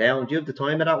write that down. Do you have the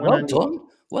time of that one, Andy?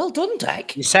 Well done,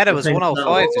 Deck. You said it was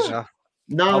 105, did you?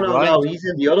 No. He's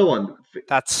in the other one.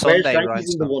 That's Sunday, right?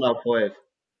 He's in the 105.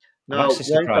 No, there's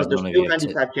 2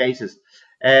 handicap chases.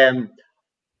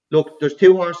 Look, there's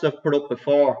 2 horses I've put up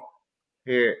before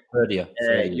here.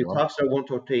 Utoxter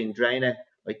 113 Drainer.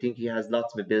 I think he has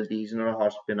lots of ability. He's another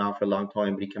horse who's been on for a long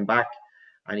time, but he came back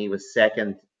and he was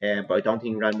second. But I don't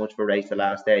think he ran much of a race the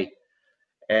last day.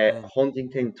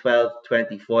 Huntington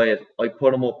 12.25. I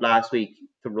put him up last week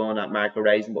to run at Marco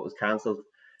Racing, but was cancelled.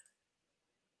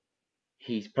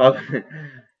 He's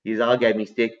all gave me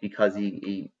stick because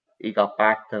he got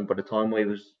backed, and by the time I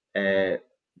was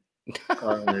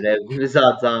calling it out, he was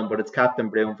odds on, but it's Captain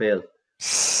Broomfield.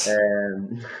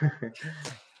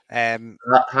 I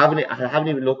haven't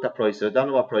even looked at prices. I don't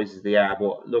know what prices they are,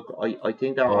 but look, I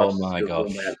think that horse. Oh my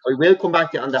gosh! I will come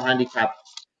back to you on the handicap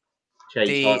chase.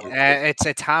 It's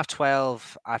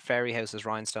 12:30 at Fairyhouse's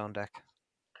Rhinestone deck.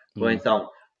 Rhinestone.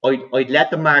 I'd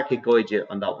let the market guide you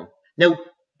on that one. Now,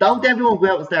 don't everyone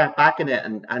go out and start backing it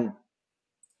and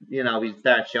we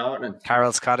start shortening.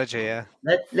 Carol's Cottage, yeah.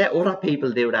 Let other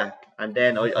people do that, and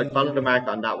then I'd follow the market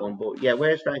on that one. But yeah,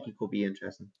 Where's Frankie could be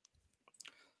interesting.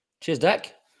 Cheers,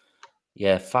 Deck.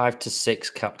 Yeah, 5 to 6,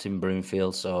 Captain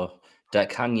Broomfield. So,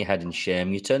 Deck, hang your head in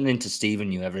shame. You're turning into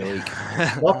Stephen you every week.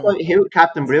 Who,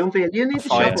 Captain Broomfield? You need to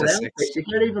shop 5 to around. 6. You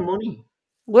get even money.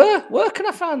 Where can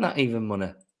I find that even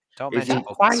money? Don't mention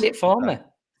Find it for me.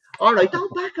 All right,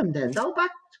 don't back him then. Don't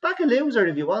back a loser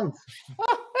if you want.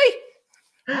 Oh,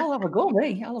 hey, I'll have a go,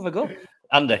 mate. I'll have a go.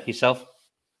 Andy, yourself?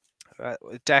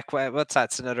 Deck, what's that?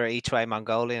 It's another each way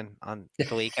Mongolian on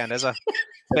the weekend, is it?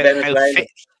 Venezuela.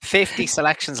 50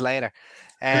 selections later.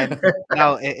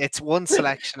 No, it's one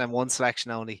selection and one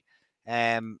selection only.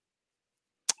 Yeah,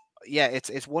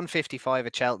 it's 155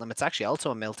 at Cheltenham. It's actually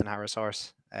also a Milton Harris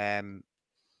horse.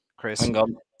 Chris. Hang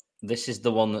on. This is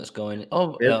the one that's going.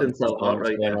 Oh, Milton's so hot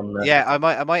right now. Yeah, I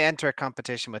might enter a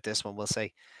competition with this one. We'll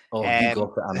see. Oh, you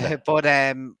go for Andy. But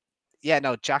yeah,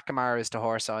 no, Jackamar is the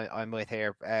horse I'm with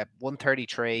here.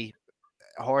 133,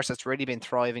 a horse that's really been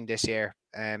thriving this year.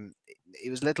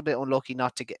 He was a little bit unlucky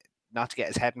not to get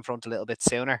his head in front a little bit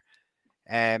sooner.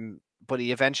 But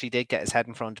he eventually did get his head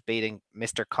in front, beating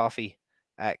Mr. Coffee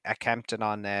at Kempton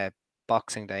on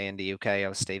Boxing Day in the UK. It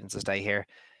was Stevens' day here.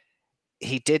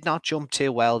 He did not jump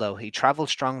too well, though. He travelled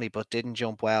strongly, but didn't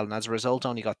jump well, and as a result,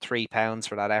 only got £3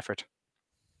 for that effort.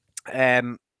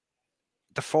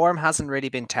 The form hasn't really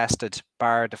been tested,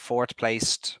 bar the fourth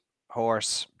placed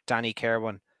horse, Danny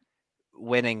Kirwan,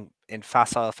 winning in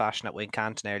facile fashion at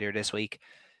Wincanton earlier this week.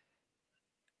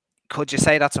 Could you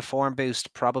say that's a form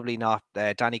boost? Probably not.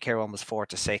 Danny Kirwan was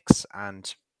 4-6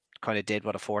 and kind of did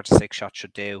what a 4-6 shot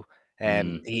should do.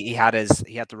 He had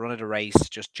the run of the race,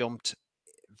 just jumped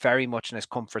very much in his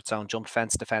comfort zone, jumped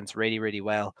fence to fence really, really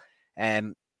well.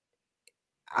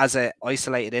 As an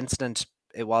isolated incident,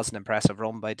 it was an impressive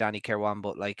run by Danny Kirwan,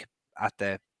 but like at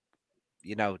the,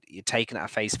 you're taking it at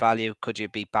face value. Could you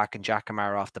be backing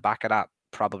Jackamar off the back of that?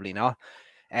 Probably not.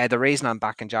 The reason I'm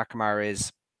backing Jackamar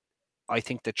is I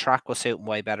think the track will suit him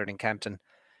way better than Kempton.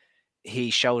 He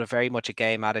showed very much a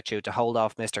game attitude to hold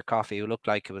off Mr. Coffee, who looked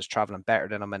like he was travelling better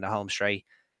than him in the home straight.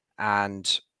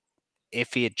 And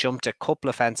if he had jumped a couple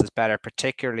of fences better,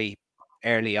 particularly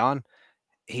early on,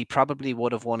 he probably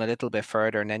would have won a little bit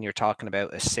further. And then you're talking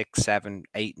about a 6, 7,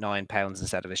 8, 9 pounds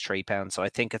instead of his £3. So I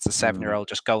think it's a 7-year-old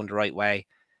just going the right way.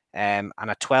 And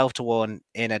a 12-1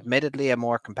 in admittedly a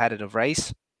more competitive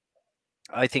race,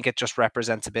 I think it just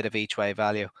represents a bit of each way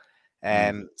value.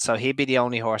 So he'd be the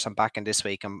only horse I'm backing this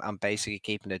week. I'm basically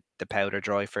keeping the powder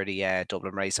dry for the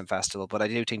Dublin Racing Festival. But I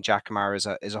do think Jackamar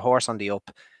is a horse on the up.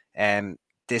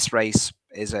 This race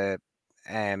is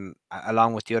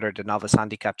along with the novice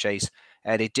handicap chase,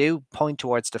 they do point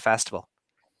towards the festival.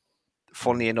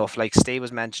 Funnily enough, like Steve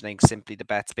was mentioning, Simply the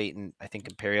Bet's beating, I think,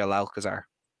 Imperial Alcazar.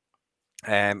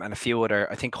 And a few other,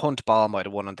 I think Hunt Ball might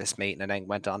have won on this meeting and then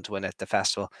went on to win at the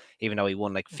festival, even though he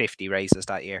won like 50 races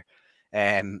that year.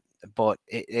 But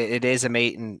it is a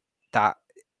meeting that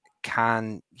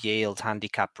can yield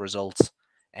handicap results.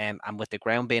 And with the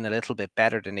ground being a little bit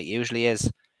better than it usually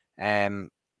is, the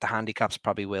handicaps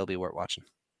probably will be worth watching.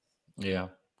 Yeah.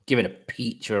 Give it a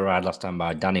peach of a ride last time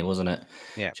by Danny, wasn't it?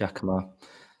 Yeah. Jackamar.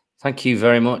 Thank you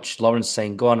very much. Lauren's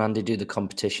saying, go on, Andy, do the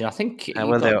competition. I think you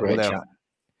got a great chat.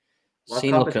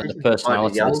 Seen looking at the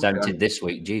personality that's entered this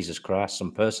week. Jesus Christ,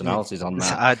 some personalities on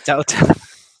that.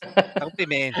 Don't be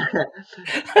mean.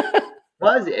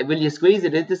 What is it? Will you squeeze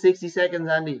it into 60 seconds,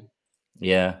 Andy?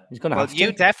 Yeah, he's going to have to.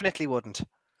 You definitely wouldn't.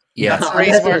 Yeah, that's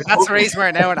the reason we're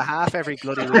an hour and a half every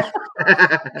bloody week.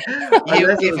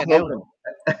 You give it out.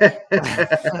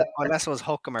 Unless it was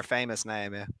Hookham or famous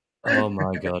name, yeah. Oh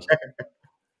my God.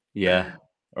 Yeah.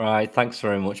 Right. Thanks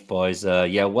very much, boys.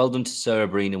 Yeah, well done to Sarah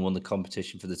Breen, who won the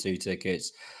competition for the 2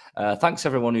 tickets. Thanks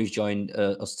everyone who's joined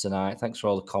us tonight. Thanks for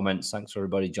all the comments. Thanks for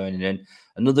everybody joining in.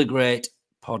 Another great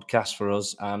podcast for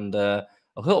us, and I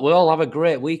hope we all have a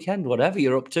great weekend. Whatever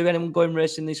you're up to. Anyone going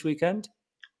racing this weekend?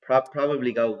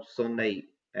 Probably go Sunday.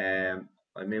 I'm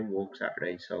in work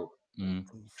Saturday, so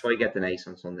try to get the Naas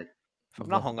on Sunday. If I'm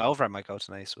not hungover, I might go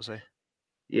to Naas. We'll see.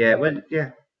 Yeah, well,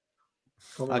 yeah.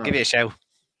 I'll give you a shout.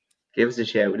 Give us a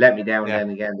shout. Let me down then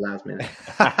again last minute.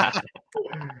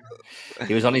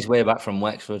 He was on his way back from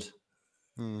Wexford.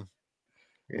 Yeah.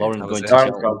 Lauren's going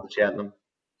to Cheltenham.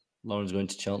 Lauren's going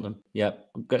to Cheltenham. Yeah,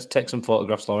 let's take some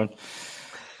photographs, Lauren.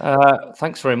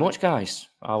 Thanks very much, guys.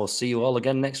 I will see you all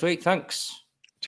again next week. Thanks.